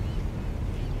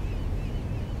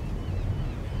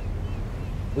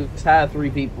 We just had 3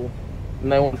 people,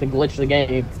 and they want to glitch the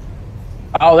game.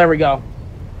 Oh, there we go.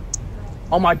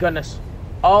 Oh my goodness.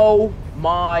 Oh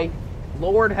my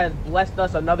Lord has blessed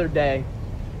us another day.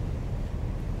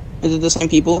 Is it the same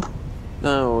people?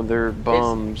 No, they're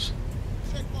bums.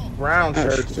 Brown Oh,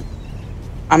 shirts. shit.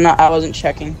 I wasn't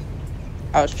checking.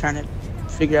 I was trying to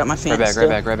figure out my fans. Right back, still. right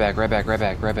back, right back, right back, right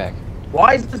back, right back.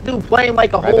 Why is this dude playing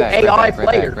like a whole AI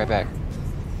player? Right back.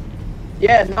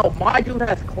 Yeah, no, my dude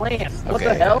has clamps. What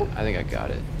the hell? I think I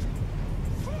got it.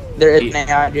 There is an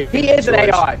AI. Dude. He is an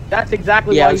AI. That's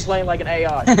exactly why Yes. he's playing like an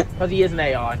AI. Because he is an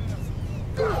AI.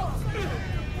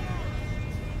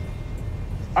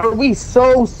 Are we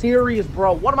so serious,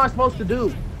 bro? What am I supposed to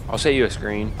do? I'll set you a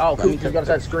screen. Oh, he's gonna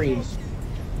set screens.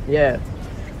 Yeah.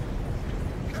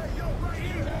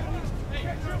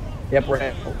 Yep, we're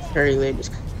in. Very late. It's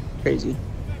crazy.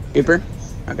 Super.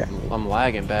 Okay. I'm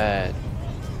lagging bad.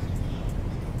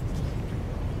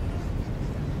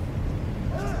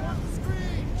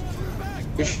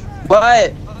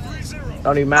 What?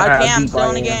 Don't even matter I how can't. I'm deep still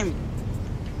in I the am. game.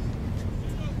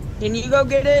 Can you go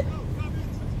get it?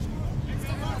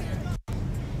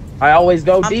 I always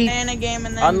go I'm deep. playing a game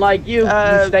and then. Unlike you,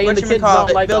 you stay in the kids zone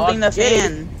like building us. the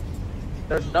fan.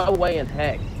 There's no way in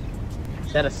heck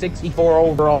that a 64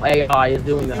 overall AI is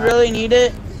doing that. You really need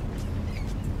it?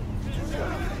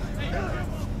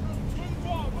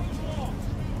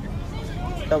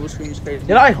 Double screen is crazy.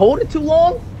 Did I hold it too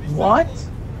long? What?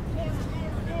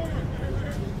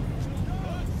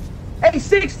 A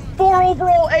 64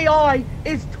 overall AI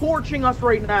is torching us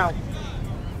right now.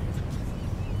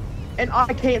 And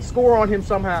I can't score on him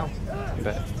somehow.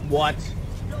 Bet. What?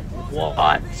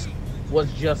 What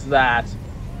was just that?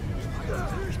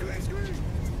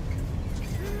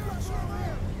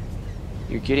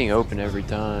 You're getting open every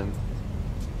time.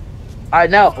 I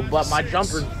know, but my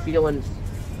jumper's feeling...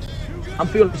 I'm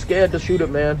feeling scared to shoot it,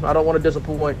 man. I don't want to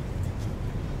disappoint.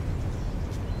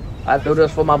 I do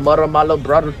this for my mother and my little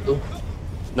brother, too.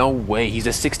 No way. He's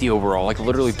a 60 overall. Like,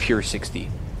 literally pure 60.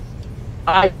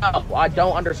 I know. I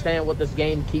don't understand what this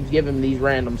game keeps giving me these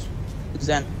randoms.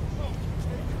 Zen.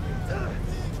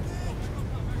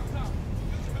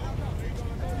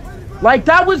 Like,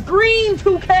 that was green,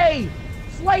 2K!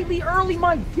 Slightly early,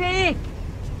 my dick!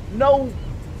 No...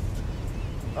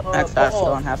 That's fast still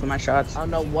on half of my shots. I don't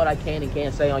know what I can and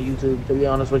can't say on YouTube, to be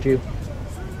honest with you.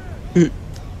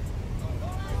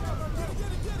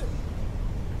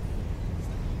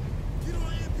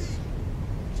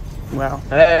 Wow.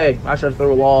 Hey, I should have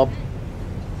threw a lob.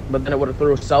 But then it would have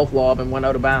threw a self-lob and went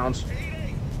out of bounds.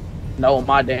 No,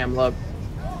 my damn luck.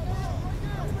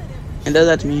 And does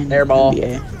that to me in Air ball.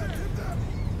 NBA.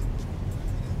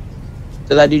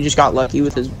 So that dude just got lucky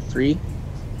with his 3?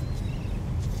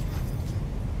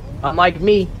 Unlike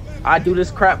me, I do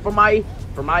this crap for my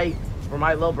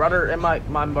little brother and my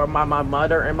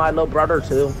mother and my little brother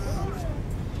too.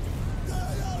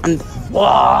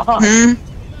 What?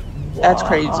 That's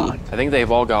crazy. I think they've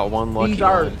all got one lucky These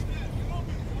are- one.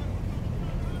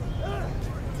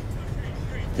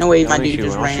 No way, Yeah, my let me dude shoot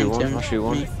just one. ran into him. I'll shoot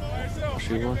one. Me. I'll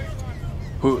shoot one.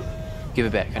 Who? Give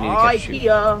it back. I need to catch you.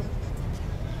 IKEA.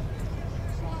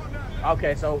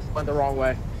 Okay, so went the wrong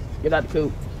way. Give that to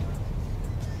Coop.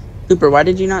 Cooper, why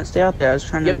did you not stay out there? I was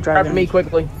trying to Give drive that to in. me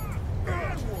quickly.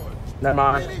 Never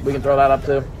mind. We can throw that up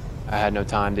too. I had no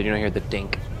time. Did you not hear the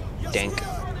dink? Dink.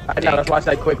 I know, that's why I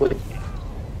said quickly.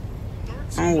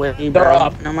 Oh wait, They're bro.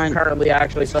 up No mind. currently,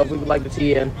 actually, so if we would like to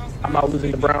tee in, I'm not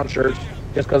losing the brown shirts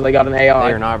just because they got an AI.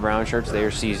 They are not brown shirts. They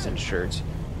are seasoned shirts.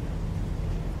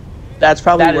 That's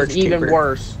probably That worse. is even Cooper.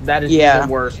 worse. That is Yeah. even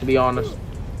worse, to be honest.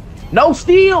 No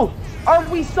steal! Are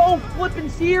we so flipping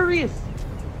serious?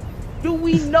 Do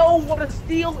we know what a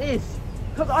steal is?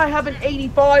 Because I have an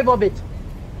 85 of it.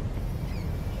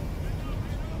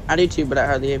 I do too, but I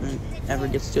hardly ever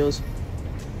get steals.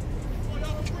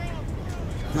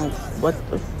 No, what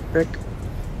the frick?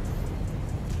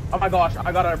 Oh my gosh,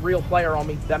 I got a real player on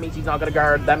me. That means he's not going to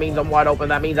guard. That means I'm wide open.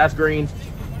 That means that's green.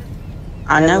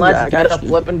 I And know, let's I get got a you.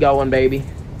 flipping going, baby.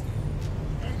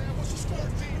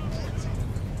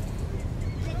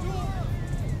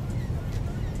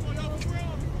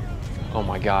 Oh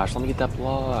my gosh, let me get that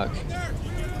block.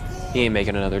 He ain't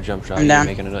making another jump shot. I'm He down.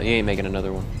 ain't making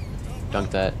another one.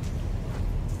 Dunk that.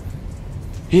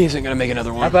 He isn't gonna make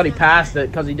another I one. thought he passed it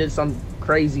because he did some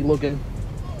crazy looking,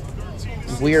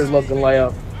 weird looking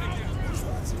layup.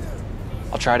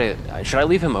 I'll try to. Should I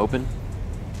leave him open?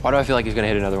 Why do I feel like he's gonna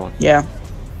hit another one? Yeah.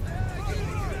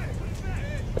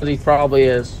 Because he probably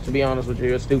is, to be honest with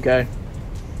you. It's 2K.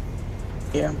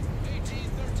 Yeah.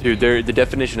 Dude, the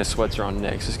definition of sweats are on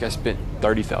necks. This guy spent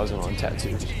 30,000 on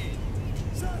tattoos.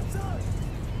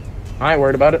 I ain't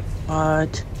worried about it.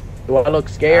 What? Do I look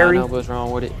I scary? know what's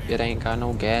wrong with it. It ain't got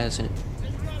no gas in it.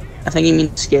 I think he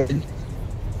means scared.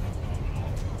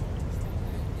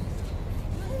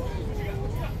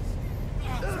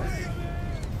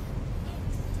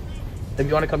 If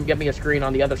you want to come get me a screen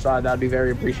on the other side, that'd be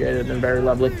very appreciated and very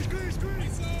lovely.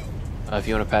 If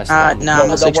you want to pass it down. Nah,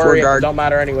 I'm a Don't 6'4" worry, it guard. don't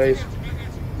matter anyways.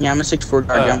 Yeah, I'm a 6'4"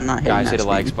 guard. I'm not hitting guys that hit a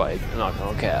lag speed. spike. I'm not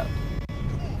gonna cap.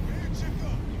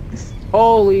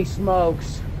 Holy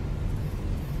smokes.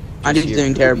 My dude's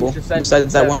doing terrible. Just send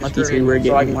Besides that one me lucky 3 we're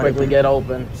so I getting. can quickly get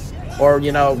open. Or,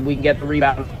 you know, we can get the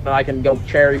rebound and I can go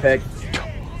cherry pick.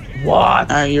 What?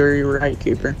 You're right,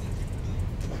 Cooper.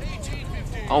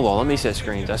 Oh well, let me set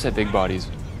screens. I said big bodies.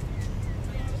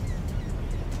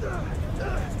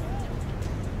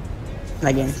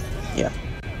 That game. Yeah.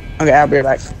 Okay, I'll be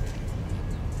right back.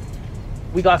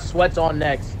 We got sweats on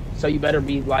next, so you better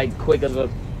be, like, quick as a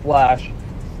flash.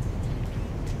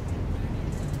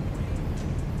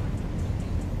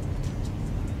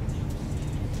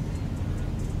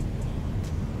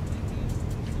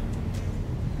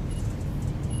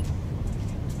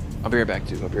 I'll be right back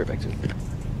too.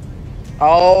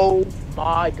 Oh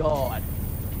my god.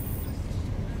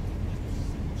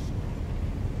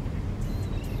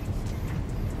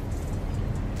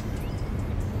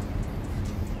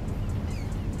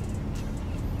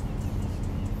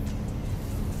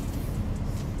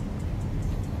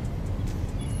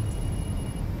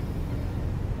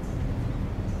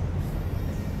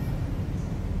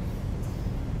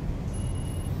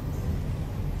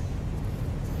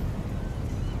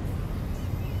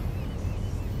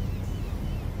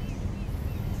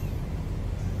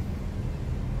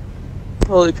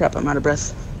 Holy crap, I'm out of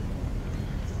breath.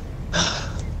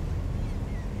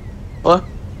 Hello?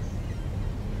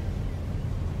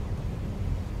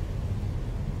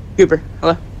 Cooper,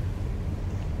 hello?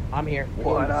 I'm here.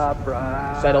 What up, bro?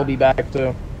 Said he'll be back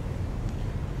too.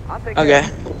 I think Okay.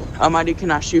 My dude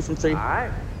cannot shoot from 3.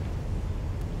 Alright.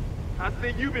 I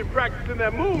think you've been practicing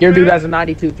that move. Your dude man. has a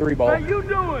 92 3 ball. How you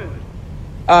doing?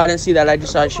 I didn't see that. I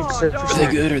just saw it shoot for Are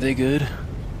they good? Are they good?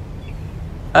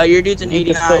 Your dude's an You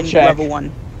can still 89 check. level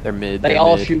 1. They're mid. They They're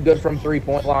all mid, shoot good from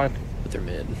 3-point line. but they're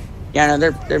mid. Yeah,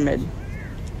 no, they're mid.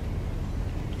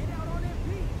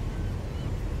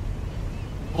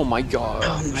 Oh my god.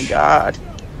 Oh my god.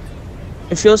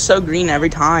 It feels so green every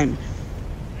time.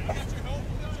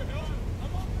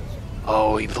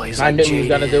 Oh, he plays I like knew he was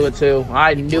gonna do it too.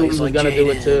 I knew he plays was like gonna do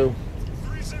it Jaden.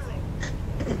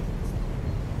 too.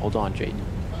 Hold on, Jaden.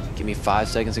 Give me 5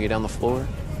 seconds to get down the floor.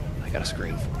 I got a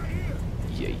screen for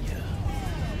you. Yeah.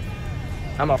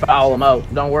 I'm gonna foul him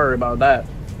out. Don't worry about that.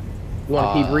 You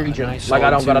wanna keep reaching. nice Like I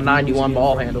don't got a solitude 91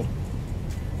 ball museum. handle.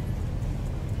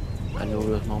 I know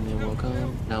this moment will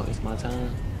come. Now it's my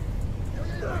time.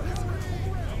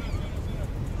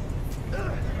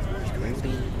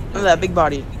 Look at that big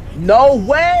body. No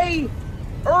way!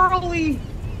 Early!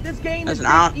 This game is Listen,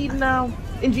 I don't- eaten now in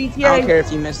I don't GTA. care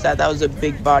if you missed that. That was a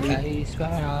big body.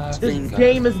 This Screen.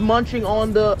 game is munching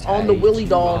on the willy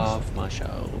dogs. Off my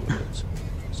shoulders.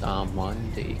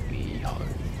 Someone take me home.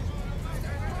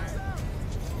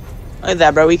 Look at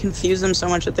that, bro. We confused them so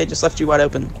much that they just left you wide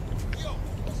open.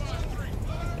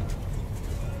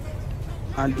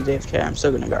 I'd be AFK. I'm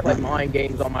still gonna guard Like him. mind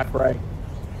games on my prey.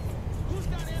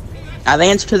 I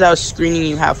think it's because I was screening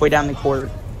you halfway down the court.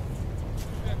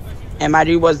 And my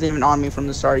dude wasn't even on me from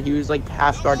the start. He was like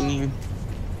half guarding you.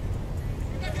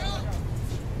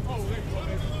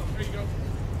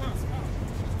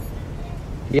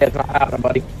 Yeah, it's not happening,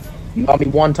 buddy. You got me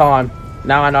one time.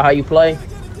 Now I know how you play.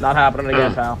 Not happening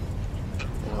again, pal.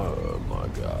 Oh my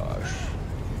gosh.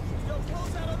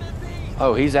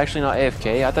 Oh, he's actually not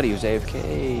AFK? I thought he was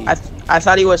AFK. I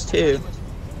thought he was too.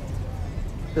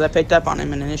 Because I picked up on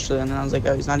him initially and then I was like,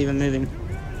 oh, he's not even moving.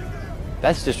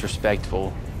 That's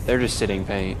disrespectful. They're just sitting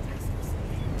paint.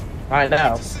 I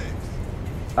know.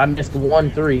 I missed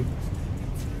 1-3.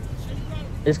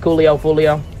 It's Coolio,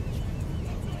 Fulio.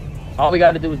 All we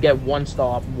got to do is get one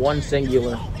stop, one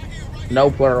singular, no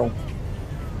plural.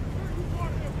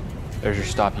 There's your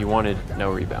stop you wanted.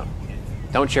 No rebound.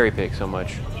 Don't cherry pick so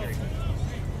much.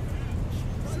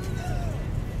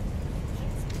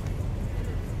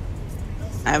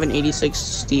 I have an 86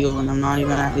 steal and I'm not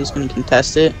even at least going to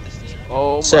contest it.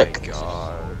 Oh Sick. my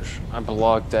gosh. I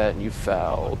blocked that and you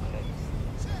fouled.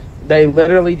 They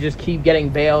literally just keep getting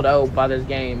bailed out by this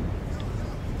game.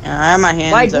 Yeah, I have my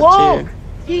hands Like, up look! too.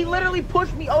 He literally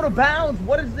pushed me out of bounds.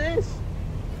 What is this?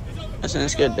 Listen,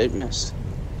 it's good. They missed.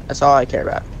 That's all I care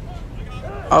about.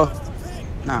 Oh,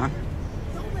 nah.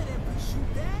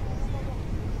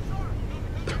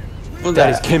 Look That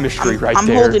at is chemistry right I'm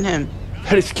there. holding him.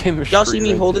 That is chemistry. Y'all see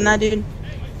me right holding there. that dude?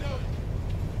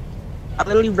 I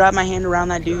literally wrapped my hand around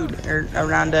that dude, or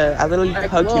around. I literally Hey,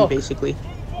 hugged him look. basically.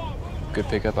 Good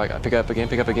pickup. I got pick up again.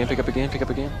 Pick up again. Pick up again. Pick up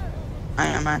again. I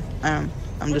am.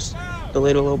 I'm just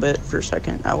delayed a little bit for a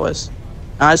second.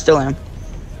 I still am.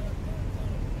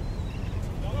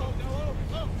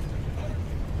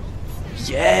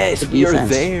 Yes, The we are defense.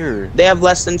 there. They have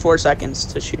less than 4 seconds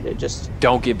to shoot it. Just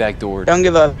Don't get backdoored. don't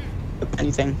give up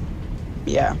anything.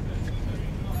 Yeah.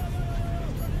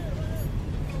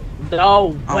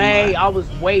 No Oh way. my. I was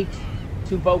way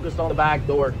too focused on the back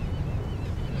door.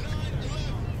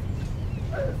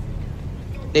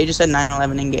 They just said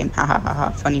 9/11 in game. Ha ha ha ha.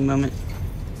 Funny moment.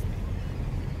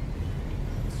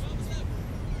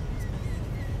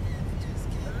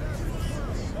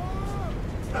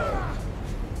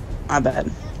 My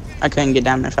bad. I couldn't get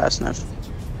down there fast enough.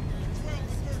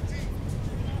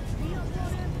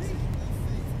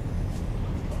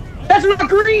 That's not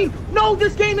green. No,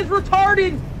 this game is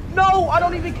retarded. No, I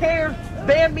don't even care.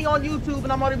 Ban me on YouTube,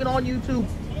 and I'm not even on YouTube.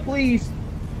 Please.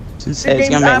 Since This it's game's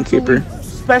gonna ban Cooper. absolutely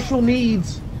special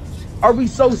needs. Are we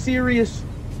so serious?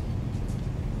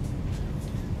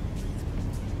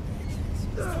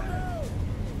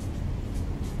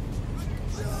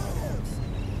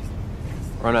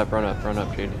 Run up,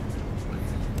 Jaden.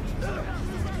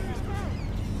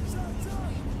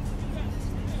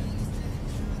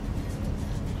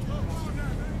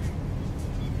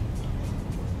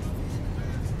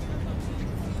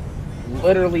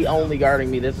 Literally only guarding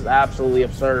me. This is absolutely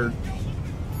absurd.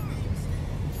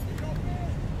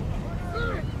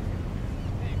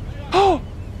 Oh!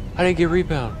 I didn't get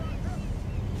rebound.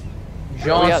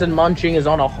 Johnson munching is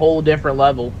on a whole different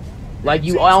level. Like,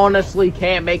 you honestly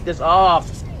can't make this up.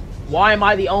 Why am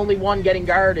I the only one getting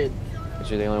guarded? Because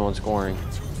you're the only one scoring.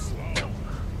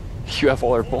 You have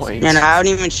all our points. Man, I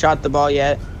haven't even shot the ball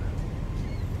yet.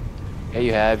 Yeah,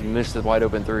 you have. You missed the wide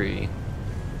open 3.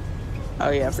 Oh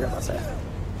yeah, I forgot about that.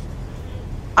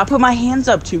 I put my hands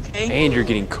up, 2K. And you're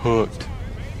getting cooked.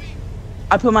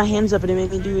 I put my hands up and it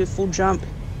made me do a full jump.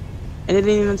 And it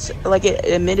didn't even, like, it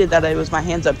admitted that it was my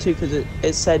hands up too, because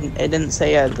it said, it didn't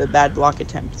say the bad block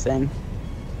attempt thing.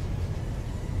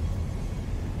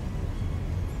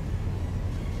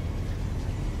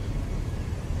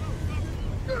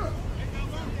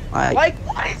 Like,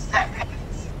 what is that?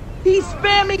 He's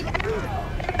spamming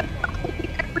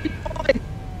every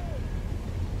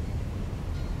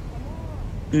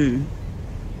time.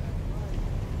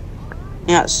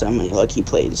 Yeah, so many lucky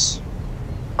plays.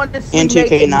 Honestly, And 2K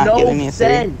making not no giving me a 3.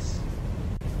 sense.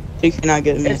 2K not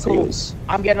giving me a It's 3 cool. was...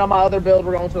 I'm getting on my other build.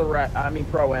 We're going to the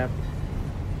Pro-Am.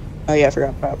 Oh yeah, I forgot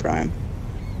about Prime.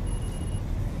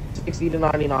 60 to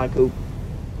 99, Coop.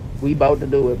 We about to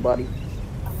do it, buddy.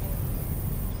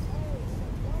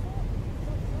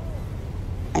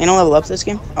 I gonna level up this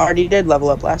game? I already did level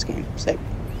up last game. Sick.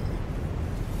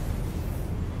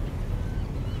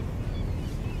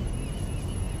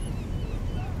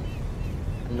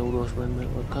 I know those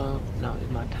women will come. Now is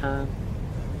my time.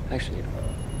 Actually,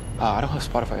 I don't have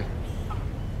Spotify.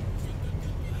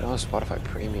 I don't have Spotify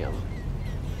Premium.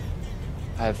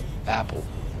 I have Apple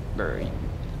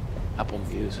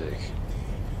Music.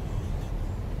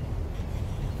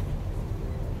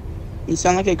 You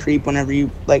sound like a creep whenever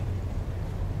you, like,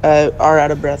 are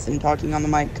out of breath and talking on the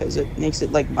mic, because it makes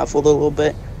it, like, muffled a little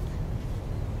bit.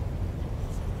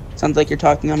 Sounds like you're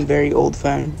talking on a very old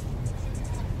phone.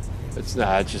 It's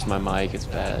not. It's just my mic. It's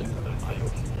bad.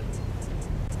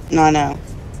 No, I know.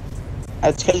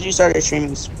 That's because you started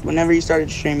streaming. Whenever you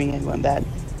started streaming, it went bad.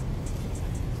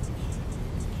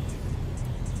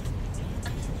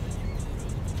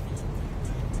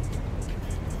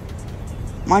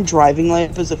 My driving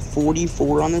life is a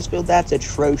 44 on this build. That's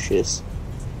atrocious.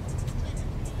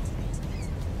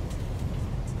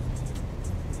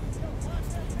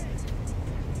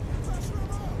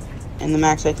 And the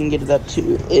max I can get it up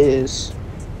to is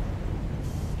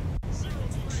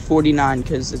 49,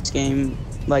 because this game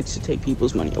likes to take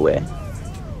people's money away.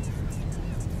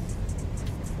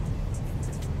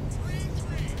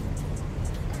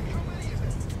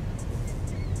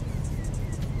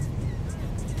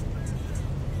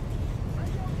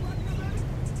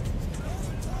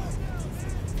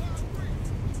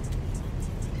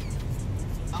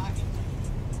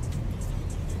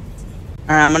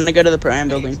 Alright, I'm gonna go to the Prime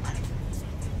building.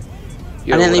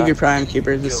 Yo, I didn't leave what your Prime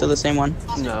Keeper. Is it still the same one?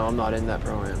 No, I'm not in that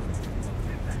program.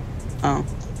 Oh.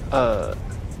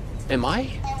 Am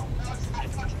I?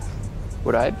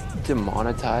 Would I be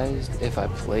demonetized if I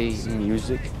play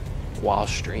music while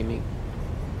streaming?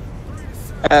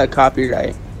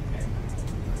 Copyright.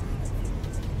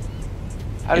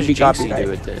 How does It'd be Jinxie copyright.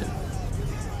 do it then?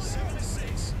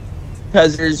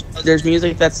 Because there's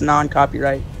music that's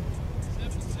non-copyright.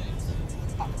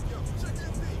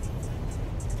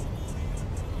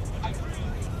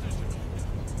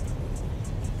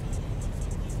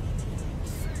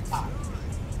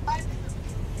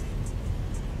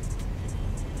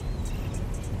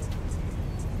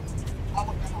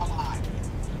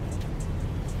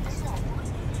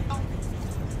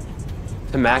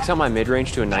 max out my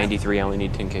mid-range to a 93, I only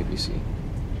need 10 KBC.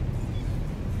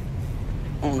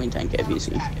 Only 10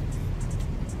 KBC.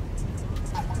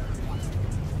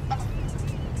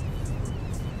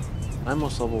 I'm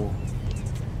almost level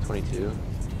 22.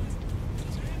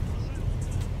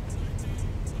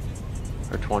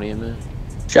 Or 20 I meant.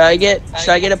 Should I get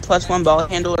a +1 ball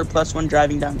handle or +1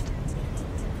 driving dunk?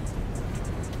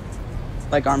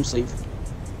 Like arm sleeve.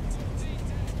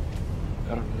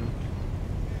 I don't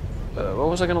know. What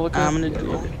was I gonna look at? I'm gonna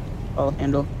do it. Ball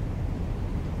handle.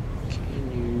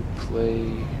 Can you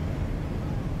play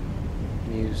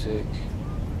music?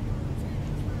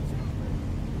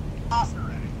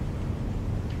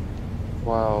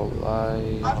 While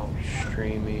live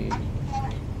streaming.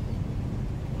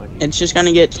 It's just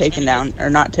gonna get taken down, or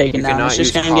not taken You down. cannot It's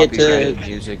just use gonna get to. copyrighted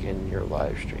music in your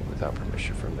live stream without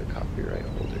permission from the copyright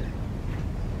holder.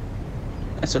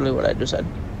 That's literally what I just said.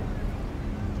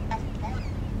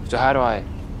 So how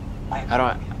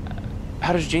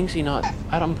does Jinxie not?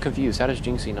 I'm confused. How does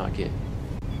Jinxie not get?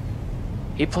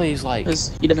 He plays like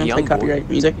Because he doesn't play Young Boy. copyright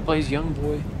music. He plays Young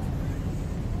Boy.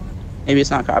 Maybe it's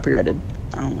not copyrighted.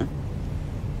 I don't know.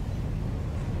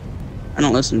 I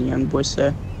don't listen to Young Boy,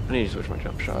 so. I need to switch my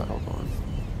jump shot. Hold on.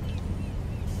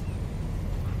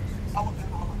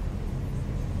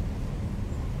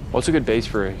 What's a good base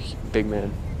for a big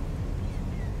man?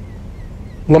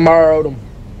 Lamar Odom.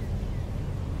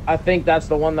 I think that's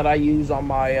the one that I use on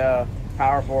my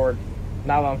power forward.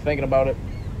 Now that I'm thinking about it,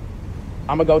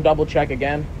 I'm gonna go double check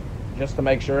again, just to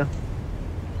make sure.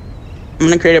 I'm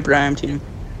gonna create a Pro-Am team.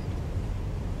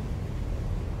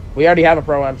 We already have a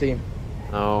Pro-Am team.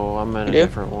 No, I'm in a You do?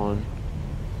 different one.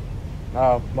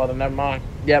 Oh, well then never mind.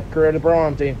 Yep, create a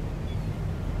Pro-Am team.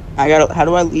 How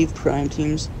do I leave Pro-Am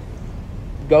teams?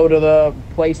 Go to the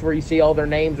place where you see all their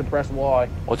names and press Y.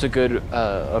 What's a good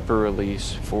upper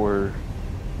release for?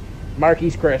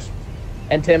 Marquise Chris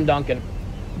and Tim Duncan.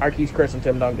 Marquise Chris and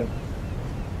Tim Duncan.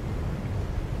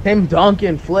 Tim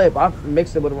Duncan flip. I've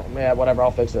mixed it with, yeah, whatever,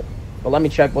 I'll fix it. But let me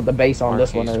check what the base on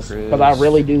this one Marquise is. Because I Chris.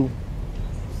 really do.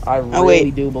 I Oh, really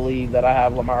wait. do believe that I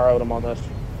have Lamar Odom on this.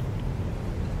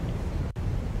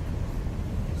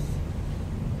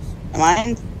 Am I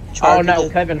in charge Oh no, of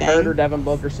the Kevin thing? Herter, Devin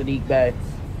Booker, Sadiq Bey.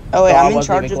 Oh wait, So I I'm in wasn't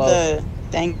charge even of close. the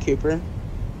thing, Cooper.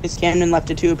 It's Camden left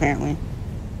it too, apparently.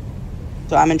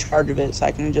 So I'm in charge of it, so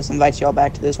I can just invite y'all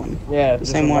back to this one. Yeah, The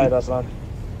just same invite one. us on.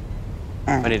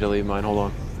 I Alright. need to leave mine. Hold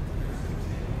on.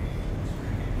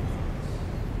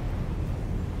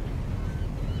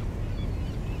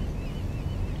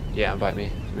 Yeah, invite me.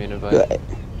 Give me an invite. Good.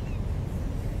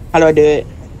 How do I do it?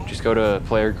 Just go to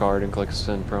player card and click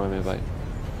send Pro-Am invite.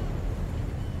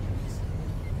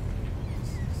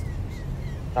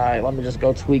 Alright, let me just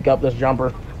go tweak up this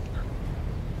jumper.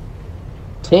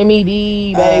 Timmy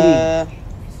D, baby.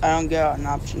 I don't get an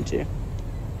option to.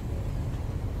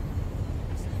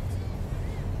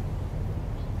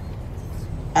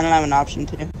 I don't have an option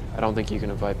to. I don't think you can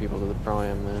invite people to the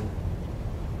Pro-Am then.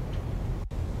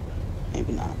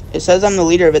 Maybe not. It says I'm the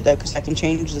leader of it though, because I can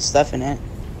change the stuff in it,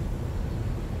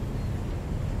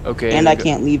 Okay. and then I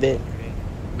can't leave it.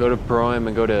 Go to Pro-Am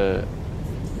and go to.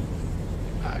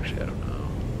 Actually, I don't know.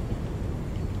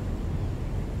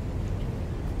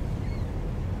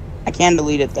 I can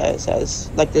delete it though. It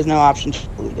says like there's no option to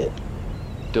delete it.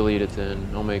 Delete it then.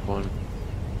 I'll make one.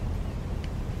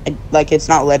 Like it's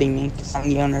not letting me because I'm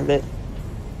the owner of it.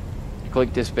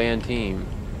 Click disband team.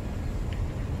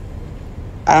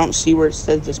 I don't see where it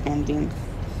says disband team.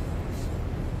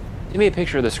 Give me a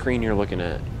picture of the screen you're looking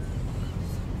at.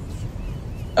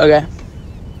 Okay.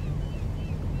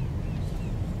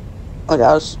 Look,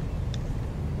 I was.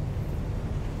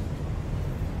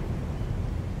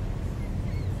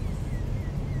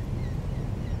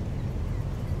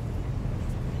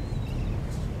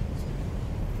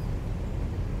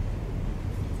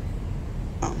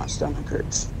 Oh, my stomach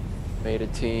hurts. Made a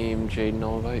team. Jaden,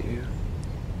 I'll invite you.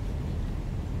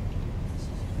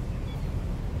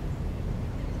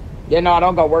 Yeah, no, I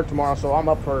don't got work tomorrow, so I'm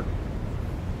up for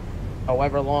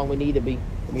however long we need to be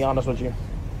honest with you.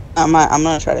 I'm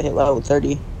gonna try to hit level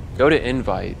 30. Go to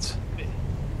invites.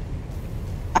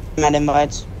 I'm at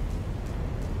invites.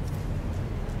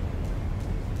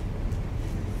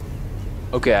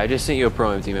 Okay, I just sent you a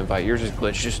Pro-Am team invite. Yours is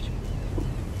glitched. Just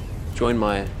join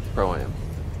my Pro-Am.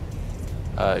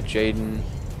 Jaden.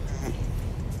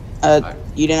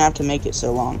 You didn't have to make it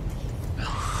so long.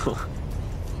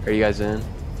 Are you guys in?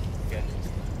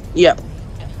 Yep.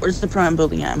 Where's the prime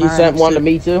building at? Am You I sent right one to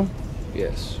next me too?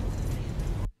 Yes.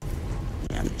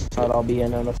 Yeah. Alright, I'll be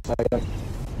in a second.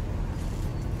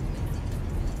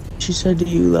 She said, "Do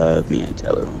you love me?" I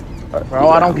tell her. Bro,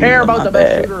 I don't care about my the best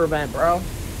bad. shooter event, bro.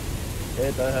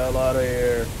 Get the hell out of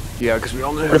here. Yeah, because we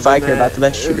all know. What if I care about the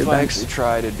best shooter If I events? actually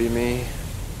tried, it'd be me.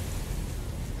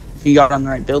 If you got on the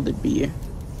right build, it'd be you.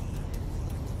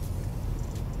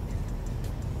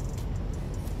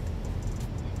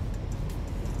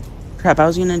 Crap, I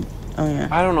was gonna. Oh yeah.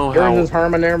 I don't know Yours how. is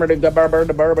Herman Ermer to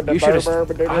You should've-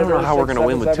 I don't know how we're gonna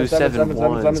win with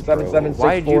 2-7-1s, bro.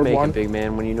 Why did you make a big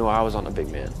man when you know I was on a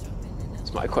big man?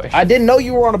 That's my question. I didn't know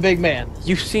you were on a big man.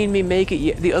 You've seen me make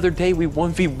it the other day. We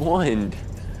 1v1'd.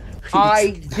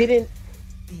 I didn't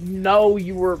know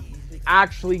you were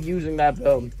actually using that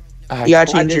build. You gotta I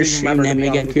change your didn't stream remember, to name be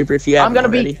again, honest with you. Cooper, if you haven't I'm gonna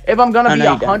already. be, if I'm gonna Oh, be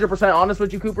no, you don't. 100% honest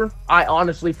with you, Cooper, I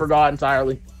honestly forgot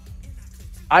entirely.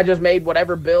 I just made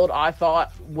whatever build I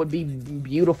thought would be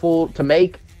beautiful to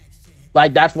make.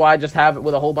 Like, that's why I just have it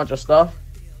with a whole bunch of stuff.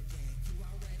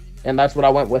 And that's what I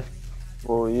went with.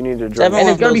 Well, you need to drop. Seven And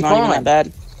one it's gonna be build's not even fun. that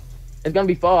bad. It's gonna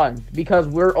be fun because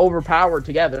we're overpowered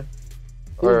together.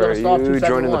 Who's Or gonna are stop you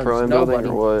joining the 271s? pro-am Nobody.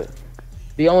 building or what?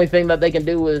 The only thing that they can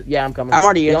do is, yeah, I'm coming. I'm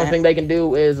already the in only it. thing they can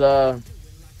do is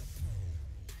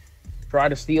try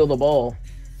to steal the ball.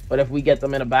 But if we get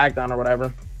them in a back down or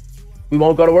whatever, we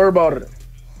won't go to worry about it.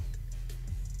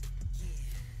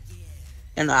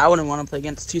 And I wouldn't want to play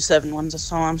against 2-7-1s,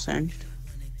 that's all I'm saying.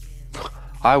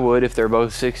 I would if they're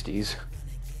both 60s.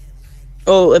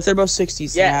 Oh, if they're both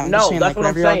 60s, Yeah, I'm no, just saying, that's like, what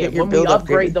I'm whenever y'all saying. get your When we build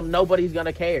upgrade upgraded. them, nobody's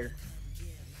gonna care.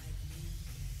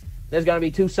 There's gonna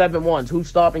be 2-7-1s. Who's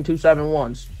stopping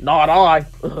 2-7-1s? Not I.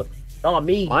 Not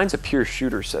me. Mine's a pure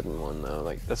shooter 7-1 though.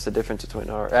 Like that's the difference between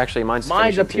our. Actually, mine's.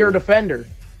 Mine's a finishing pure too. defender.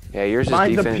 Yeah, yours is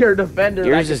Mine's defense. a pure defender.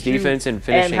 Yours that is can shoot defense and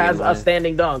finishing. and has mine. a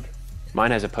standing dunk.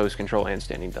 Mine has a post control and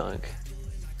standing dunk.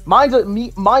 Mine's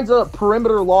a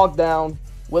perimeter lockdown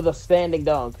with a standing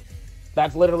dunk.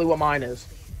 That's literally what mine is.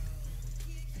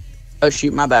 Oh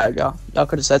shoot, my bad, y'all. Y'all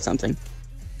could have said something.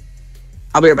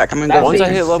 I'll be right back. I'm gonna That's go. Once the I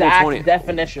hit level exact 20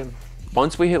 definition.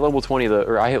 Once we hit level 20,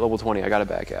 or I hit level 20, I gotta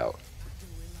back out.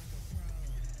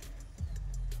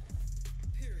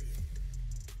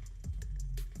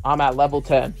 I'm at level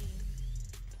 10.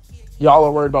 Y'all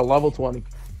are worried about level 20.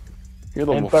 You're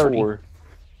level 30. 4.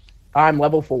 I'm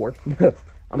level 4.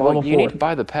 I'm Well, level you 4. need to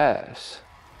buy the pass.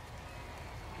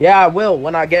 Yeah, I will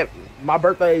when I get my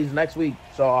birthday is next week,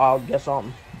 so I'll get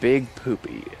something. Big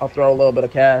poopy. I'll throw a little bit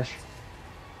of cash.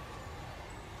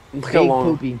 Look how Big long.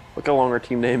 poopy. Look how long our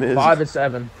team name is. 5 and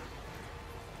 7.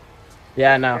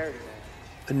 Yeah, no.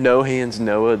 No hands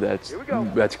Noah.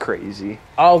 That's crazy.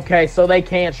 Okay, so they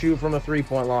can't shoot from the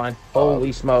 3-point line.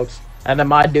 Holy smokes! And then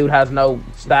my dude has no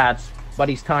stats, but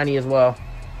he's tiny as well.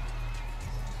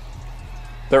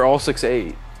 They're all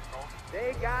 6'8".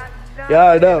 They got Yeah,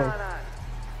 I know. on us.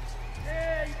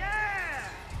 Yeah.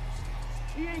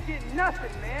 He ain't getting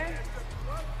nothing, man.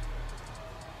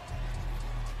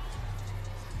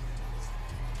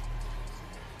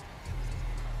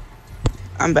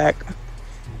 I'm back.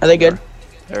 Are they good?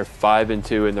 They're 5 and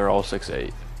 2, and they're all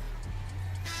 6'8".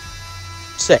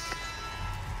 Sick.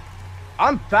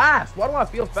 I'm fast. Why do I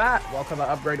feel fast? Well, because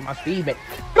I upgraded my speed, mate.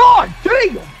 God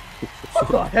damn! What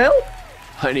the hell?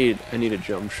 I need a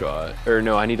jump shot. Or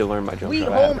no, I need to learn my jump Sweet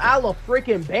shot. home Ala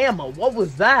freaking Bama. What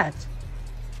was that?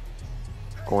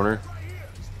 Corner.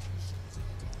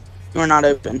 We're not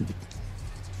open.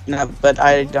 No, but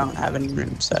I don't have any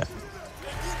room, so.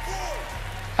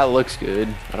 That looks good.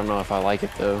 I don't know if I like it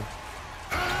though.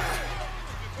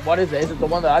 What is it? Is it the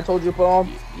one that I told you to put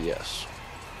on? Yes.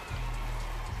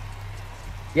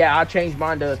 Yeah, I changed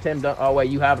mine to Tim. Oh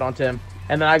wait, you have it on Tim.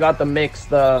 And then I got the mix.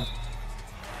 The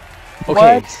Okay,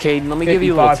 What? Caden, let me give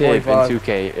you a little 55, tip in 45.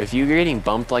 2K. If you're getting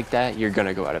bumped like that, you're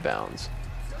gonna go out of bounds.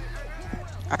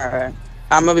 Alright.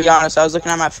 I'm gonna be honest, I was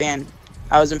looking at my fan.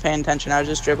 I wasn't paying attention, I was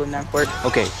just dribbling down court.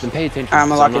 Okay, then pay attention. I'm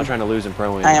 'cause a I'm not lucky- trying to lose in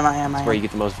pro win. I am. That's where you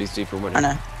get the most VC for winning. I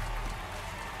know.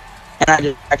 And I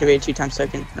just activated 2 times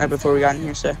token right before we got in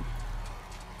here, so.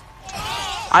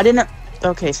 I didn't.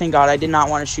 Okay, thank God. I did not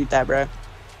want to shoot that, bro.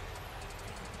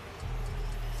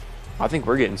 I think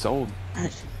we're getting sold.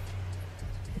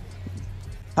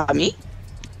 Me?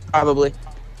 Probably.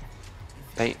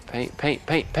 Paint. Oh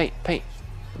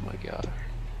my god.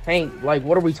 paint. Like,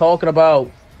 what are we talking about?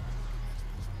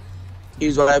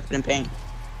 Use what I put in paint.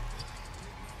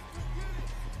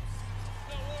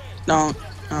 Don't.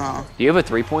 Oh. Do you have a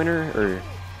 3-pointer or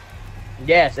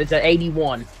Yes, it's an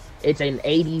 81. It's an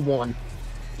 81.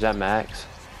 is that max?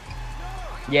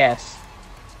 Yes.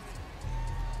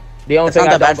 The only It's thing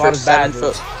not I that bad don't for got a is 7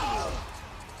 badges. foot.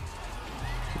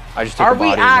 I just took Are a we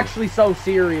body. actually so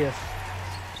serious?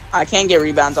 I can't get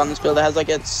rebounds on this build. It has like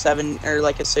a 7 or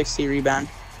like a 60 rebound.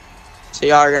 So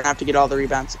y'all are gonna have to get all the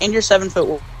rebounds. And you're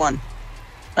 7'1".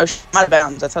 Oh, I'm out of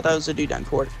bounds. I thought that was a dude down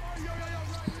court.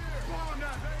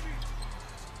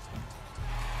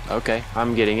 Okay,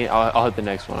 I'm getting it. I'll hit the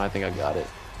next one. I think I got it.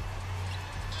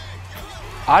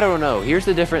 I don't know. Here's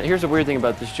the weird thing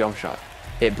about this jump shot.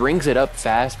 It brings it up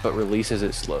fast, but releases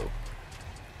it slow.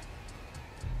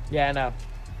 Yeah, I know.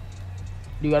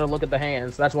 You gotta look at the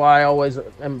hands. That's why I always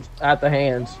am at the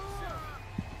hands.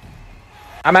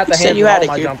 I'm at the You said hands you with had all it,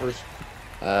 my dude. jumpers.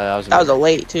 That was That was a mid-range.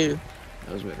 late too.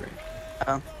 That was mid-range.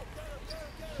 Oh.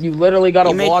 You literally gotta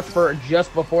You made- watch for it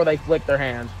just before they flick their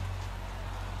hand.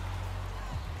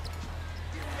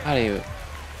 I didn't even...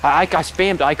 I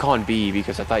spammed icon B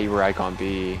because I thought you were icon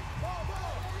B.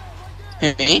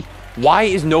 Me? Why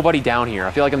is nobody down here?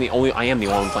 I feel like I am the only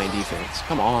one playing defense.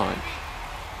 Come on.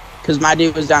 Because my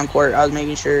dude was down court. I was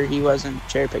making sure he wasn't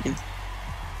cherry picking.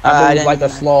 I move didn't like a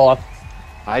even- sloth.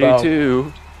 I Bro. do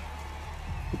too.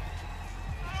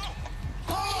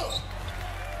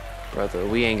 Brother,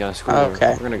 we ain't gonna score.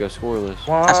 Okay. We're gonna go scoreless.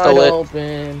 Wide stole it.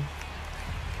 open.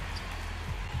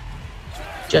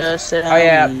 Just said Oh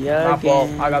yeah, me my fault.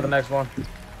 again. I got the next one.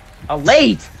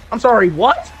 Late. I'm sorry.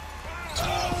 What?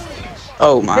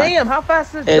 Oh my. Damn! How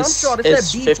fast is this It's jump shot? It it's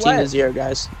said B 15 to flat. 0,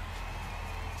 guys.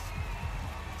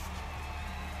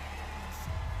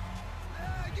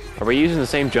 Are we using the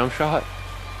same jump shot?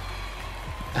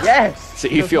 Yes. So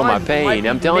you because feel my mine might pain. be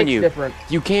I'm telling mixed you, different.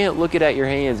 you can't look it at your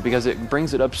hands because it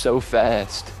brings it up so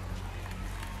fast.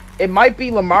 It might be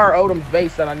Lamar Odom's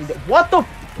base that I need to. What the?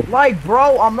 Like,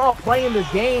 bro, I'm not playing this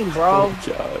game, bro. Oh,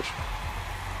 gosh.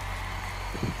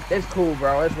 It's cool,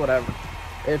 bro. It's whatever.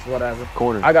 It's whatever.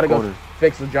 Corner. I gotta corner. go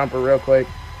fix the jumper real quick.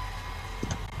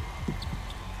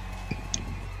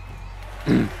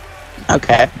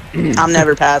 Okay. I'm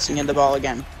never passing in the ball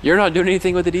again. You're not doing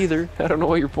anything with it either. I don't know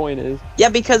what your point is. Yeah,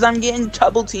 because I'm getting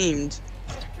double teamed.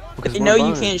 Because They we're know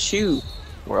you fine. can't shoot.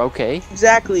 We're okay.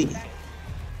 Exactly.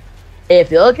 If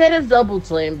you get a double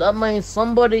team, that means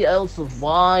somebody else is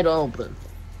wide open.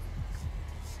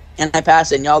 And I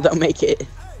pass it and y'all don't make it.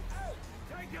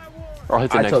 Or I'll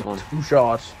hit the I next took one. 2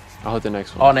 shots I'll hit the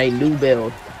next one. on a new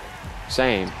build.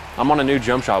 Same. I'm on a new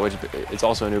jump shot, which it's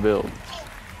also a new build.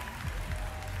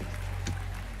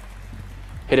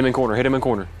 Hit him in corner. Hit him in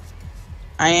corner.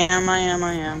 I am.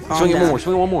 Calm Swing it down. more.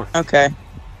 Swing it one more. Okay.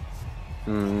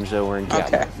 So we're in cap.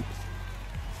 Okay.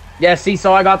 Yeah, see,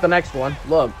 so I got the next one.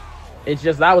 Look, it's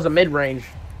just that was a mid-range.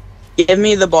 Give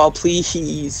me the ball,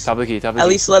 please. Top of the key. Top of the At key.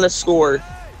 least let us score.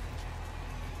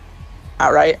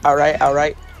 Alright.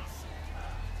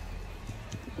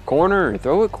 Corner.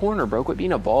 Throw it corner, bro. Quit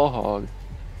being a ball hog.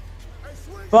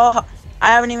 Ball. I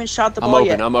haven't even shot the I'm ball open.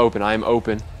 yet. I'm open. I'm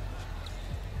open.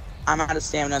 I'm out of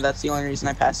stamina. That's the only reason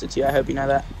I passed it to you. I hope you know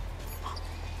that.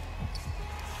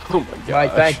 Oh my god.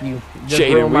 Like, thank you. Just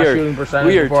Jaden, ruined my shooting percentage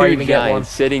we are before I two even get one. giants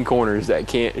sitting corners that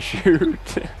can't shoot.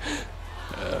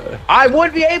 I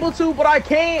would be able to, but I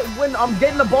can't when I'm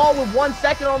getting the ball with 1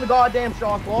 second on the goddamn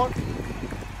shot clock.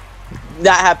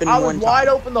 That happened I was one wide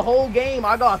time. open the whole game.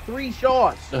 I got 3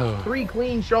 shots. Ugh. 3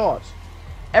 clean shots.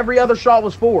 Every other shot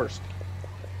was forced.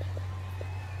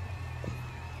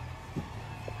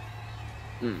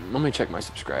 Let me check my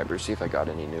subscribers, see if I got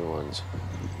any new ones.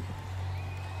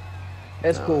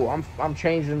 It's No. cool. I'm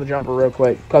changing the jumper real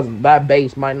quick because that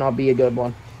base might not be a good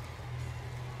one.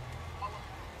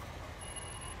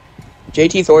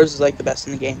 JT Thors is like the best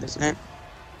in the game, isn't it?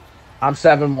 I'm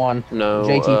 7-1. No.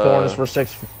 JT Thorne is for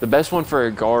 6. The best one for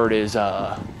a guard is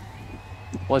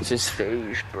what's his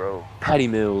face, bro? Patty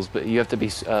Mills, but you have to be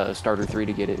starter 3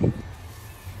 to get it.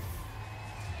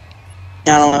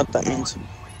 I don't know what that means.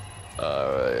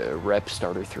 Rep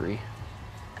starter 3.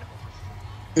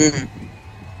 Mm.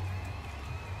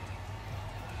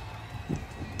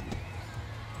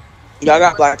 Y'all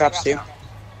got Black Ops 2?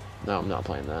 No, I'm not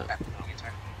playing that.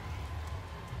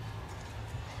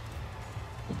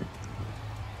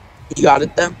 You got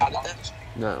it though?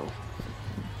 No.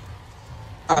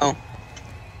 Oh.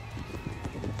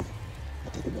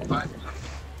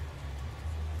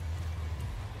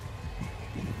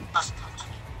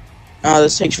 Oh,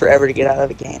 this takes forever to get out of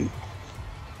the game.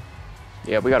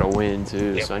 Yeah, we gotta win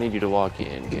too, so I need you to lock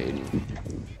in, Caden.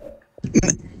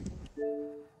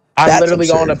 I'm That's literally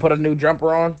going to absurd. put a new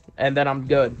jumper on, and then I'm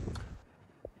good.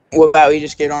 What about we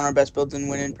just get on our best builds and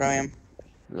win in Pro-Am?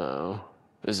 No.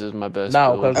 This is my best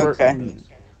No, build. because Okay.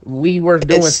 we were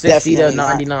doing It's 60 to definitely not.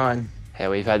 99. Hey,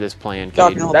 we've had this plan,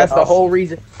 Talking Caden. about- That's the off. whole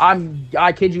reason.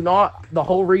 I kid you not. The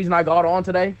whole reason I got on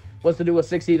today was to do a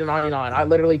 60 to 99. I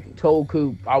literally told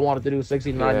Coop I wanted to do a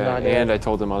 60 to Yeah, 99. and I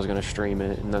told them I was gonna stream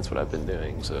it, and that's what I've been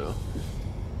doing, so.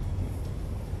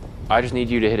 I just need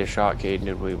you to hit a shot, Caden,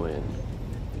 and we win.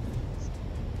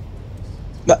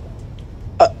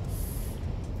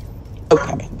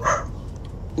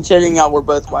 Considering y'all were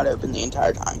both wide open the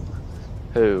entire time.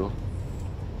 Who?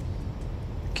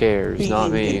 Cares? Not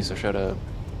me, so shut up.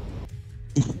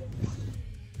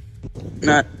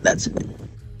 No, that's it.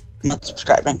 I'm not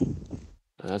subscribing.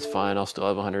 That's fine, I'll still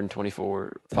have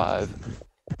 124.5.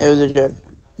 It was a joke.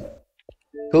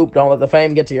 Coop, don't let the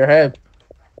fame get to your head.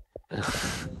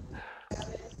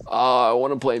 Oh, I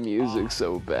want to play music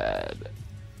so bad.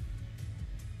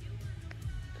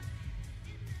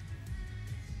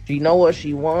 She know what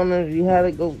she wanted. She had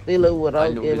to go feel it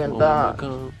without giving thought.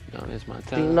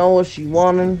 She know what she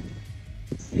wanted.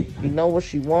 She know what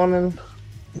she wanted.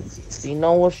 She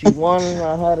know what she wanted.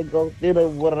 I had to go feel it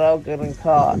without getting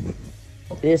caught.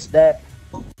 This, that,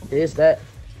 this, that,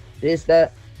 this,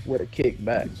 that, with a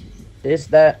kickback. This,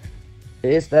 that,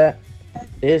 this, that,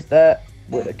 this, that,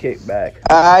 with a kickback.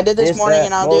 I did this morning that,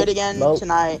 and I'll do it again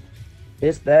tonight.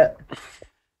 This, that.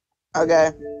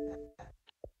 Okay.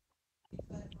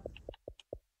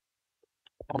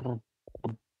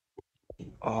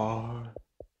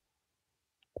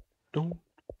 Don't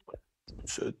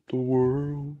set the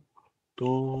world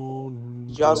on.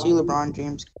 Did y'all see LeBron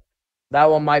James? That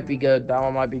one might be good. That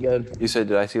one might be good. You said,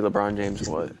 did I see LeBron James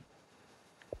what?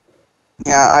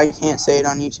 Yeah, I can't say it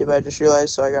on YouTube. I just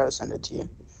realized, so I gotta send it to you.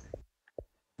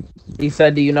 He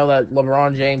said, do you know that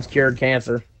LeBron James cured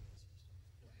cancer?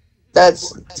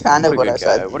 That's kind of what I guy.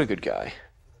 said. What a good guy.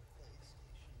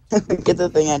 Get the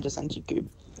thing I just sent you, Cube.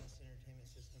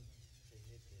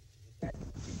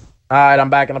 Alright, I'm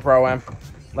back in the pro-am.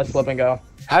 Let's flip and go.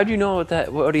 How'd you know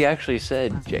what he actually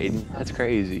said, Jaden? That's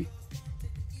crazy.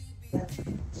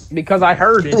 Because I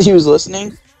heard it. He was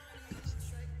listening.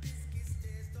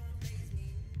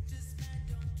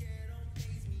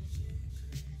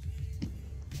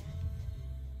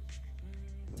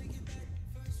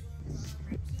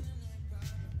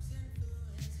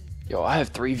 Yo, I have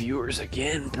 3 viewers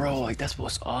again, bro. Like, that's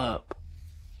what's up.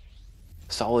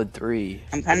 Solid 3.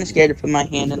 I'm kind of scared to put my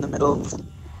hand in the middle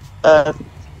of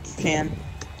can.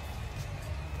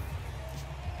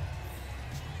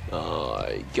 Oh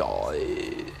my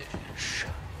gosh.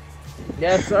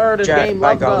 Yes, sir. This Jack, game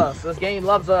by loves golly. us. This game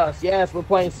loves us. Yes, we're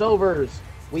playing silvers.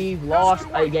 We've lost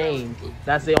a game.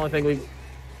 That's the only thing we've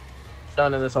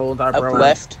done in this whole entire Up program.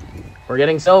 left. We're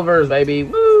getting silvers, baby.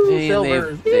 Woo, Hey,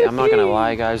 silvers. I'm not gonna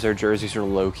lie, guys. Their jerseys are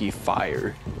low-key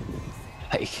fire.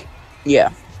 Like,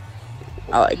 Yeah.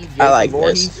 I like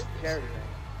this.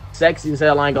 Sexy as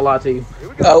hell, I ain't gonna lie to you.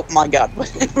 Oh my god.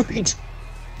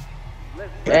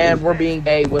 And we're being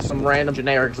gay with some random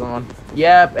generics on.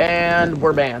 Yep, and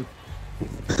we're banned.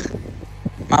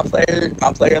 My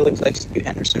player looks like Scoot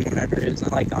Henderson whenever it's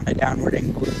like on a downward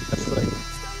angle with the foot.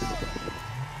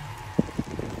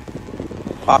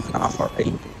 Popping off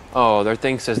already. oh, their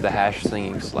thing says the hash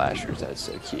singing slashers. That's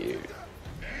so cute.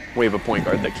 We have a point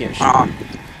guard that can't shoot.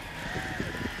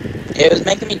 It was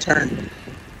making me turn.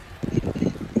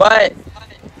 But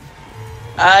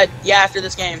yeah, after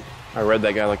this game. I read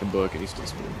that guy like a book, and he's still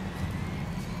spinning.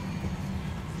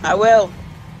 I will.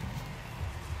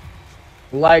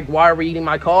 Like, why are we eating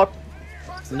my cock?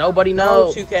 Nobody No,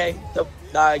 knows. 2K. So,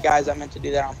 guys, I meant to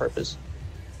do that on purpose.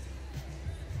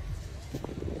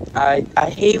 I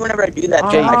hate whenever I do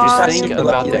that. Jay, I just got think super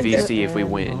about lucky the like that. VC if we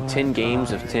win. 10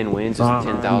 games of 10 wins is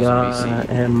 10,000 VC.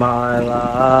 In my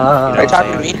life. Are you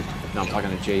talking to me? No, I'm talking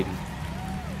to Jaden.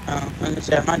 Oh, I'm gonna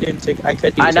say I'm not doing 6. I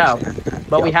could do I know, 6.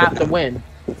 but we have to win.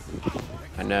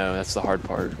 I know, that's the hard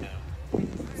part.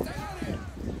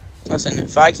 Listen,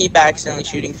 if I keep accidentally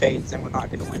shooting fades, then we're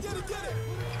not gonna win.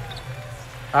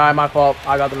 Alright, my fault.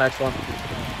 I got the next one.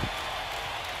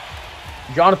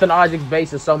 Jonathan Isaac's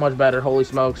base is so much better. Holy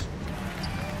smokes.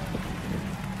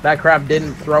 That crap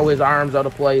didn't throw his arms out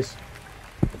of place.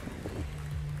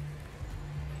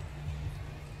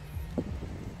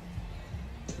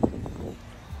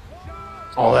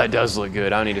 Oh, that does look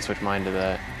good. I need to switch mine to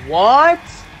that. What?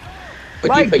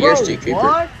 Would you put yours to, Creeper?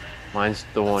 What? Mine's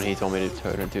the one he told me to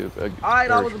turn into.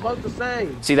 Alright, I was about to say.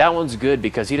 See, that one's good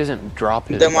because he doesn't drop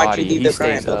his Then why'd you body. leave He the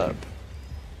stays triangle? up.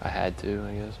 I had to,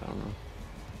 I guess. I don't know.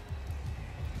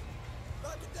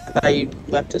 I thought you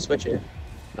left to switch it.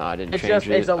 No, I didn't It's change just,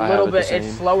 it. it's a I have little it the bit, it's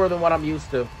same. slower than what I'm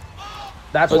used to.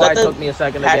 That's Was why it that the took me a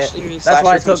second to get. actually mean That's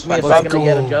why it slasher took me a from second to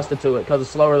get SpongeBob? adjusted to it, because it's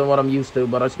slower than what I'm used to,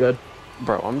 but it's good.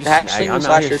 Bro, I'm just Actually, snagging.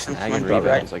 I'm out here slashers from snagging SpongeBob, rebounds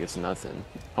right? like it's nothing.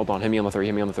 Hold on, hit me on the 3,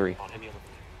 hit me on the 3.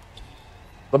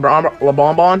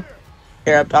 LeBron?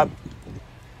 Here up top.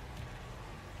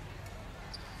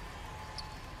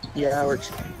 Yeah, that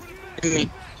works. Hit me.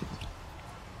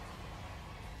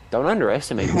 Don't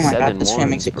underestimate Oh the my 7 god, this fan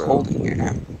makes it bro. cold in here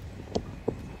now.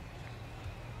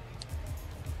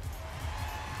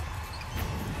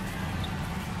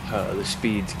 the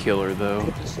speed's killer though. I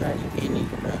decided you need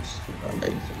rest,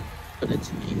 but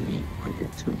it's mainly on your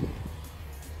tongue.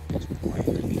 It's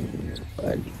pointing,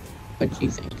 but you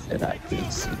think that I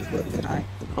can see what I.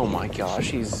 Oh my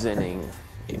gosh, he's zinning.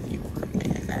 If you were a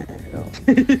man,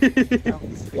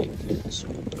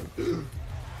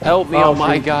 Help me Oh, on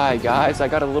my shoot. guy, guys. I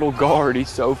got a little guard. He's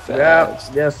so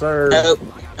fast. Yes, sir.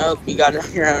 Nope, you got it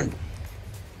on your own.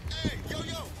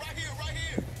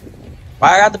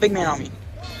 Why I got the big man on me?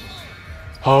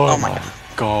 Oh, my my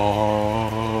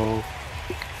god.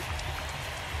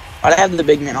 Why'd I have the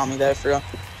big man on me though, for real?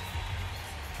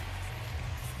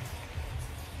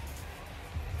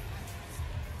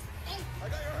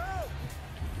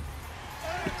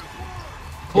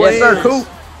 Yes, sir, Coop.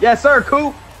 Yes, sir,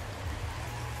 Coop.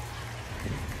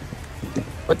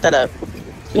 Put that up.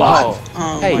 Wow.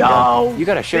 Oh, Hey, my God. Yo, you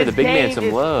gotta share the this big man game some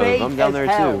is love. fake I'm down as there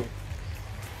hell. too.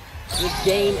 This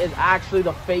game is actually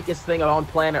the fakest thing on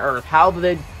planet Earth. How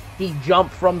did he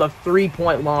jump from the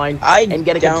 3-point line I and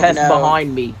get a don't contest know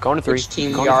behind me? Going to 3. Which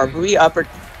team Going we to are? 3. We up or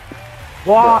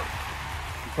What?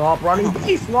 Stop running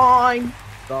baseline.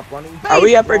 Stop running baseline. are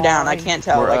we up or down? I can't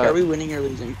tell. We're Like, up. are we winning or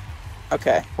losing?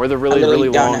 Okay, We're the really, literally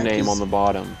really long don't know, name 'cause- on the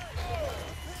bottom.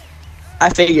 I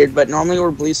figured, but normally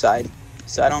we're blue side,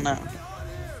 so I don't know.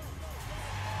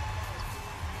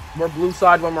 We're blue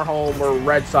side when we're home. We're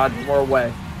red side when we're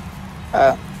away.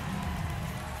 I've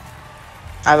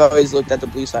always looked at the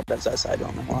blue side as that side. I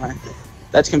don't know why.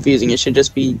 That's confusing. It should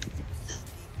just be.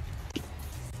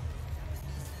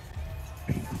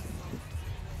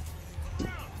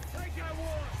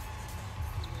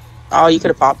 Oh, you could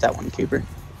have popped that one, Cooper.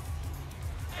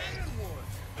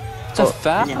 It's a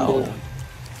foul. yeah.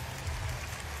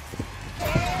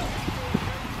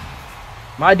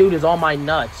 My dude is on my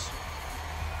nuts.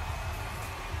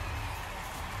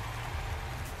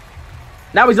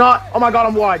 Now he's not. Oh my god,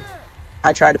 I'm wide.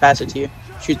 I tried to pass it to you.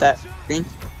 Shoot that. Green.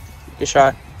 Good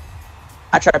shot.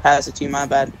 I tried to pass it to you, my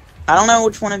bad. I don't know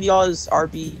which one of y'all is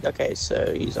RB. Okay,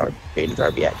 so he's Aiden's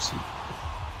RBX.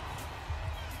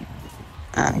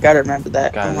 I gotta remember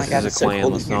that. Guys, oh my god, this it's is a so clan.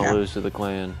 cold Let's in here not now. lose to the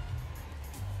clan.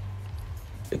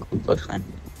 Big cool close clan.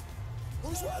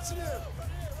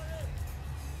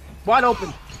 Wide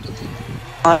open.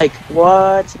 Like,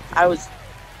 what? I was.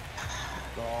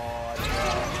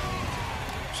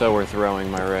 So we're throwing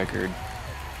my record.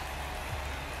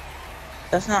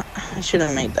 That's not. I should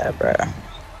have made that, bro.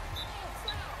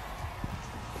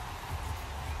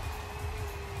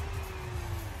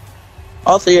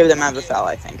 All three of them have a foul,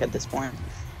 I think, at this point.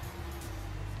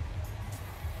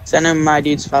 So I know my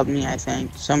dude's fouled me, I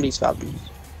think. Somebody's fouled me.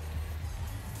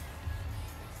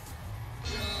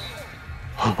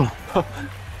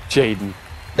 Jaden.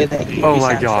 Oh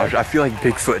my gosh, I feel like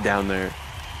Bigfoot down there.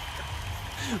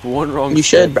 One wrong You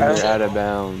step should, bro. and you're out of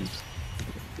bounds.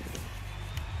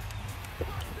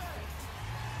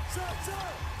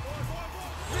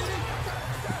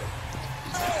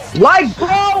 Like,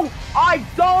 bro, I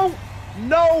don't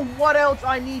know what else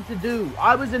I need to do.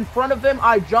 I was in front of him.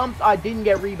 I jumped. I didn't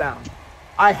get rebound.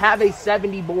 I have a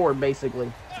 70 board,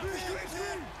 basically.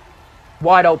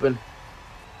 Wide open.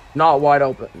 Not wide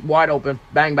open. Wide open.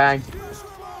 Bang, bang.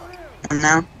 And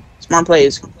now, smart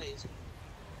plays.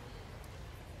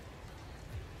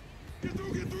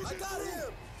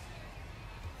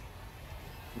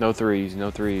 No threes,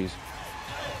 no threes.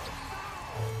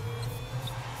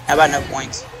 How about no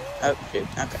points? Oh, shoot.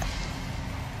 Okay.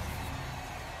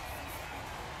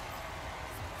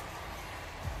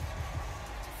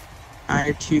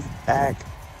 You're too back.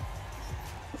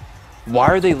 Why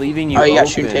are they leaving you Oh, you got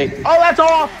open? shoot take. Oh, that's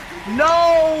off.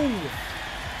 No.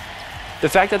 The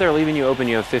fact that they're leaving you open,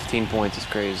 you have 15 points is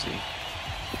crazy.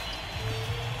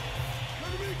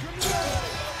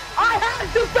 I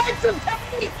had defensive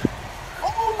technique.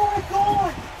 Oh my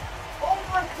god! Oh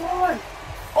my god!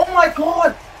 Oh my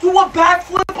god! Do a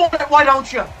backflip on it, why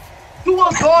don't you? Do a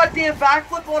goddamn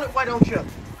backflip on it, why don't you?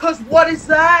 Cause what is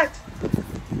that?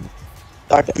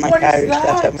 Doctor, my What is battery's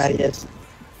got that? to mad, yes.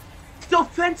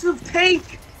 Defensive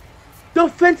take!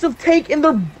 Defensive take, and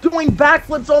they're doing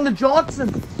backflips on the Johnson.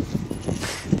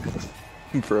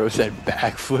 Bro said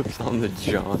backflips on the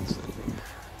Johnson.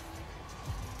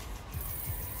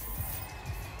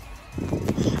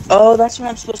 Oh, that's what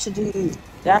I'm supposed to do.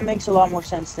 That makes a lot more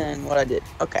sense than what I did.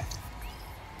 Okay.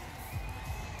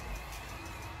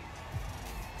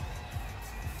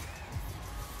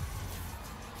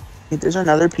 If there's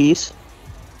another piece.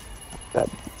 Good.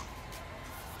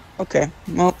 Okay,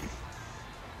 well.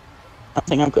 I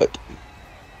think I'm cooked.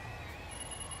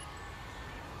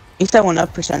 At least I went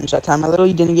up percentage that time. I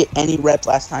literally didn't get any rep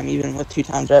last time, even with 2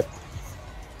 times rep.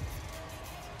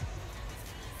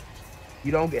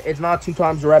 You don't get. It's not 2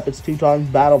 times rep. It's 2 times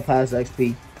battle pass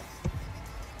XP.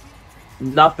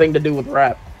 Nothing to do with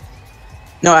rep.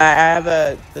 No, I have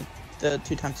the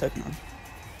 2 times token on.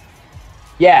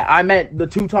 Yeah, I meant the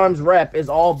 2 times rep is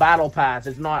all battle pass.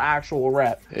 It's not actual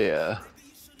rep. Yeah.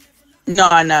 No,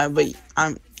 I know, but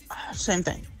I'm same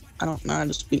thing. I don't know how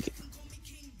to speak it.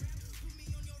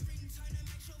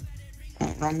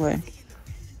 Oh, wrong way.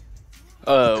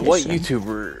 What so-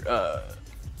 YouTuber?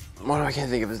 I can't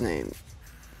think of his name.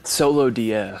 Solo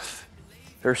DF.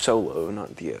 Or Solo,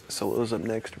 not DF. Solo's up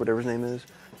next, whatever his name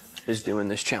is doing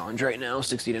this challenge right now,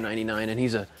 60 to 99, and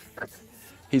he's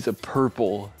a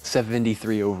purple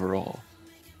 73 overall.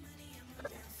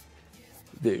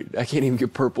 Dude, I can't even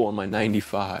get purple on my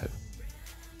 95.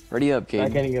 Ready up, Caden. I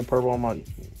can't even get purple on my.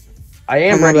 I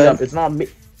am I'm ready ready. up. It's not me.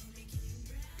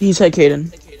 You said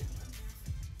Caden.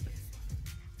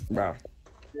 Bro.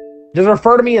 Just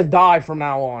refer to me as Die from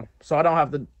now on, so I don't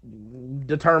have to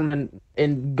determine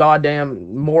in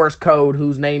goddamn Morse code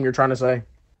whose name you're trying to say.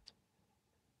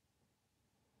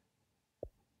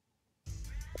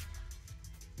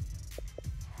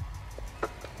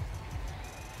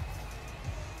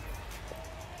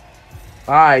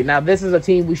 Alright, now this is a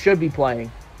team we should be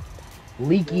playing.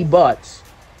 Leaky Butts.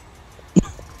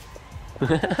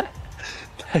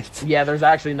 Yeah, there's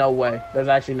actually no way. There's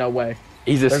actually no way.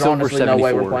 He's a There's silver honestly no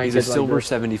way we're 74. playing He's a kids like silver this.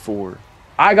 74.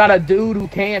 I got a dude who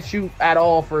can't shoot at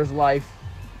all for his life.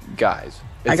 Guys,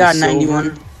 I it's got a silver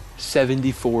 91.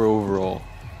 74 overall.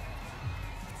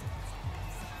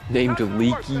 Named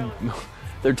Leaky.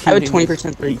 Their team I have a name 20%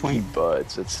 is 3-point. Leaky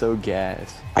Butts. It's so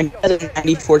gas. I got a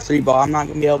 94 3-ball. I'm not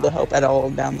gonna be able to help at all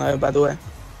down low, by the way.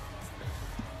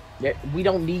 Yeah, we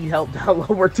don't need help down low.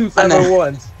 We're I know.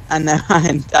 271s. I know.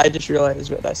 I just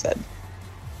realized what I said.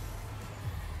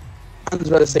 I was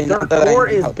about to say Their not that core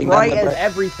I'm is helping bright them, as but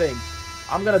everything.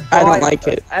 I'm gonna die I don't of like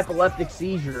an it. epileptic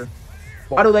seizure.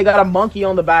 Why do they got a monkey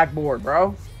on the backboard,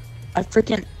 bro? I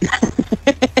freaking.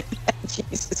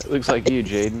 Jesus. It looks like you,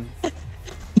 Jaden.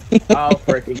 Oh,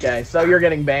 freaking okay. So you're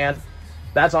getting banned.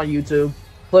 That's on YouTube.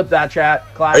 Flip that chat.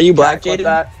 Clap, Are you chat, black, clip Jaden?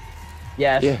 that.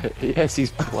 Yes. Yeah, yes,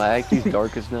 he's black. He's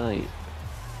dark as night.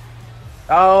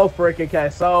 Oh, freaking okay.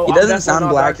 So He I'm doesn't definitely sound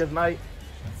not black. dark as night.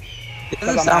 It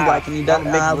doesn't I'm sound half. black, and he doesn't. I'm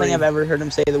a mixed I don't think breed. I've ever heard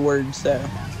him say the word. So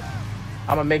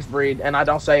I'm a mixed breed, and I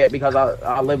don't say it because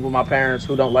I live with my parents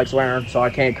who don't like swearing, so I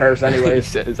can't curse He anyways.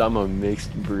 says I'm a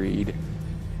mixed breed.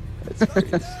 That's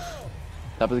crazy.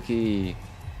 Top of the key.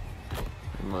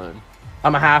 Come on.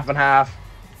 I'm a half and half.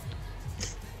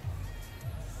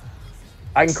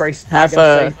 I can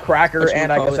say cracker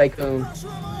and I can say coon.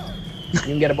 You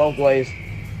can get it both ways.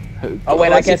 Oh wait,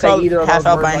 I What's it can't say called? either of half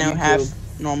those words albino, on half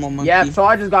YouTube. normal monkey. Yeah, so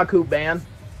I just got coop banned.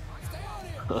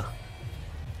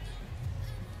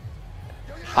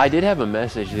 I did have a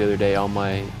message the other day on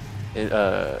my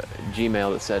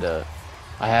Gmail that said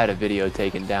I had a video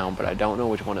taken down, but I don't know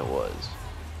which one it was.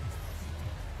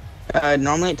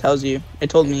 Normally it tells you. It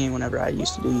told me whenever I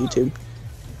used to do YouTube.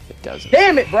 It doesn't.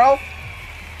 Damn it, bro!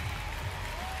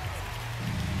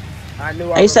 I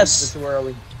knew I I used was to have too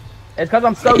early. It's because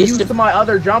I'm so I used used to my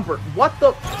other jumper. What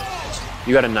the?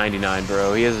 You got a 99,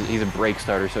 bro. He's a break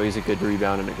starter, so he's a good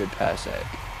rebound and a good pass sec.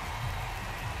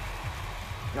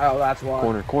 Oh, that's why.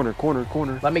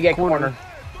 Corner. Let me get corner.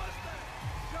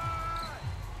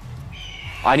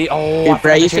 I need. Oh, Dude, I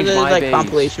bro, I used to change do my like base.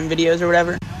 compilation videos or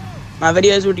whatever. My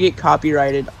videos would get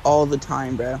copyrighted all the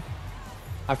time, bro.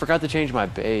 I forgot to change my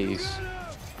base.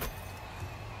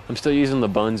 I'm still using the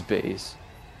Buns base.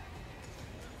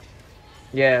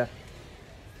 Yeah.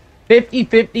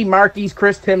 50-50 Marquise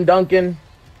Chris Tim Duncan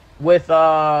with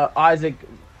Isaac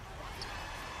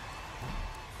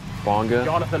Bonga.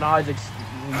 Jonathan Isaac's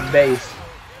base.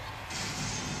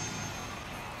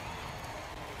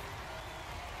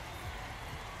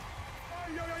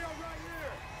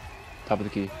 Top of the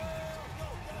key.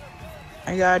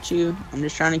 I got you. I'm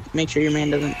just trying to make sure your man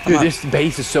doesn't come Dude, up. this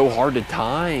base is so hard to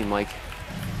time. Like,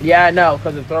 Yeah, I know,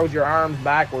 because it throws your arms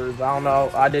backwards. I don't know.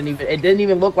 It didn't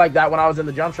even look like that when I was in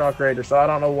the jump shot creator, so I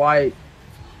don't know why.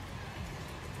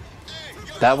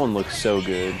 that one looks so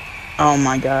good. Oh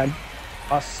my god.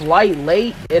 A slight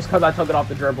late is because I took it off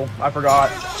the dribble. I forgot.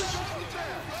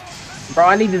 Bro,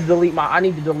 I need to delete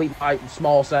my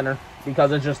small center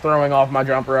because it's just throwing off my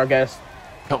jumper, I guess.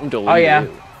 Don't delete Oh, yeah.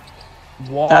 it.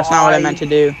 Why? That's not what I meant to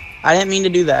do. I didn't mean to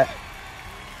do that.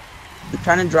 I'm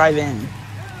trying to drive in.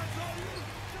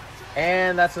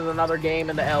 And that's another game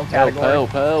in the L category.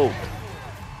 Help.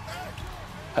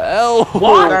 I'm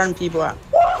guarding people out.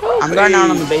 I'm guarding out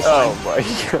on the baseline. Oh my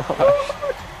god.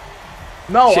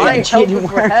 No, I ain't Jaden, helping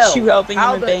for why aren't hell. you helping him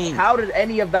in How vain? did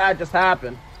any of that just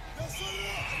happen?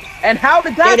 And how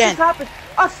did that Jaden. just happen?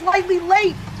 Slightly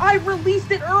late. I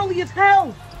released it early as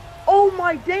hell. Oh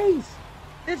my days.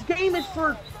 This game is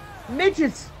for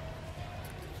midgets.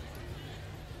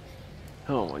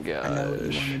 Oh my I know what you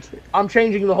gosh. wanted to. I'm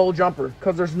changing the whole jumper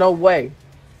because there's no way.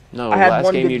 No, I had last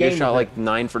one game good you just game shot with like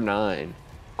 9 for 9.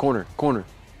 Corner.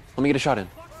 Let me get a shot in.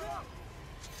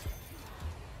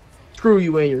 Screw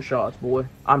you and your shots, boy.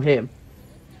 I'm him.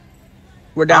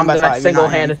 We're down by 5. You're not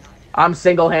Single-handed. I'm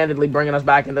single-handedly bringing us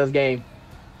back into this game.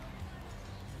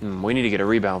 We need to get a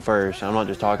rebound first. I'm not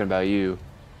just talking about you.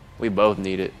 We both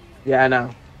need it. Yeah, I know.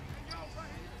 him.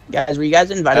 Guys, were you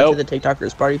guys invited Help. to the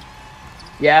TikTokers party?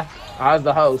 Yeah, I was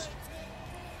the host.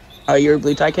 Oh, you're a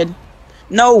blue tie kid?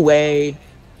 No way.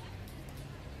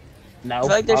 No, I feel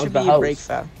like there I should was be the a break host.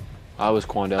 foul. I was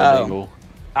Quandale Oh. Dingle.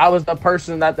 I was the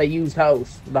person that they used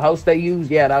host. The host they used,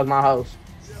 yeah, that was my host.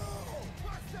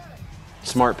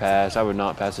 Smart pass. I would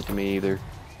not pass it to me either.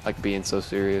 Like being so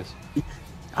serious.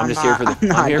 I'm just not, here for the. I'm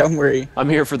not, here, don't worry. I'm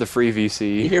here for the free You're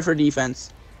VC. here for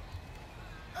defense.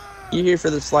 You're here for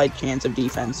the slight chance of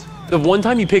defense. The one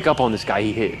time you pick up on this guy,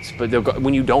 he hits. But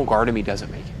when you don't guard him, he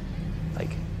doesn't make it. Like,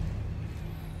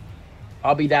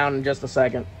 I'll be down in just a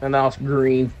second, and then I'll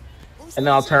green, and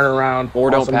then I'll turn around. or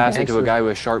don't Awesome pass it to a gangster. guy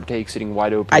with a sharp take sitting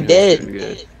wide open. I who's doing did.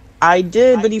 good. I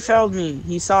did, but he failed me.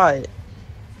 He saw it.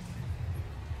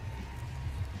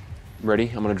 Ready?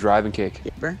 I'm gonna drive and kick.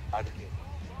 Gaber.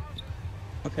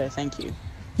 Okay, thank you.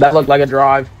 That looked like a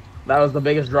drive. That was the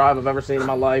biggest drive I've ever seen in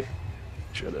my life.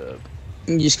 Shut up.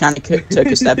 You just kind of took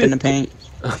a step in the paint.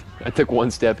 I took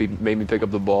one step. He made me pick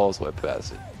up the ball, so I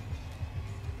passed it.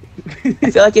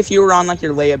 I feel like if you were on like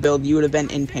your layup build, you would have been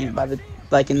in paint by the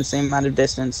in the same amount of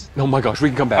distance. Oh my gosh, we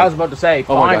can come back. I was about to say,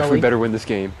 Oh my finally, gosh, we better win this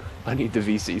game. I need the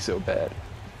VC so bad.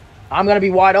 I'm gonna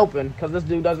be wide open because this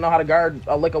dude doesn't know how to guard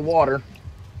a lick of water.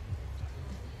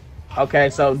 Okay,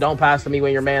 so don't pass to me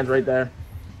when your man's right there.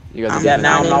 You got the Yeah, defense.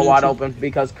 now I'm not need wide to- open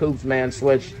because Coop's man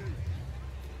switched.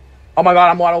 Oh my god,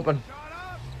 I'm wide open.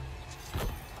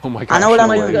 Oh my gosh. I know what Oh I'm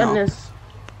my doing now. goodness.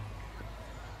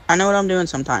 I know what I'm doing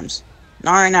sometimes.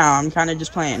 Not right now. I'm kind of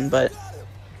just playing, but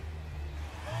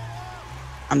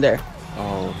I'm there.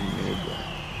 Oh,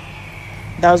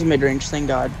 mid. That was a mid-range. Thank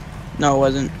God. No, it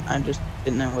wasn't. I just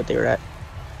didn't know what they were at.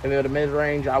 If it was a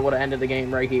mid-range, I would have ended the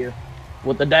game right here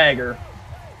with the dagger.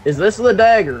 Is this the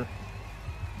dagger?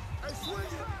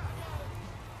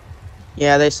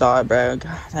 Yeah, they saw it, bro.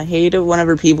 God, I hate it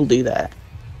whenever people do that.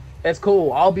 It's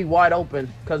cool. I'll be wide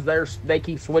open because they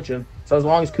keep switching. So as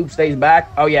long as Coop stays back,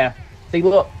 oh yeah. See,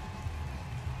 look.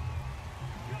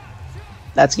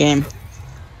 That's game.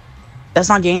 That's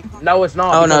not game. No, it's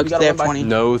not. Oh, no, because we 'cause gotta they win have by 20.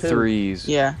 No 2. threes.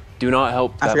 Yeah. Do not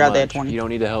help I that forgot much. they had 20. You don't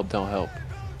need to help. Don't help.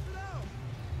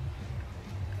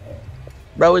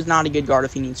 Bro is not a good guard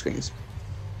if he needs screens.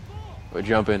 But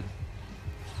jump in.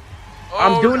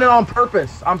 I'm doing it on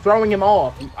purpose. I'm throwing him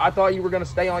off. I thought you were gonna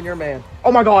stay on your man.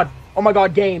 Oh my god. Oh my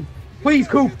god, game. Please,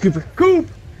 Coop. Coop. Coop.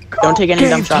 Don't take any Game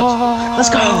dumb shots. time. Let's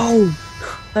go.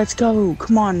 Let's go.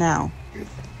 Come on now.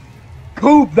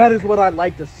 Coop, that is what I'd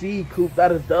like to see, Coop.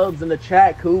 That is dubs in the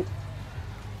chat, Coop.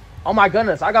 Oh my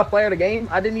goodness, I got player of the game.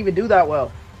 I didn't even do that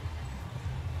well.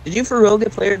 Did you for real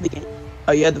get player of the game?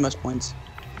 Oh, you had the most points.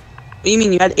 What do you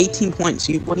mean you had 18 points?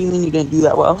 What do you mean you didn't do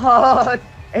that well? What?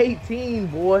 18,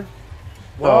 boy.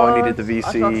 Oh, I needed the What?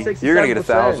 I VC. thought You're gonna get 67%.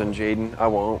 1,000, Jaden. I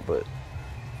won't, but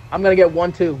I'm gonna get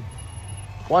 1-2.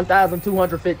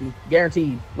 1,250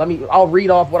 guaranteed. I'll read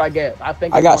off what I get. I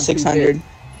think I it's got 1,250. 600.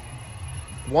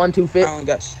 1,250. I only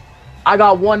got. I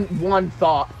got one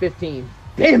thought 15.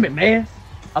 Damn it, man.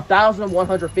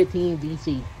 1,115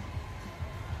 VC.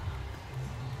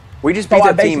 we just So beat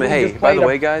I that team. basically Hey, just by the played a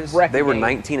way, guys, wreck they were game.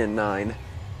 19-9.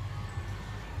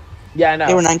 Yeah, I know.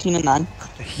 They were 19 and 9.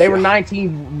 They were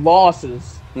 19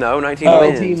 losses. No, 19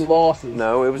 19 wins. losses.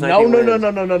 No, it was No, 19 no, wins.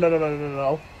 no, no, no, no, no, no, no,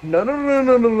 no, no, no, no,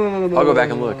 no, no, no, no, no. I'll go back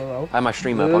and look. I have my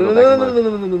stream up. I'll go back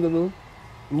and look.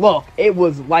 Look, it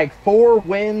was like 4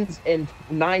 wins and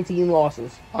 19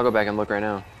 losses. I'll go back and look right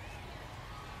now.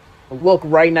 Look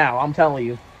right now, I'm telling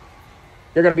you.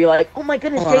 You're gonna be like, oh my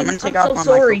goodness, Hold on, I'm James, gonna take I'm off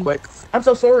so my mic sorry. real quick. I'm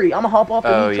so sorry. I'm gonna hop off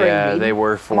the Oh meat train. yeah, baby. they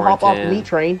were I'm 4 gonna hop off the 10. meat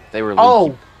train. They were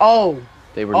leaky. Oh,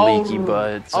 They were oh, leaky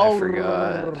butts. I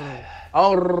forgot.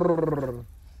 oh.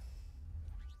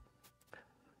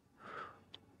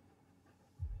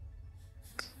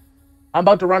 I'm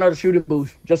about to run out of shooting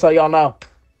boost, just so y'all know.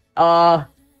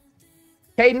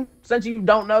 Caden, since you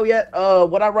don't know yet,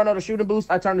 when I run out of shooting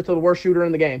boost, I turn into the worst shooter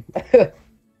in the game.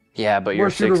 Yeah, but you're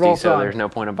Worst shooter of 60, all so time. there's no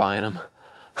point of buying them.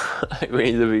 We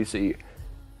need the VC.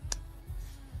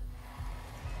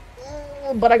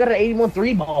 but I got an 81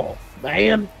 3 ball.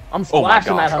 Man, I'm Oh my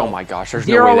splashing that gosh! hoe. Oh my gosh! There's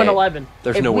no 0 way and they. 11.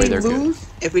 There's If no way we they're good. lose,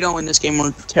 If we don't win this game,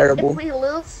 we're terrible. If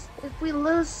we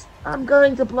lose, I'm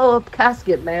going to blow up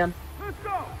casket, man. Let's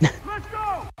go. Let's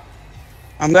go.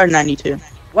 I'm guarding 92.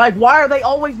 Like, why are they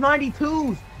always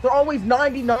 92s? They're always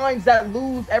 99s that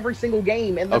lose every single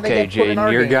game, and then Okay, they get put in our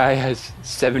Jaden, your game. guy has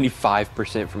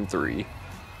 75% from 3.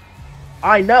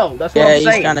 I know. That's what Yeah, I'm he's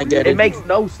saying. kinda good. It makes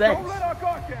no sense. Don't let our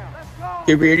guard down. Let's go.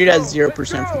 Cooper, your dude has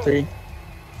 0% from 3.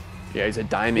 Yeah, he's a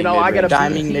diamond. You know, I get a mid-range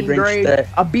Diamond B team mid-range grade, threat.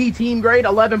 a B team grade,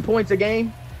 11 points a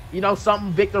game. You know,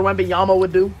 something Victor Wembanyama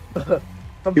would do. From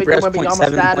Cooper Victor has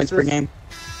Wembanyama 0.7 points per statuses. game.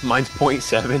 Mine's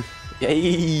 0.7.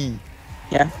 Yay!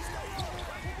 Yeah.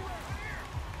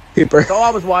 Cooper. So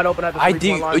I was wide open at the I three-point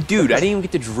did, line. dude. I didn't even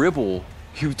get to dribble.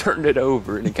 You turned it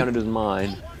over and it counted as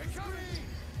mine.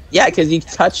 Yeah, because you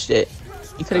touched it.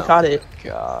 You could have caught it.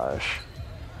 Gosh.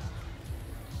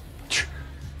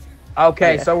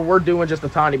 Okay, Yeah. so we're doing just a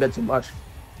tiny bit too much.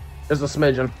 Just a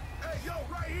smidgen.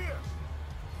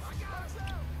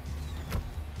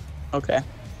 Okay.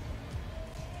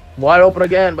 Wide open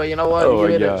again, but you know what? Oh You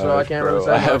my hit gosh, it, so I can't really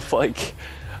bro. I say much. have like,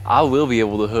 I will be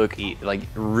able to hook like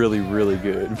really, really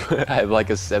good. But I have like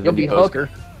a 70. You'll be post- hooker.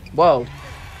 Whoa.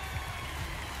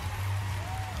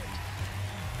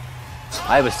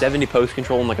 I have a 70 post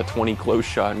control and like a 20 close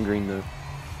shot in green though.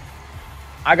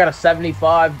 I got a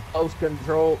 75 post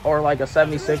control, or like a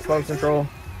 76 post control,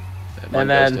 Mine And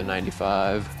goes then- to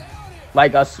 95.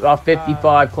 like a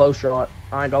 55 close shot.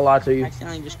 I ain't gonna lie to I you.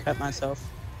 accidentally just cut myself.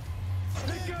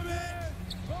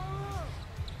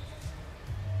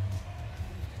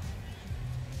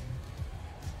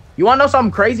 You wanna know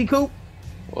something crazy, Coop?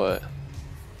 What?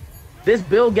 This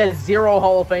build gets 0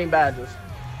 Hall of Fame badges.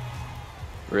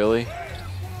 Really?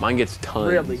 Mine gets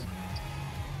tons. Really.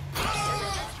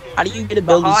 How do you get a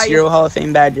build with highest- 0 Hall of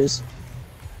Fame badges?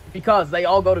 Because they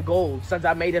all go to gold since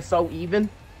I made it so even.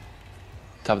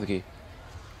 Top of the key.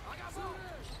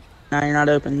 Now you're not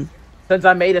open. Since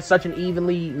I made it such an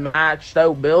evenly matched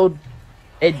out build,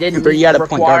 it didn't Cooper, meet you got the a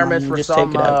point guard on requirements you, for just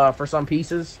some take it out. for some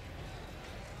pieces.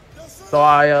 So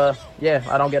I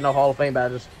don't get no Hall of Fame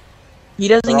badges. He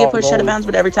doesn't They're get all pushed out of gold. bounds,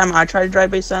 but every time I try to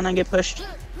drive baseline, I get pushed.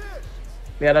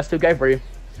 Yeah, that's 2K for you.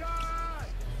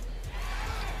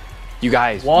 You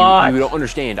guys, What? you don't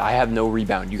understand. I have no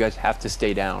rebound. You guys have to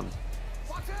stay down.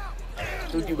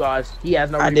 Dude, you guys. He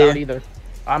has no I rebound do. either.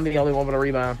 I'm the only one with a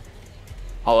rebound.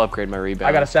 I'll upgrade my rebound.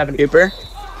 I got a 70. Cooper?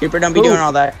 Cooper, don't be Who? doing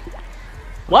all that.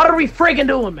 What are we freaking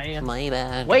doing, man? My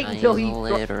bad. Wait until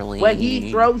when he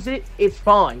throws it, it's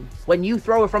fine. When you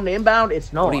throw it from the inbound,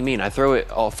 it's not. What do you mean? I throw it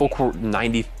all full court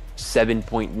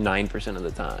 97.9% of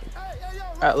the time.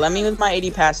 Let me with my 80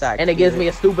 pass act. And it gives me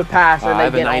a stupid pass, and I they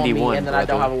have a get on me, 91, and then I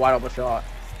don't brother. have a wide open shot.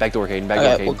 Backdoor Caden.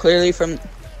 Backdoor Okay, well, Caden. clearly from...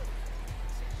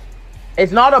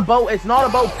 It's not about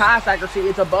pass accuracy.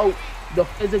 It's about the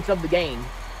physics of the game.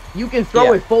 You can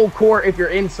throw Yeah. it full court if you're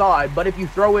inside, but if you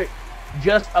throw it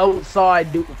just outside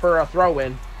for a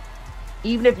throw-in,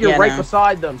 even if you're Yeah, right no.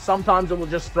 beside them, sometimes it will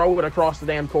just throw it across the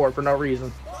damn court for no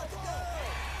reason.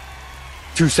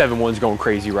 271's going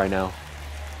crazy right now.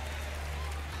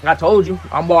 I told you,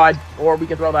 I'm wide, or we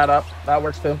can throw that up. That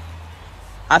works too.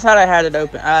 I thought I had it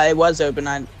open. It was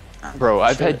open. Bro,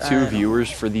 I've Shit, had 2 I- viewers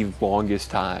for the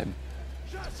longest time.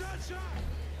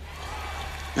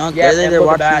 No, Yeah, clearly and they're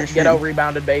look at watching your that. stream. Get out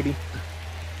rebounded, baby.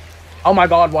 Oh my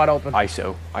God, wide open.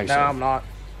 ISO. ISO. No, I'm not.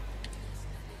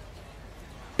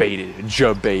 Baited.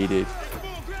 Jabaited.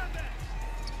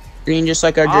 Green just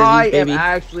like our I jerseys, am baby.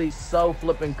 actually so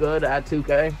flipping good at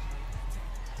 2K.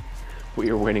 We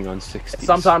are winning on 60. It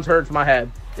sometimes hurts my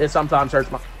head. It sometimes hurts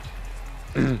my.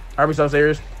 Are we so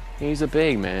serious? He's a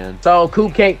big man. So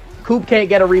Coop can't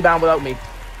get a rebound without me.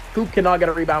 Coop cannot get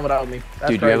a rebound without me.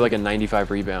 That's Dude, you have crazy. like a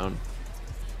 95 rebound.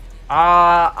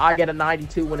 I get a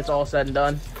 92 when it's all said and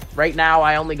done. Right now,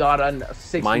 I only got a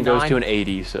 69. Mine goes to an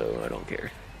 80, so I don't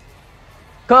care.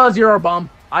 Cause you're a bum.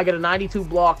 I get a 92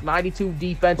 block, 92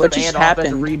 defensive What just and offensive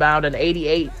happened? rebound, an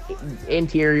 88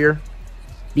 interior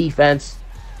defense,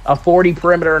 a 40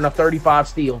 perimeter, and a 35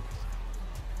 steal.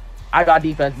 I got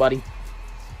defense, buddy.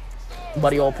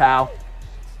 Buddy, old pal.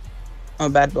 Oh,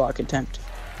 bad block attempt.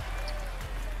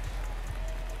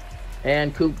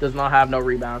 And Coop does not have no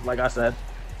rebounds, like I said.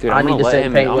 Dude, I I'm need gonna to let sit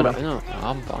him. paint with him. No,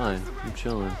 I'm fine. I'm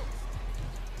chilling.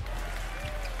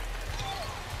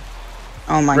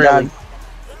 Oh my Really? god.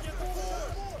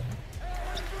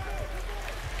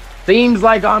 Seems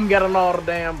like I'm getting all the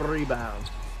damn rebounds.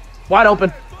 Wide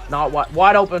open. Not wide.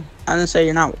 Wide open. I'm gonna say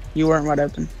you weren't wide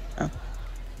open. Oh.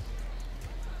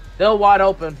 Still wide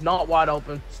open. Not wide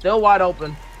open. Still wide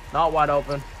open. Not wide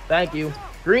open. Thank you.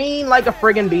 Green like a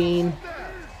friggin' bean.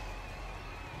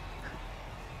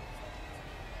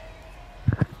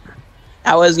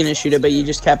 I was gonna shoot it, but you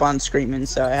just kept on screaming,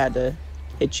 so I had to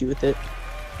hit you with it.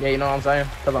 Yeah, you know what I'm saying?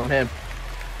 Because I'm him.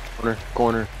 Corner,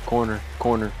 corner, corner,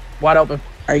 corner. Wide open.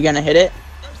 Are you gonna hit it?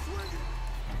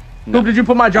 No. Who did you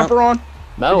put my jumper on? Did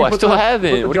No, you I put still the-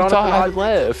 haven't. put the What are you Jonathan talking? I Hodge-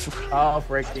 left. Oh,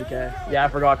 frick, DK. Yeah, I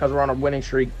forgot because we're on a winning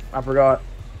streak. I forgot.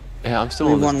 Yeah, I'm still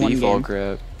We on won this one default game.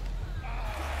 crap.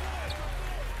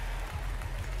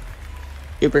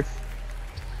 Cooper.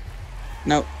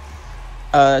 Nope.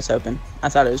 That's open. I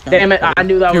thought it was going. Damn it, I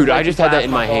knew that was Dude, way I just too had that fast,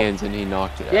 in my fault. hands and he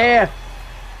knocked it out. Yeah.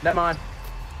 Never mind.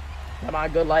 Never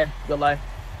mind. Good life. Good life.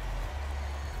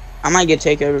 I might get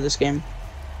takeover this game.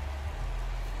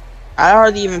 I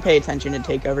hardly even pay attention to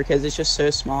takeover because it's just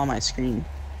so small on my screen.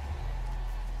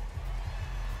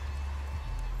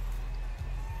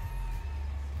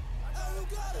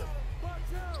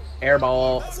 Air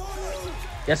ball.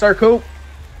 Yes, sir, Coop.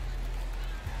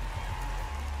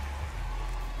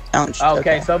 Ouch.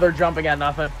 Okay, so they're jumping at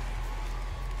nothing.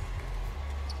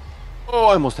 Oh,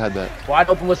 I almost had that. Wide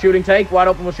open with shooting take. Wide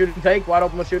open with shooting take. Wide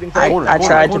open with shooting take. Corner, I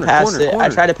tried corner, to pass corner, it. I corner,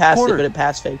 tried to pass corner. it, but it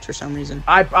pass faked for some reason.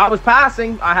 I was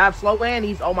passing. I have slow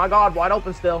landies. Oh my God, wide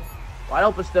open still. Wide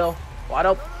open still. Wide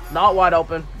open. Not wide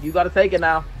open. You got to take it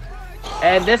now.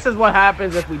 And this is what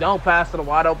happens if we don't pass to the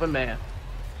wide open man.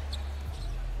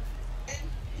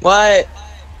 What?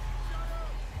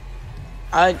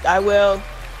 I will.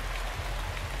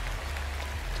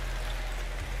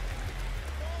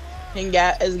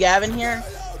 Is Gavin here?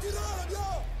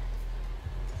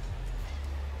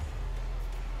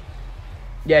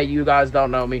 Yeah, you guys don't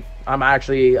know me. I'm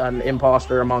actually an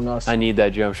imposter among us. I need that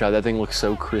jump shot. That thing looks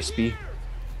so crispy.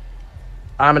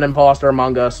 I'm an imposter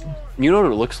among us. You know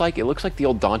what it looks like? It looks like the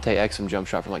old Dante Exum jump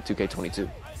shot from like 2K22.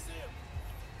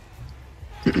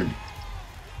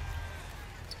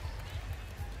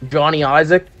 Johnny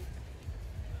Isaac.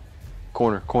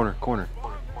 Corner, corner, corner.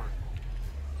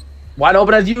 Wide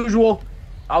open as usual.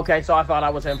 Okay, so I thought I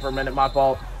was him for a minute. My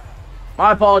fault.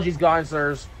 My apologies, guys,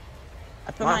 sirs.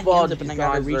 I put My my hands apologies, up and I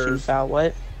got a guys, reaching sirs. foul.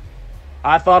 What?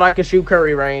 I thought I could shoot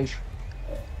curry range.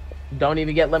 Don't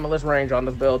even get limitless range on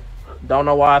this build. Don't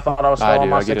know why I thought I was still I on do,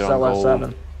 my I get 6 it on LF7.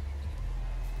 gold.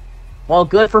 Well,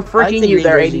 good for I like freaking the you green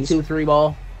there, jerseys. 82 3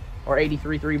 ball. Or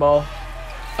 83 3 ball.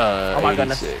 Oh my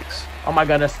goodness. 86. Oh my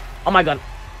goodness. Oh my god.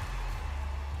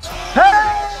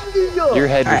 Hey! Your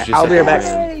head was Alright, just I'll at be the right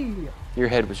back. rim. Your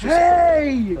head was just at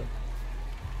the rim.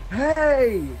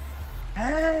 Hey!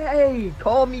 Hey!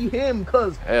 Call me him,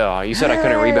 cause Yeah, you said I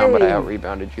couldn't rebound, but I Hey!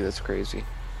 out-rebounded you. That's crazy.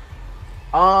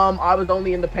 I was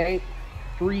only in the paint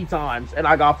 3 times and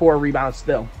I got 4 rebounds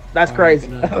still. That's Oh, crazy.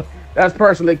 no. That's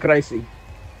personally crazy.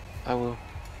 I will.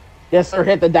 Yes, sir.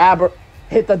 Hit the dabber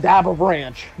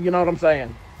ranch. You know what I'm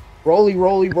saying? Rolly,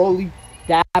 rolly, rolly,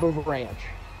 dabber ranch.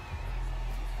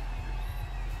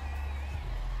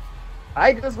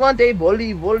 I just want a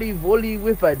volley, volley, volley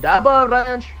with a dabber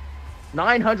ranch.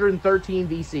 913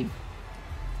 VC.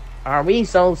 Are we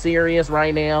so serious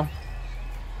right now?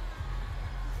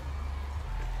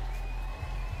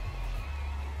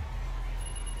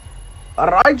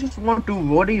 I just want to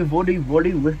volley, volley,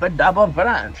 volley with a dabber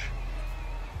ranch.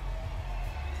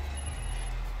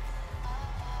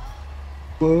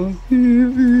 But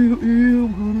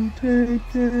I'm gonna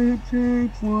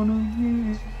take one of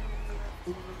you.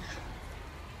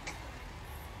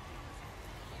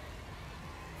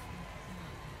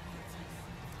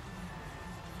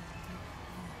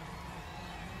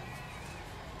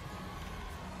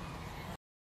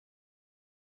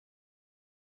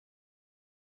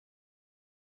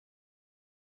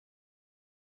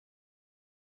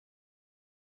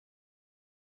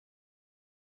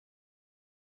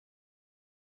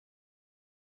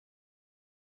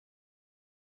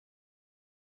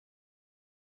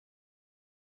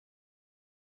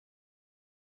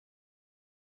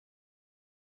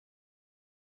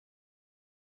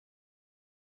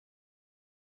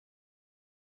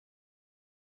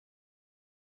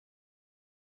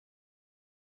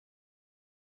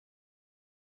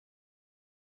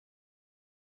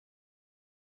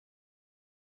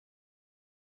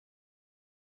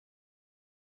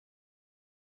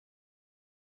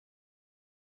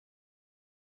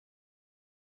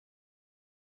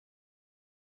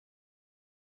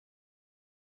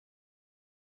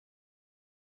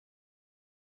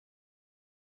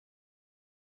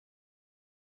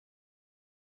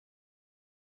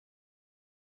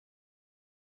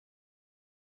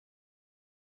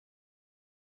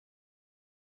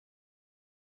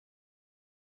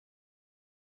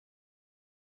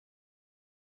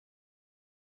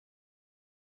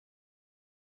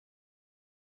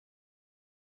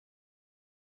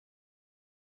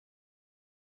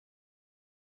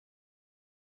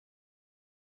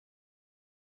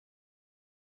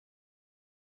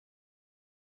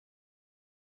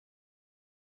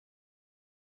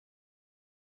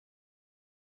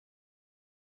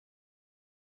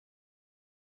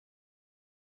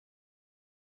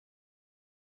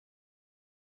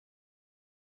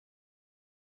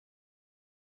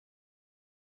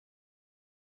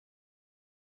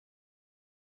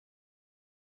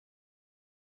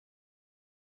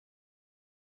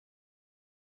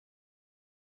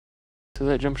 to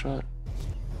that jump shot?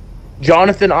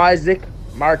 Jonathan Isaac,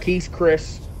 Marquise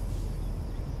Chris,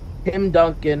 Tim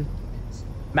Duncan,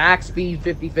 max speed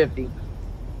 50-50.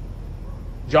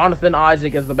 Jonathan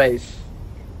Isaac is the base.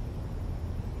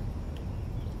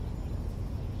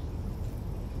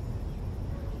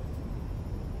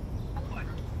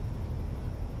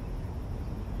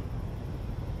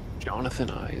 Jonathan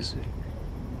Isaac.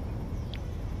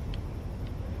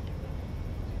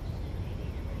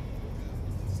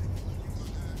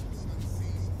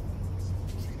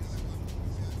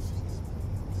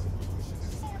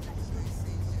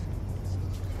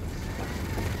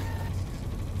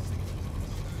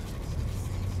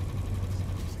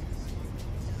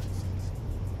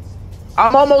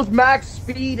 I'm almost max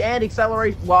speed and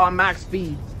acceleration. Well, I'm max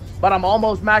speed, but I'm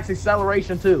almost max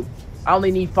acceleration too. I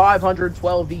only need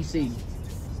 512 VC.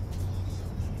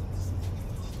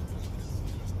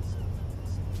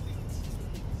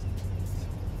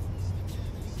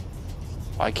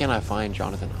 Why can't I find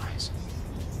Jonathan Isaac?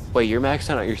 Wait, you're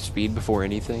maxing out your speed before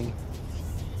anything?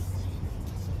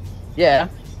 Yeah.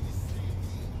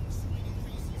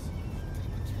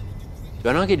 Do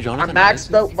I not get Jonathan I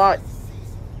Isaac?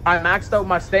 maxed out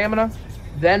my stamina,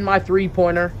 then my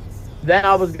 3-pointer, then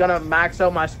I was gonna max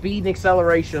out my speed and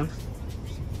acceleration,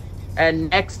 and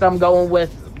next I'm going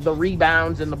with the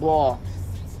rebounds and the blow.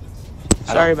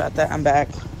 Sorry about that. I'm back.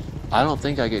 I don't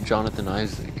think I get Jonathan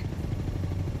Isaac.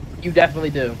 You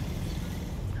definitely do.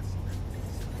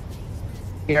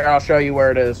 Here, I'll show you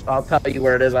where it is. I'll tell you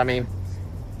where it is, I mean.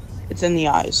 It's in the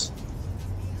eyes.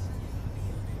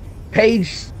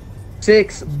 Page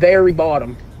 6, very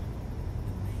bottom.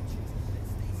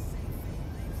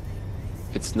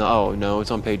 It's no, it's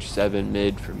on page 7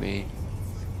 mid for me.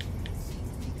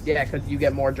 Yeah, because you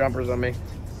get more jumpers than me.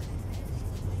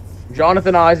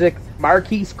 Jonathan Isaac,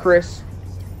 Marquise Chris,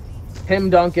 Tim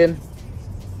Duncan,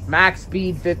 max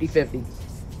speed 50-50.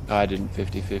 Oh, I didn't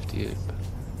 50-50 it.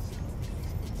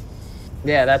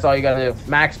 Yeah, that's all you gotta do.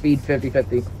 Max speed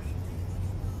 50-50.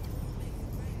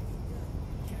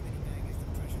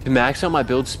 To max out my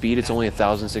build speed, it's only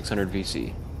 1,600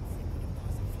 VC.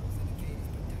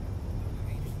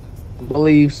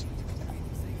 Believes.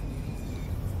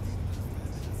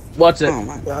 What's it? Oh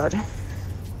my god.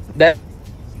 That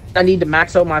I need to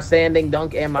max out my standing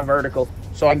dunk and my vertical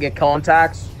so I can get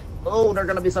contacts. Oh, they're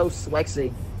gonna be so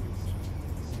sexy.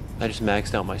 I just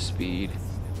maxed out my speed.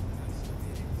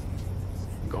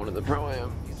 I'm going to the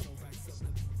Pro-Am.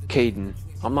 Caden,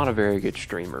 I'm not a very good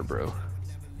streamer, bro.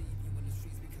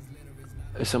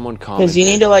 Someone commented Because you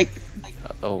need to, like...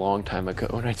 a long time ago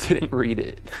and I didn't read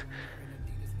it.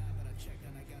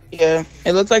 Yeah,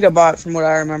 it looked like a bot from what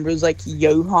I remember. It was like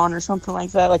Johan or something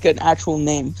like that, like an actual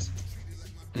name.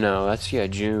 No, that's,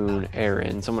 June,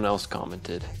 Aaron. Someone else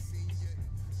commented.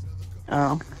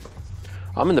 Oh.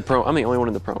 I'm the only one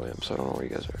in the Pro-Am, so I don't know where you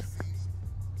guys are.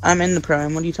 I'm in the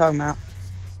Pro-Am. What are you talking about?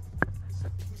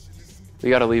 We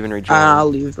gotta leave and rejoin. I'll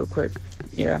leave real quick.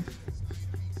 Yeah.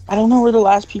 I don't know where the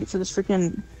last peak for this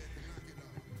freaking...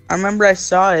 I remember I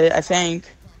saw it, I think.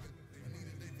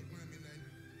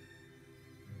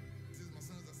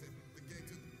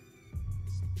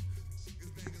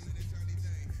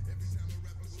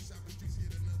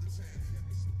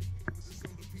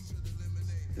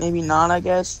 Maybe not, I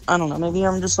guess. I don't know. Maybe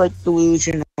I'm just, like,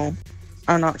 delusional.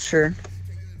 I'm not sure.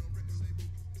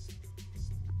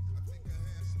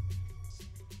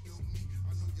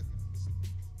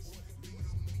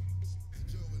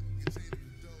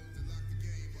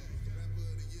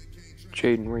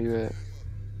 Jaden, where you at?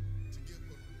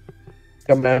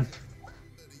 Come on.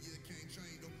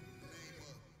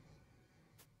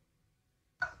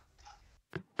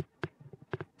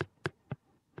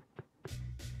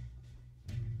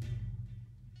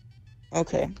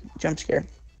 Okay, jump scare.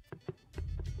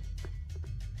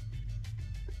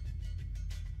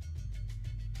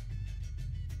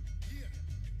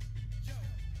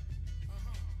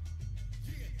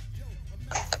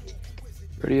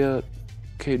 Ready up,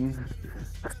 Caden.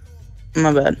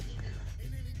 My bad.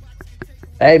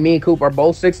 Hey, me and Coop are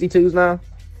both 62s now.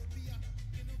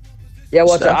 Yeah,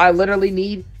 what's So? it? I literally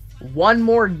need one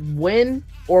more win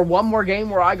or one more game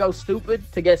where I go stupid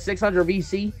to get 600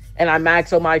 VC, and I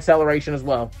max out my acceleration as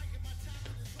well.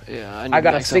 Yeah, I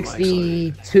got a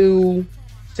 62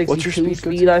 What's your speed,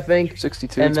 speed, I think,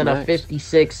 62. and then a max.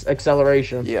 56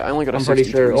 acceleration. Yeah, I only got a I'm pretty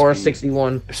 63 sure, or a speed.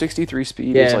 61. 63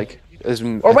 speed Yeah. is like as.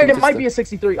 Or wait, it might be a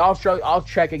 63. I'll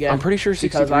check again. I'm pretty sure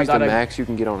 63 because I is the gotta- max you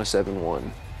can get on a 7-1.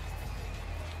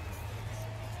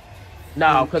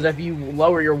 No, because if you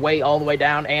lower your weight all the way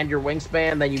down and your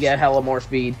wingspan, then you get hella more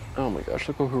speed. Oh my gosh,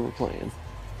 look who we're playing.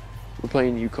 We're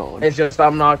playing Yukon. It's just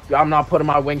I'm not putting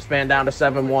my wingspan down to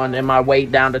 7'1" and my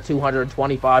weight down to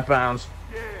 225 pounds.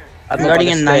 I'm starting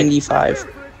in 95.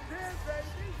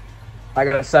 I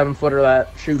got a 7-footer that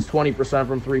shoots 20%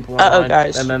 from 3-point line.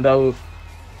 Guys. And then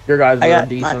your guys are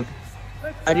decent.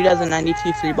 My dude has a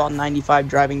 92 free ball, 95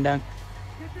 driving dunk.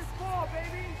 Get this ball,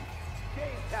 baby. Game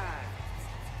time.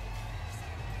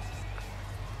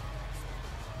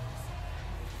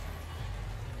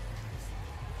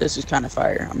 This is kind of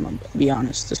fire. I'm gonna be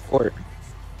honest. This court.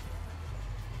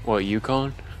 What,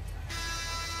 Yukon?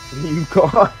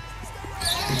 Yukon.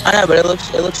 I know, but it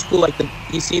looks cool. Like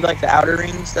you see like the outer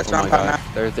rings. That's Oh what my I'm talking god.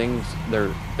 about. Their things, their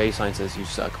baseline says you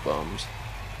suck, bums.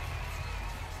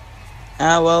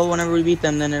 Well, whenever we beat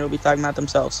them, then it'll be talking about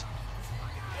themselves.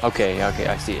 Okay,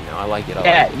 I see it now. I like it. I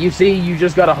Yeah, like it. you see, you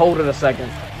just gotta hold it a second.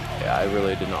 Yeah, I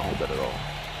really did not hold that at all.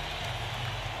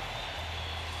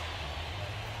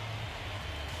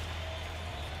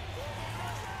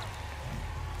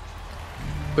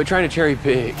 Quit trying to cherry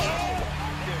pick.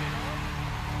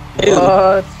 Dude,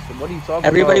 What are you talking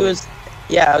everybody about? was.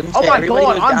 Yeah, I was gonna Oh say, my everybody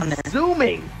god, was down I'm there.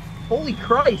 zooming! Holy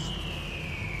Christ!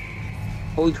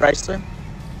 Holy Chrysler.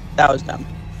 That was dumb.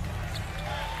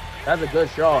 That's a good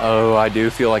shot. Oh, I do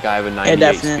feel like I have a 98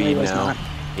 definitely speed was now, not.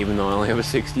 even though I only have a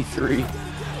 63.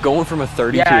 Going from a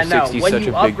 30 Yeah, to I a know. 60 is When such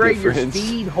you a big upgrade your difference.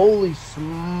 speed, holy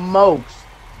smokes.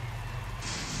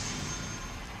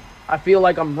 I feel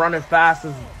like I'm running fast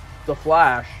as the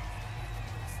Flash.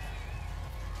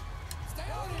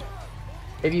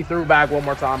 If you threw back one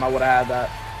more time, I would have had that.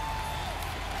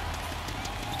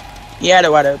 He had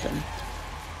it wide open.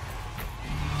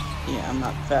 Yeah, I'm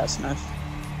not fast enough.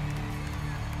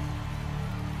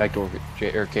 Backdoor, or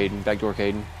Caden. Backdoor,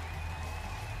 Caden.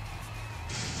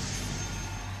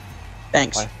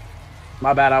 Thanks. Why?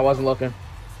 My bad, I wasn't looking.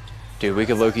 Dude, we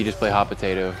could low-key just play hot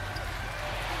potato.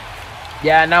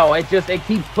 Yeah, no, it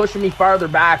keeps pushing me farther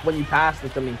back when you pass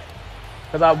it to me.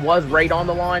 Because I was right on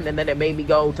the line, and then it made me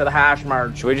go to the hash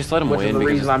mark. Should we just let them Which is win the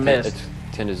because reason I missed.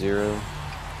 it's 10-0,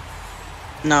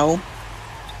 No.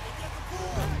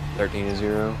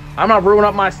 13-0? I'm not ruining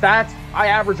up my stats. I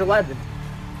average 11.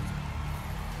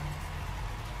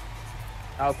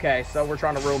 Okay, so we're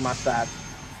trying to ruin my stats.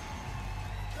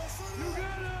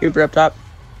 Cooper up top.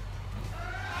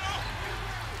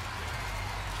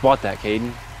 Spot that,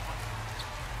 Caden.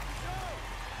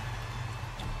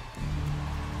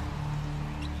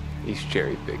 He's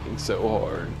cherry picking so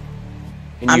hard.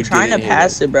 And I'm you trying to didn't hit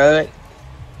pass it, bro.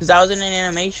 Because I was in an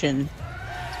animation.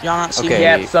 Y'all not see Okay. me?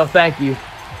 Yep, so thank you.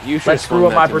 You should Let's screw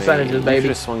up my percentages, You baby. should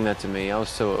have swung that to me. I was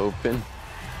so open.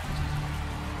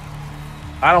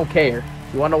 I don't care.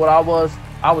 You want to know what I was?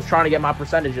 I was trying to get my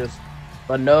percentages.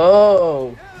 But no.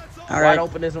 All Wide right.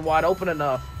 open isn't wide open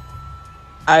enough.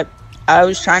 I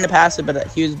was trying to pass it, but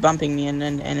he was bumping me in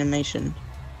an animation.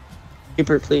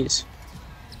 Cooper, please.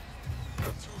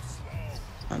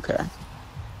 Okay.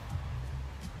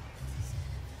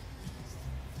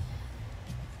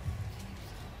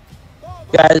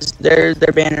 Guys, their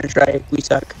banners right. We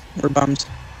suck. We're bums.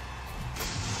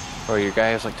 Bro, your guy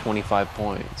has like 25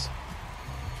 points.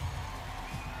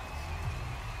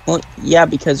 Well, yeah,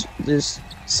 because there's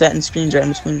setting screens right in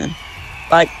between them.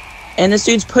 Like, and this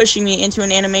dude's pushing me into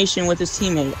an animation with his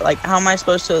teammate. Like, how am I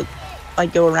supposed to,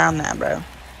 like, go around that, bro?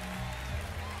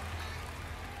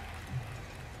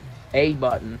 A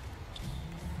button.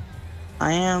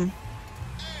 I am.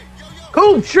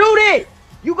 Coop, shoot it!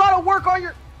 You gotta work on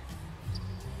your...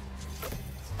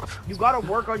 You gotta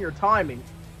work on your timing.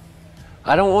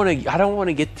 I don't want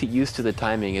to get used to the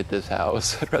timing at this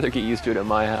house. I'd rather get used to it at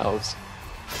my house.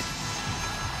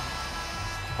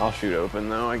 I'll shoot open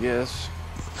though, I guess.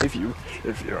 If you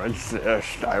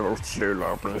insist, I will shoot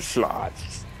open the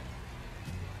slots.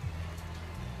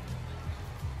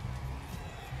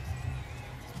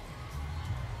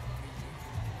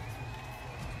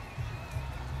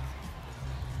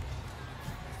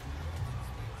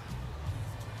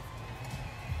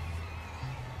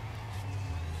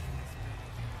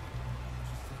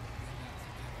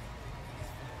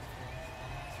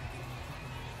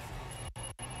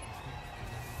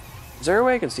 Is there a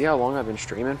way I can see how long I've been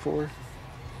streaming for?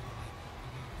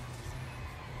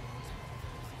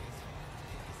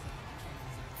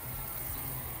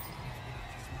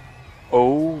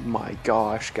 Oh my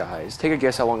gosh, guys. Take a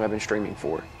guess how long I've been streaming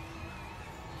for.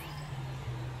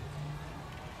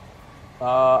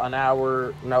 An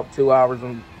hour, nope, 2 hours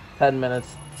and 10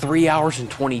 minutes. 3 hours and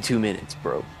 22 minutes,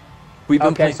 bro. We've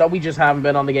been Okay, playing. so we just haven't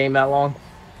been on the game that long.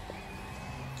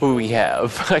 Oh, we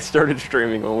have. I started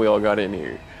streaming when we all got in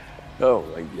here. Oh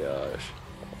my gosh.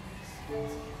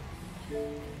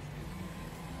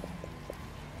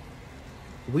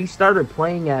 We started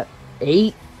playing at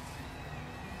 8.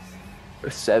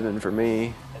 7 for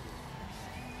me.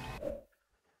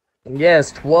 Yeah,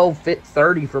 it's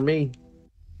 12:30 for me.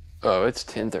 Oh, it's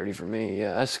 10:30 for me.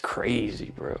 Yeah, that's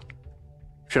crazy, bro.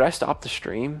 Should I stop the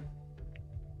stream?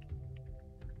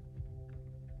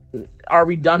 Are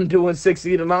we done doing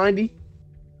 60 to 90?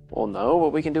 Well, no, but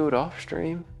we can do it off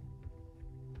stream.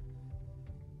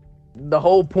 The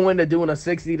whole point of doing a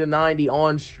 60 to 90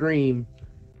 on stream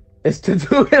is to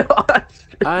do it on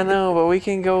stream. I know, but we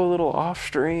can go a little off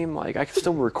stream. Like, I can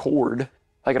still record.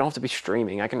 Like, I don't have to be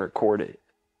streaming. I can record it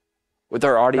with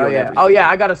our audio. Oh and yeah. everything. Oh yeah.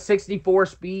 I got a 64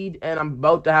 speed and I'm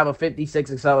about to have a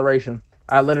 56 acceleration.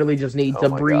 I literally just need to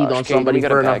my breathe gosh. on Okay, somebody we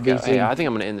gotta for enough back out. VC. Yeah, I think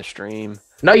I'm gonna end the stream.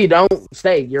 No, you don't.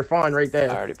 Stay. You're fine right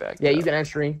there. I already backed Yeah, out. you can end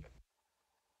stream.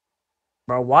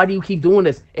 Bro, why do you keep doing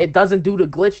this? It doesn't do the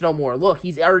glitch no more. Look,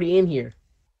 he's already in here.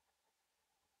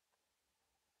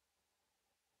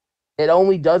 It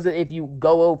only does it if you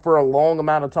go out for a long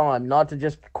amount of time, not to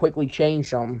just quickly change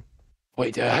something.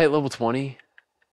 Wait, did I hit level 20?